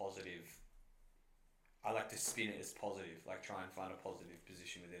a positive. I like to spin it as positive, like try and find a positive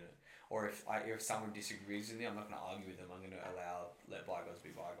position within it. Or if someone disagrees with me, I'm not going to argue with them. I'm going to let bygones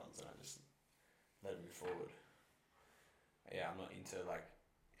be bygones, and I just let them move forward. Yeah, I'm not into like,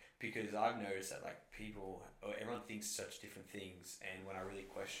 because I've noticed that like everyone thinks such different things, and when I really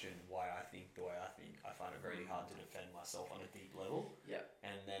question why I think the way I think, I find it very hard to defend myself on a deep level. Yeah.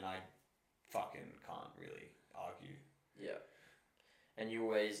 And then I fucking can't really argue. Yeah. And you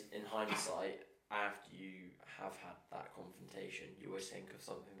always, in hindsight, after you have had that confrontation, you always think of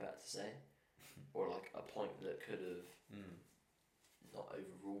something better to say, or like a point that could have not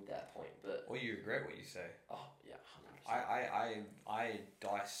overruled that point, but Or you regret what you say. oh yeah, 100%. I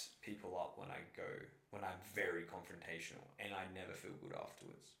dice people up when I'm very confrontational, and I never feel good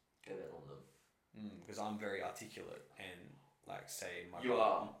afterwards. Go in on them. Because I'm very articulate, and like say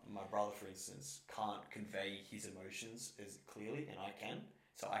my brother, for instance, can't convey his emotions as clearly, and I can.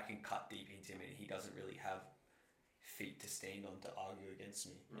 So I can cut deep into him, and he doesn't really have feet to stand on to argue against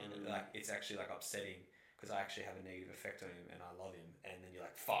me. And it's actually like upsetting, because I actually have a negative effect on him, and I love him. And then you're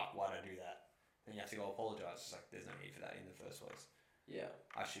like, fuck, why'd I do that? Then you have to go apologise. It's like, there's no need for that in the first place. Yeah.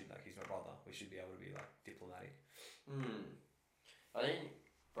 He's my brother. We should be able to be like diplomatic. I think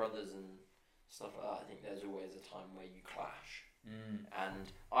brothers and stuff like that, I think there's always a time where you clash. And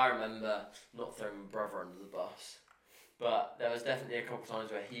I remember not throwing my brother under the bus, but there was definitely a couple of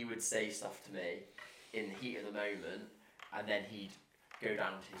times where he would say stuff to me in the heat of the moment, and then he'd go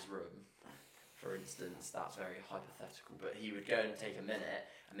down to his room. For instance, that's very hypothetical, but he would go and take a minute,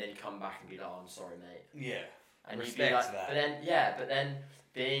 and then he'd come back and be like, "Oh, I'm sorry, mate." Yeah. And Respect you'd be like, that. but then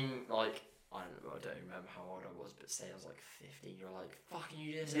being like I don't remember how old I was, but say I was like 15, you're like, fucking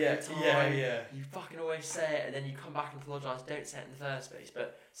you do this Yeah, every time. yeah. You fucking always say it, and then you come back and apologise, don't say it in the first place.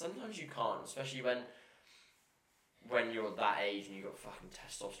 But sometimes you can't, especially when you're that age and you've got fucking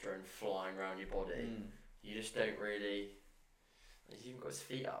testosterone flying around your body. You just don't really... He's even got his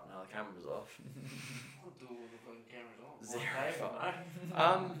feet up now, the camera's off. What do all the fucking cameras on? Zero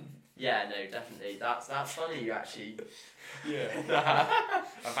fun. Yeah, no, definitely. That's funny, you actually... Yeah.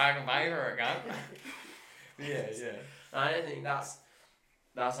 A bag of paper again. Yeah. I don't think that's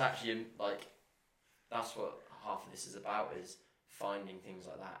actually, like, that's what half of this is about, is finding things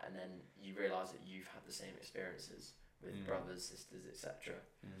like that, and then you realise that you've had the same experiences with brothers, sisters, etc.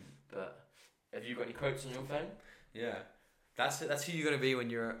 But have you got any quotes on your phone? Yeah. That's who you're gonna be when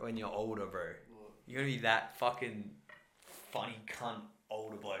you're older, bro. You're gonna be that fucking funny cunt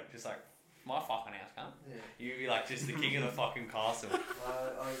older bloke, just like my fucking house, cunt. Yeah. You'd be like just the king of the fucking castle.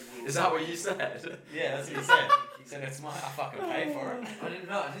 Is that what you said? Yeah, that's what he said. He said it's mine. I fucking pay for it. I didn't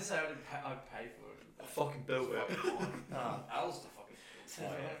know. I didn't say I'd pay for it. I fucking built it. Alistair fucking Oh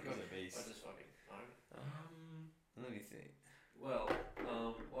built it. yeah, he's a beast. I just fucking know. Let me think. Well,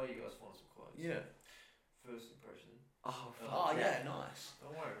 while you guys find some quotes. Yeah. First impression. Oh, fuck Oh yeah, nice.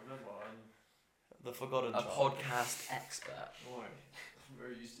 Don't worry, remember, I'm The forgotten a child. podcast expert. don't worry. I'm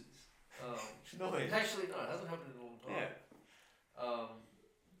very used to this. Nice. Actually, no, it hasn't happened in a long time. Yeah.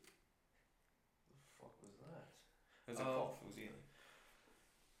 The fuck was that? It was a cough. It was healing.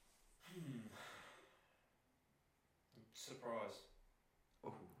 Surprised.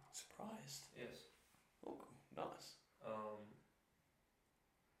 Oh, surprised. Yes. Oh, nice.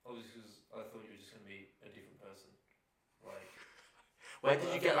 Obviously, because I thought you were just gonna be a different person. Like, Where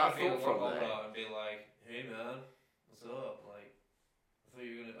did you get that thought from, though? though? And be like, hey man, what's up? Like, I thought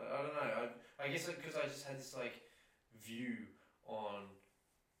you were gonna. I don't know. I guess because I just had this like view on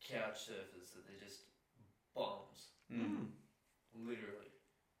couch surfers that they're just bums, literally.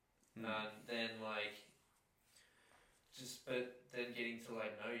 And then like, but then getting to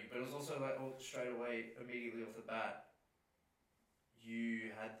like know you. But it was also like straight away, immediately off the bat, you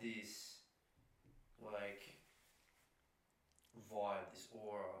had this like vibe, this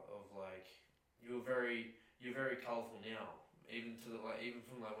aura of like you're very colourful now. Even to even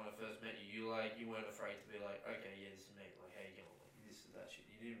from like when I first met you, you weren't afraid to be like, okay, yeah, this is me. Like, how you going? Like, this is that shit.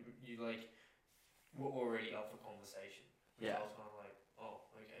 You like were already up for conversation. Which Yeah. I was kind of like, oh,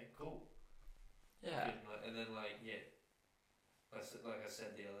 okay, cool. Yeah. And then like like I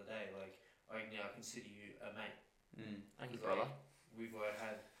said the other day, like I now consider you a mate. Thank you, 'Cause, brother. We've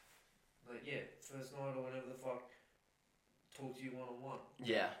had first night or whatever the fuck, talk to you one on one.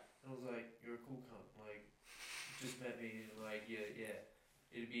 Yeah. I was like, you're a cool cunt. Like, just met me and like, yeah.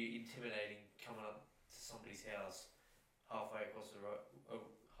 It'd be intimidating coming up to somebody's house halfway across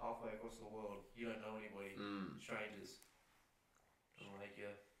the world. You don't know anybody, strangers. I'm like,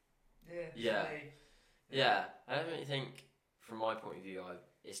 Yeah. hey. Yeah. I definitely think, from my point of view,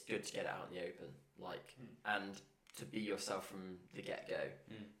 it's good to get it out in the open, like, and to be yourself from the get-go.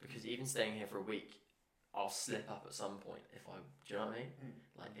 Because even staying here for a week, I'll slip up at some point do you know what I mean?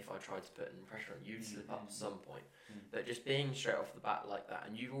 Like, if I tried to put an impression on you, you'd slip up at some point. But just being straight off the bat like that,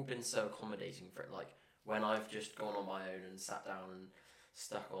 and you've all been so accommodating for it, like, when I've just gone on my own and sat down and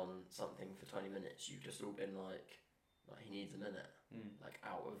stuck on something for 20 minutes, you've just all been like he needs a minute. Like,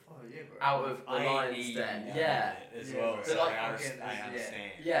 out of the lion's den. Yeah. As Yeah, well. bro. So But, like, I yeah.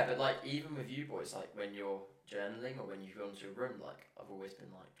 understand. Yeah, but like, even with you boys, like when you're journaling or when you go into a room, like, I've always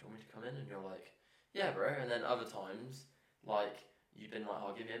been like, do you want me to come in? And you're like, yeah, bro. And then other times, like, you've been like,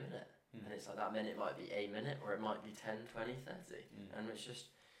 I'll give you a minute. And it's like, that minute might be a minute, or it might be 10, 20, 30. And it's just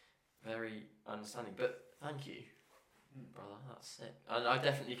very understanding. But thank you, brother. That's sick. And I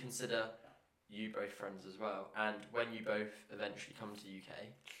definitely consider you both friends as well. And when you both eventually come to the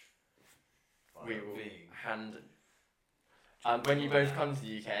UK, we will when you both come to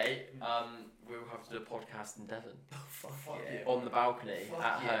the UK, we will have to do a podcast in Devon. Fuck yeah. On the balcony Fuck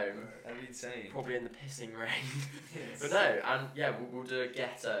at yeah, home. bro. That'd be insane. Probably in the pissing rain. Yes. But no, and yeah, we'll do a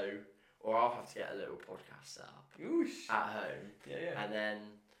ghetto, or I'll have to get a little podcast set up at home. Yeah. And then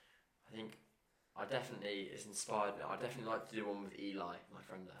I think it's inspired me. I definitely like to do one with Eli, my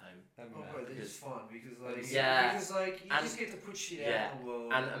friend at home. That'd be Oh, mad. bro, they're just fun because like Yeah. because like you And- just get to put shit yeah. out in the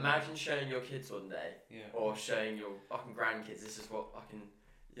world. And imagine showing your kids one day, Yeah. or showing your fucking grandkids, this is what fucking,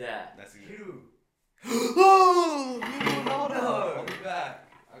 yeah. That's good. Who? Oh, No. I'll be back.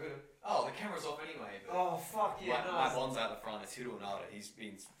 I gotta. Oh, the camera's off anyway. But Oh fuck yeah! my no. bond's out the front. It's Hiru Nada. He's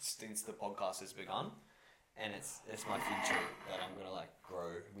been since the podcast has begun, and it's my future that I'm gonna like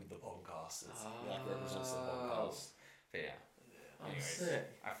grow with the podcast. It like represents the podcast. But yeah. Oh, Anyways,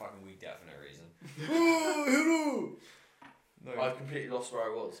 I fucking wigged out for no reason. No. I've completely lost where I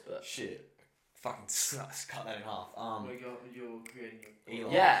was, but Shit. Fucking cut that in half. You're creating a...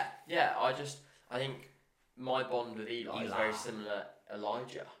 Eli. yeah. I think my bond with Eli is Eli. very similar.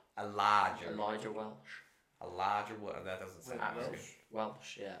 Elijah A larger Welsh. word. That doesn't sound Wait, good.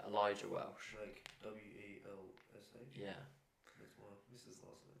 Welsh? Yeah, Elijah Welsh. Like W-E-L-S-H? Yeah, That's my missus'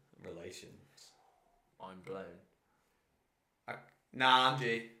 last name. Relations. I'm blown. Nah, I'm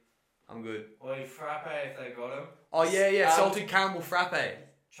G. I'm good. Oi, frappe if they got him. Oh yeah, salted caramel frappe.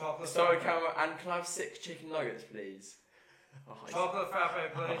 Chocolate Sorry, frappe. Cameron, and can I have 6 chicken nuggets, please? Oh, Chocolate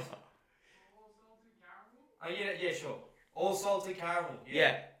frappe, please. Oh, yeah, sure. All salted caramel.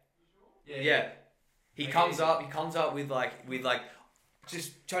 Yeah. Yeah. He Okay. comes up with like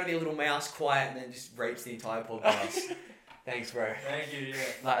just trying to be a little mouse, quiet, and then just rapes the entire podcast. Thanks, bro. Thank you, yeah.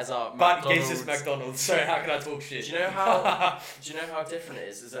 That is our But McDonald's. gives us McDonald's, so how can I talk shit? Do you know how different it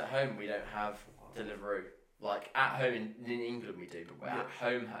is? Is at home we don't have Deliveroo. Like at home in England we do, but we're at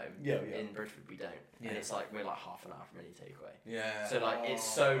home. Yeah. In Bradford we don't, Yeah. and it's like we're like half an hour from any takeaway. Yeah. So like it's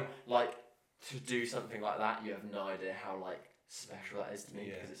so like to do something like that, you have no idea how like special that is to me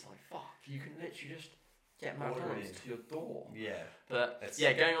Yeah. because it's like fuck, you can literally just get Order McDonald's it. to your door. Yeah. But That's-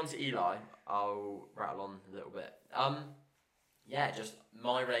 yeah, going on to Eli, I'll rattle on a little bit. Yeah, just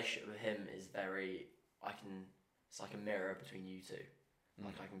my relationship with him is very. It's like a mirror between you two.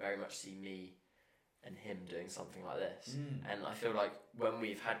 Like I can very much see me and him doing something like this. And I feel like when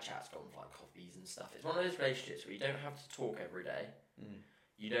we've had chats, gone for like coffees and stuff, it's one of those relationships where you don't have to talk every day.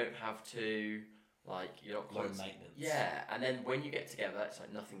 You don't have to you're not Low constant. maintenance. Yeah, and then when you get together, it's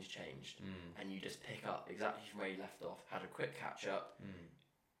like nothing's changed, and you just pick up exactly from where you left off. Had a quick catch up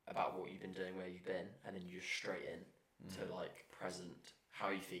about what you've been doing, where you've been, and then you just straight in to like present. How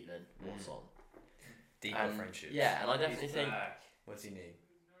are you feeling? What's on? Deeper And, friendships. Yeah, and I definitely He's think. back. What's he need?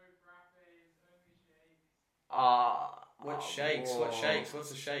 What shakes? What shakes?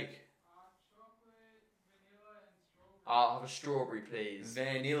 What's a shake? I'll have a strawberry, please.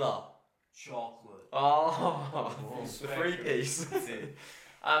 Vanilla. Chocolate. Oh, the Spectrum. 3 piece. That's it.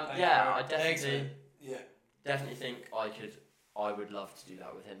 Yeah, I Thanks, definitely, man. Yeah. definitely think I would love to do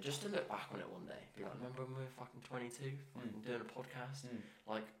that with him, just to look back on it one day. Be like, remember when we were fucking 22, fucking doing a podcast,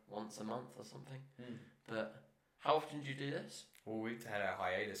 like once a month or something. But how often do you do this? Well, we've had our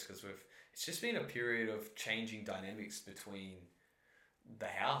hiatus because it's just been a period of changing dynamics between the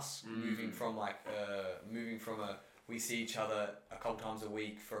house, moving from we see each other a couple times a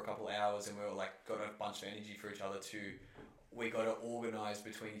week for a couple hours and we're like got a bunch of energy for each other to we got to organise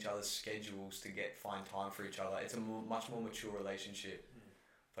between each other's schedules to find time for each other. It's a much more mature relationship,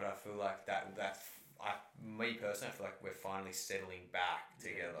 but I feel like me personally, I feel like we're finally settling back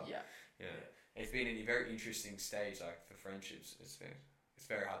together. Yeah. It's been a very interesting stage, like for friendships. It's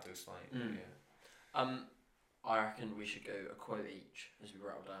very hard to explain. Yeah. I reckon we should go a quote each as we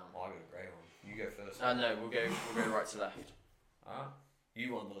rattle down. Oh, I got a great one. You go first. No, we'll go right to left.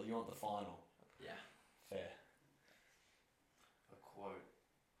 You want the final. Yeah. Fair. A quote.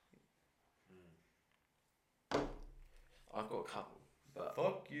 I've got a couple, but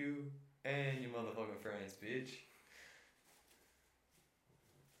Fuck you and your motherfucking friends, bitch.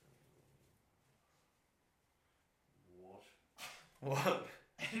 What?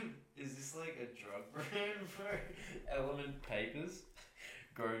 Is this like a drug brand for Element Papers?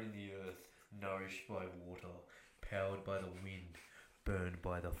 Grown in the earth, nourished by water, powered by the wind, burned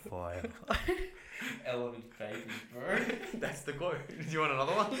by the fire. Element Papers, bro. That's the quote. Do you want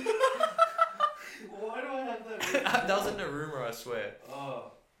another one? Why do I have that? That was in a rumor, I swear.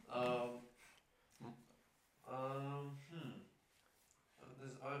 Oh, I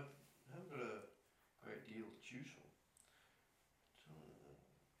haven't got a great deal to choose from.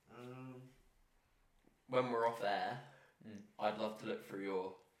 when we're off air, I'd love to look through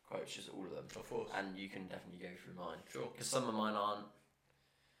your quotes, just all of them, Of course. and you can definitely go through mine. Sure. Because some of mine aren't.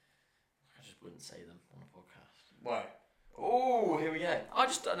 I just wouldn't say them on a podcast. Why? Oh, here we go. I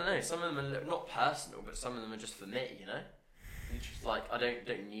don't know. Some of them are not personal, but some of them are just for me. You know. Interesting. Like I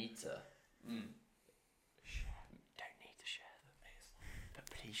don't need to. Don't need to share them, but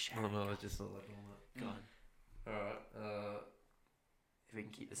please share. Oh no, I just thought that on that. Go on. Alright, If we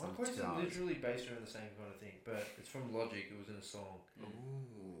can keep this my on quotes 2 are hours. literally based around the same kind of thing, but it's from Logic, it was in a song.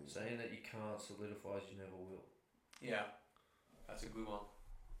 Ooh. Saying that you can't solidifies you never will. Yeah. That's a good one.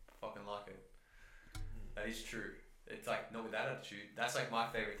 Fucking like it. That is true. It's like, not with that attitude. That's like my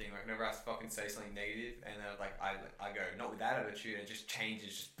favourite thing. Like, whenever I fucking say something negative and then I go, not with that attitude, and it just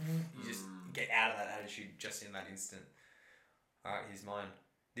changes. You just get out of that attitude just in that instant. Alright, here's mine.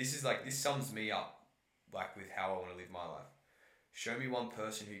 This sums me up, like, with how I want to live my life. Show me one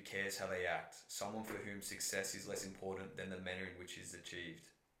person who cares how they act. Someone for whom success is less important than the manner in which it is achieved.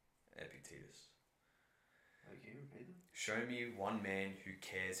 Epictetus. Okay, repeat them. Show me one man who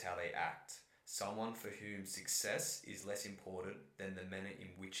cares how they act. Someone for whom success is less important than the manner in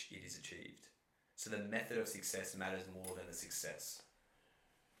which it is achieved. So the method of success matters more than the success.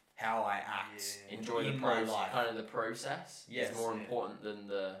 How I act Enjoy the in my process. life. Kind of the process Yes. is more Yeah. important than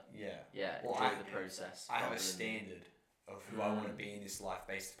the Yeah. Well, enjoy I- the process. I have rather a than- standard of who I want to be in this life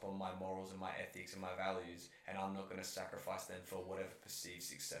based upon my morals and my ethics and my values, and I'm not going to sacrifice them for whatever perceived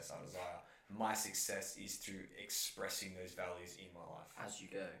success I desire. My success is through expressing those values in my life. as you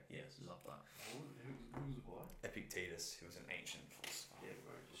go. Yes. Love that. Who's the boy? Epictetus, who was an ancient philosopher. Yeah,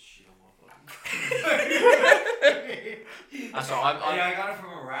 bro, just shit on my fucking. That's what I'm I got it from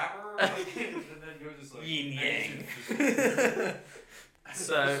a rapper, like, and then you're just like Yin yang.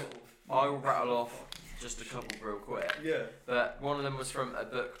 So I will rattle off just a couple real quick. Yeah. But one of them was from a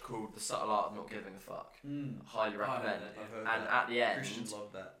book called The Subtle Art of Not Giving a Fuck. Highly recommend. I've heard And that. at the end, Christians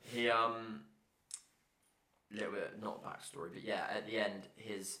love that. he little bit not backstory, but yeah, at the end,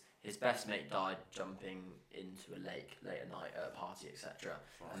 his best mate died jumping into a lake late at night at a party, etc.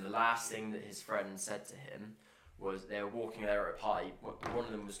 And the last thing that his friend said to him was they were walking there at a party. One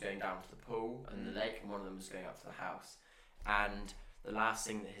of them was going down to the pool and the lake, and one of them was going up to the house. And the last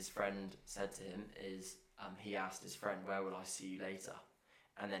thing that his friend said to him is, he asked his friend, "Where will I see you later?"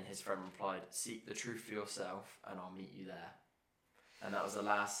 And then his friend replied, "Seek the truth for yourself, and I'll meet you there." And that was the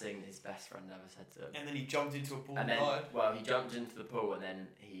last thing his best friend ever said to him. And then he jumped into a pool And and then, died. well, he jumped into the pool and then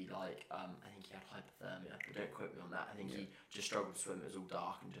he I think he had hypothermia. But don't quote me on that. I think he just struggled to swim. It was all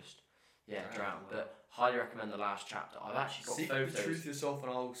dark and just, drowned. But highly recommend the last chapter. I've actually got Seek photos. the truth yourself,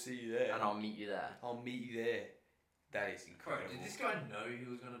 and I'll see you there. And I'll meet you there. I'll meet you there. That is Bro, incredible. did this guy know he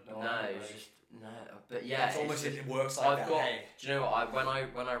was gonna die? No, it was Like, just but yeah. It's almost just- it works like I've that. got. Hey. Do you know what? When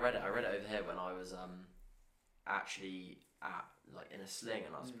I read it, I read it over here when I was actually at in a sling,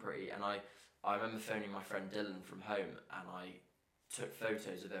 and I was pretty. And I remember phoning my friend Dylan from home, and I took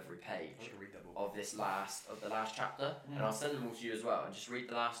photos of every I page should read that book. of the last chapter, and I'll send them all to you as well. And just read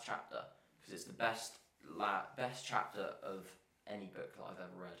the last chapter because it's the best chapter of any book that I've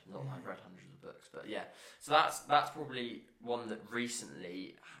ever read. Not that I've read hundreds of books, but yeah. So that's probably one that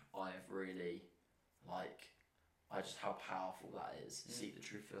recently I have really just how powerful that is. Seek the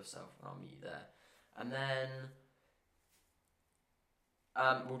truth for yourself, and I'll meet you there. And then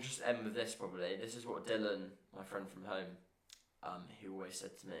we'll just end with this probably. This is what Dylan, my friend from home, he always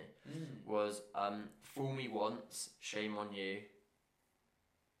said to me was, "Fool me once, shame on you.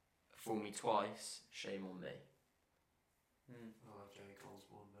 Fool me twice, shame on me." I love J. Cole's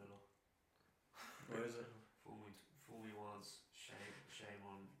Born Better. What is it? Fool me once, shame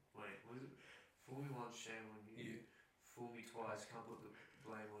on. Wait, what is it? Fool me once, shame on you. Fool me twice, can't put the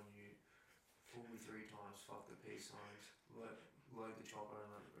blame on you. Fool me 3 times, fuck the peace signs. Load the chopper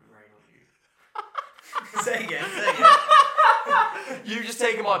and let it rain on you. Say again. You've just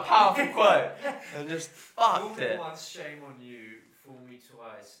taken my powerful quote and just Fool fucked me it. once, shame on you. Fool me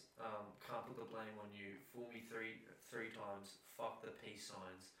twice, can't put the blame on you. Fool me three times, fuck the peace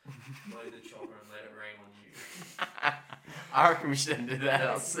signs. Load the chopper and let it rain on you. I reckon we should end it there.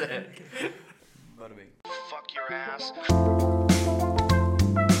 That's sick. Bada bing. Fuck your ass.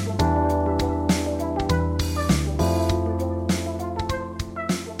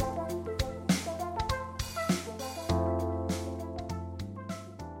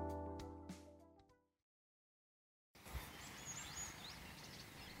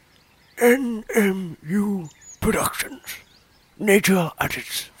 NMU Productions. Nature at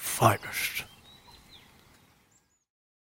its finest.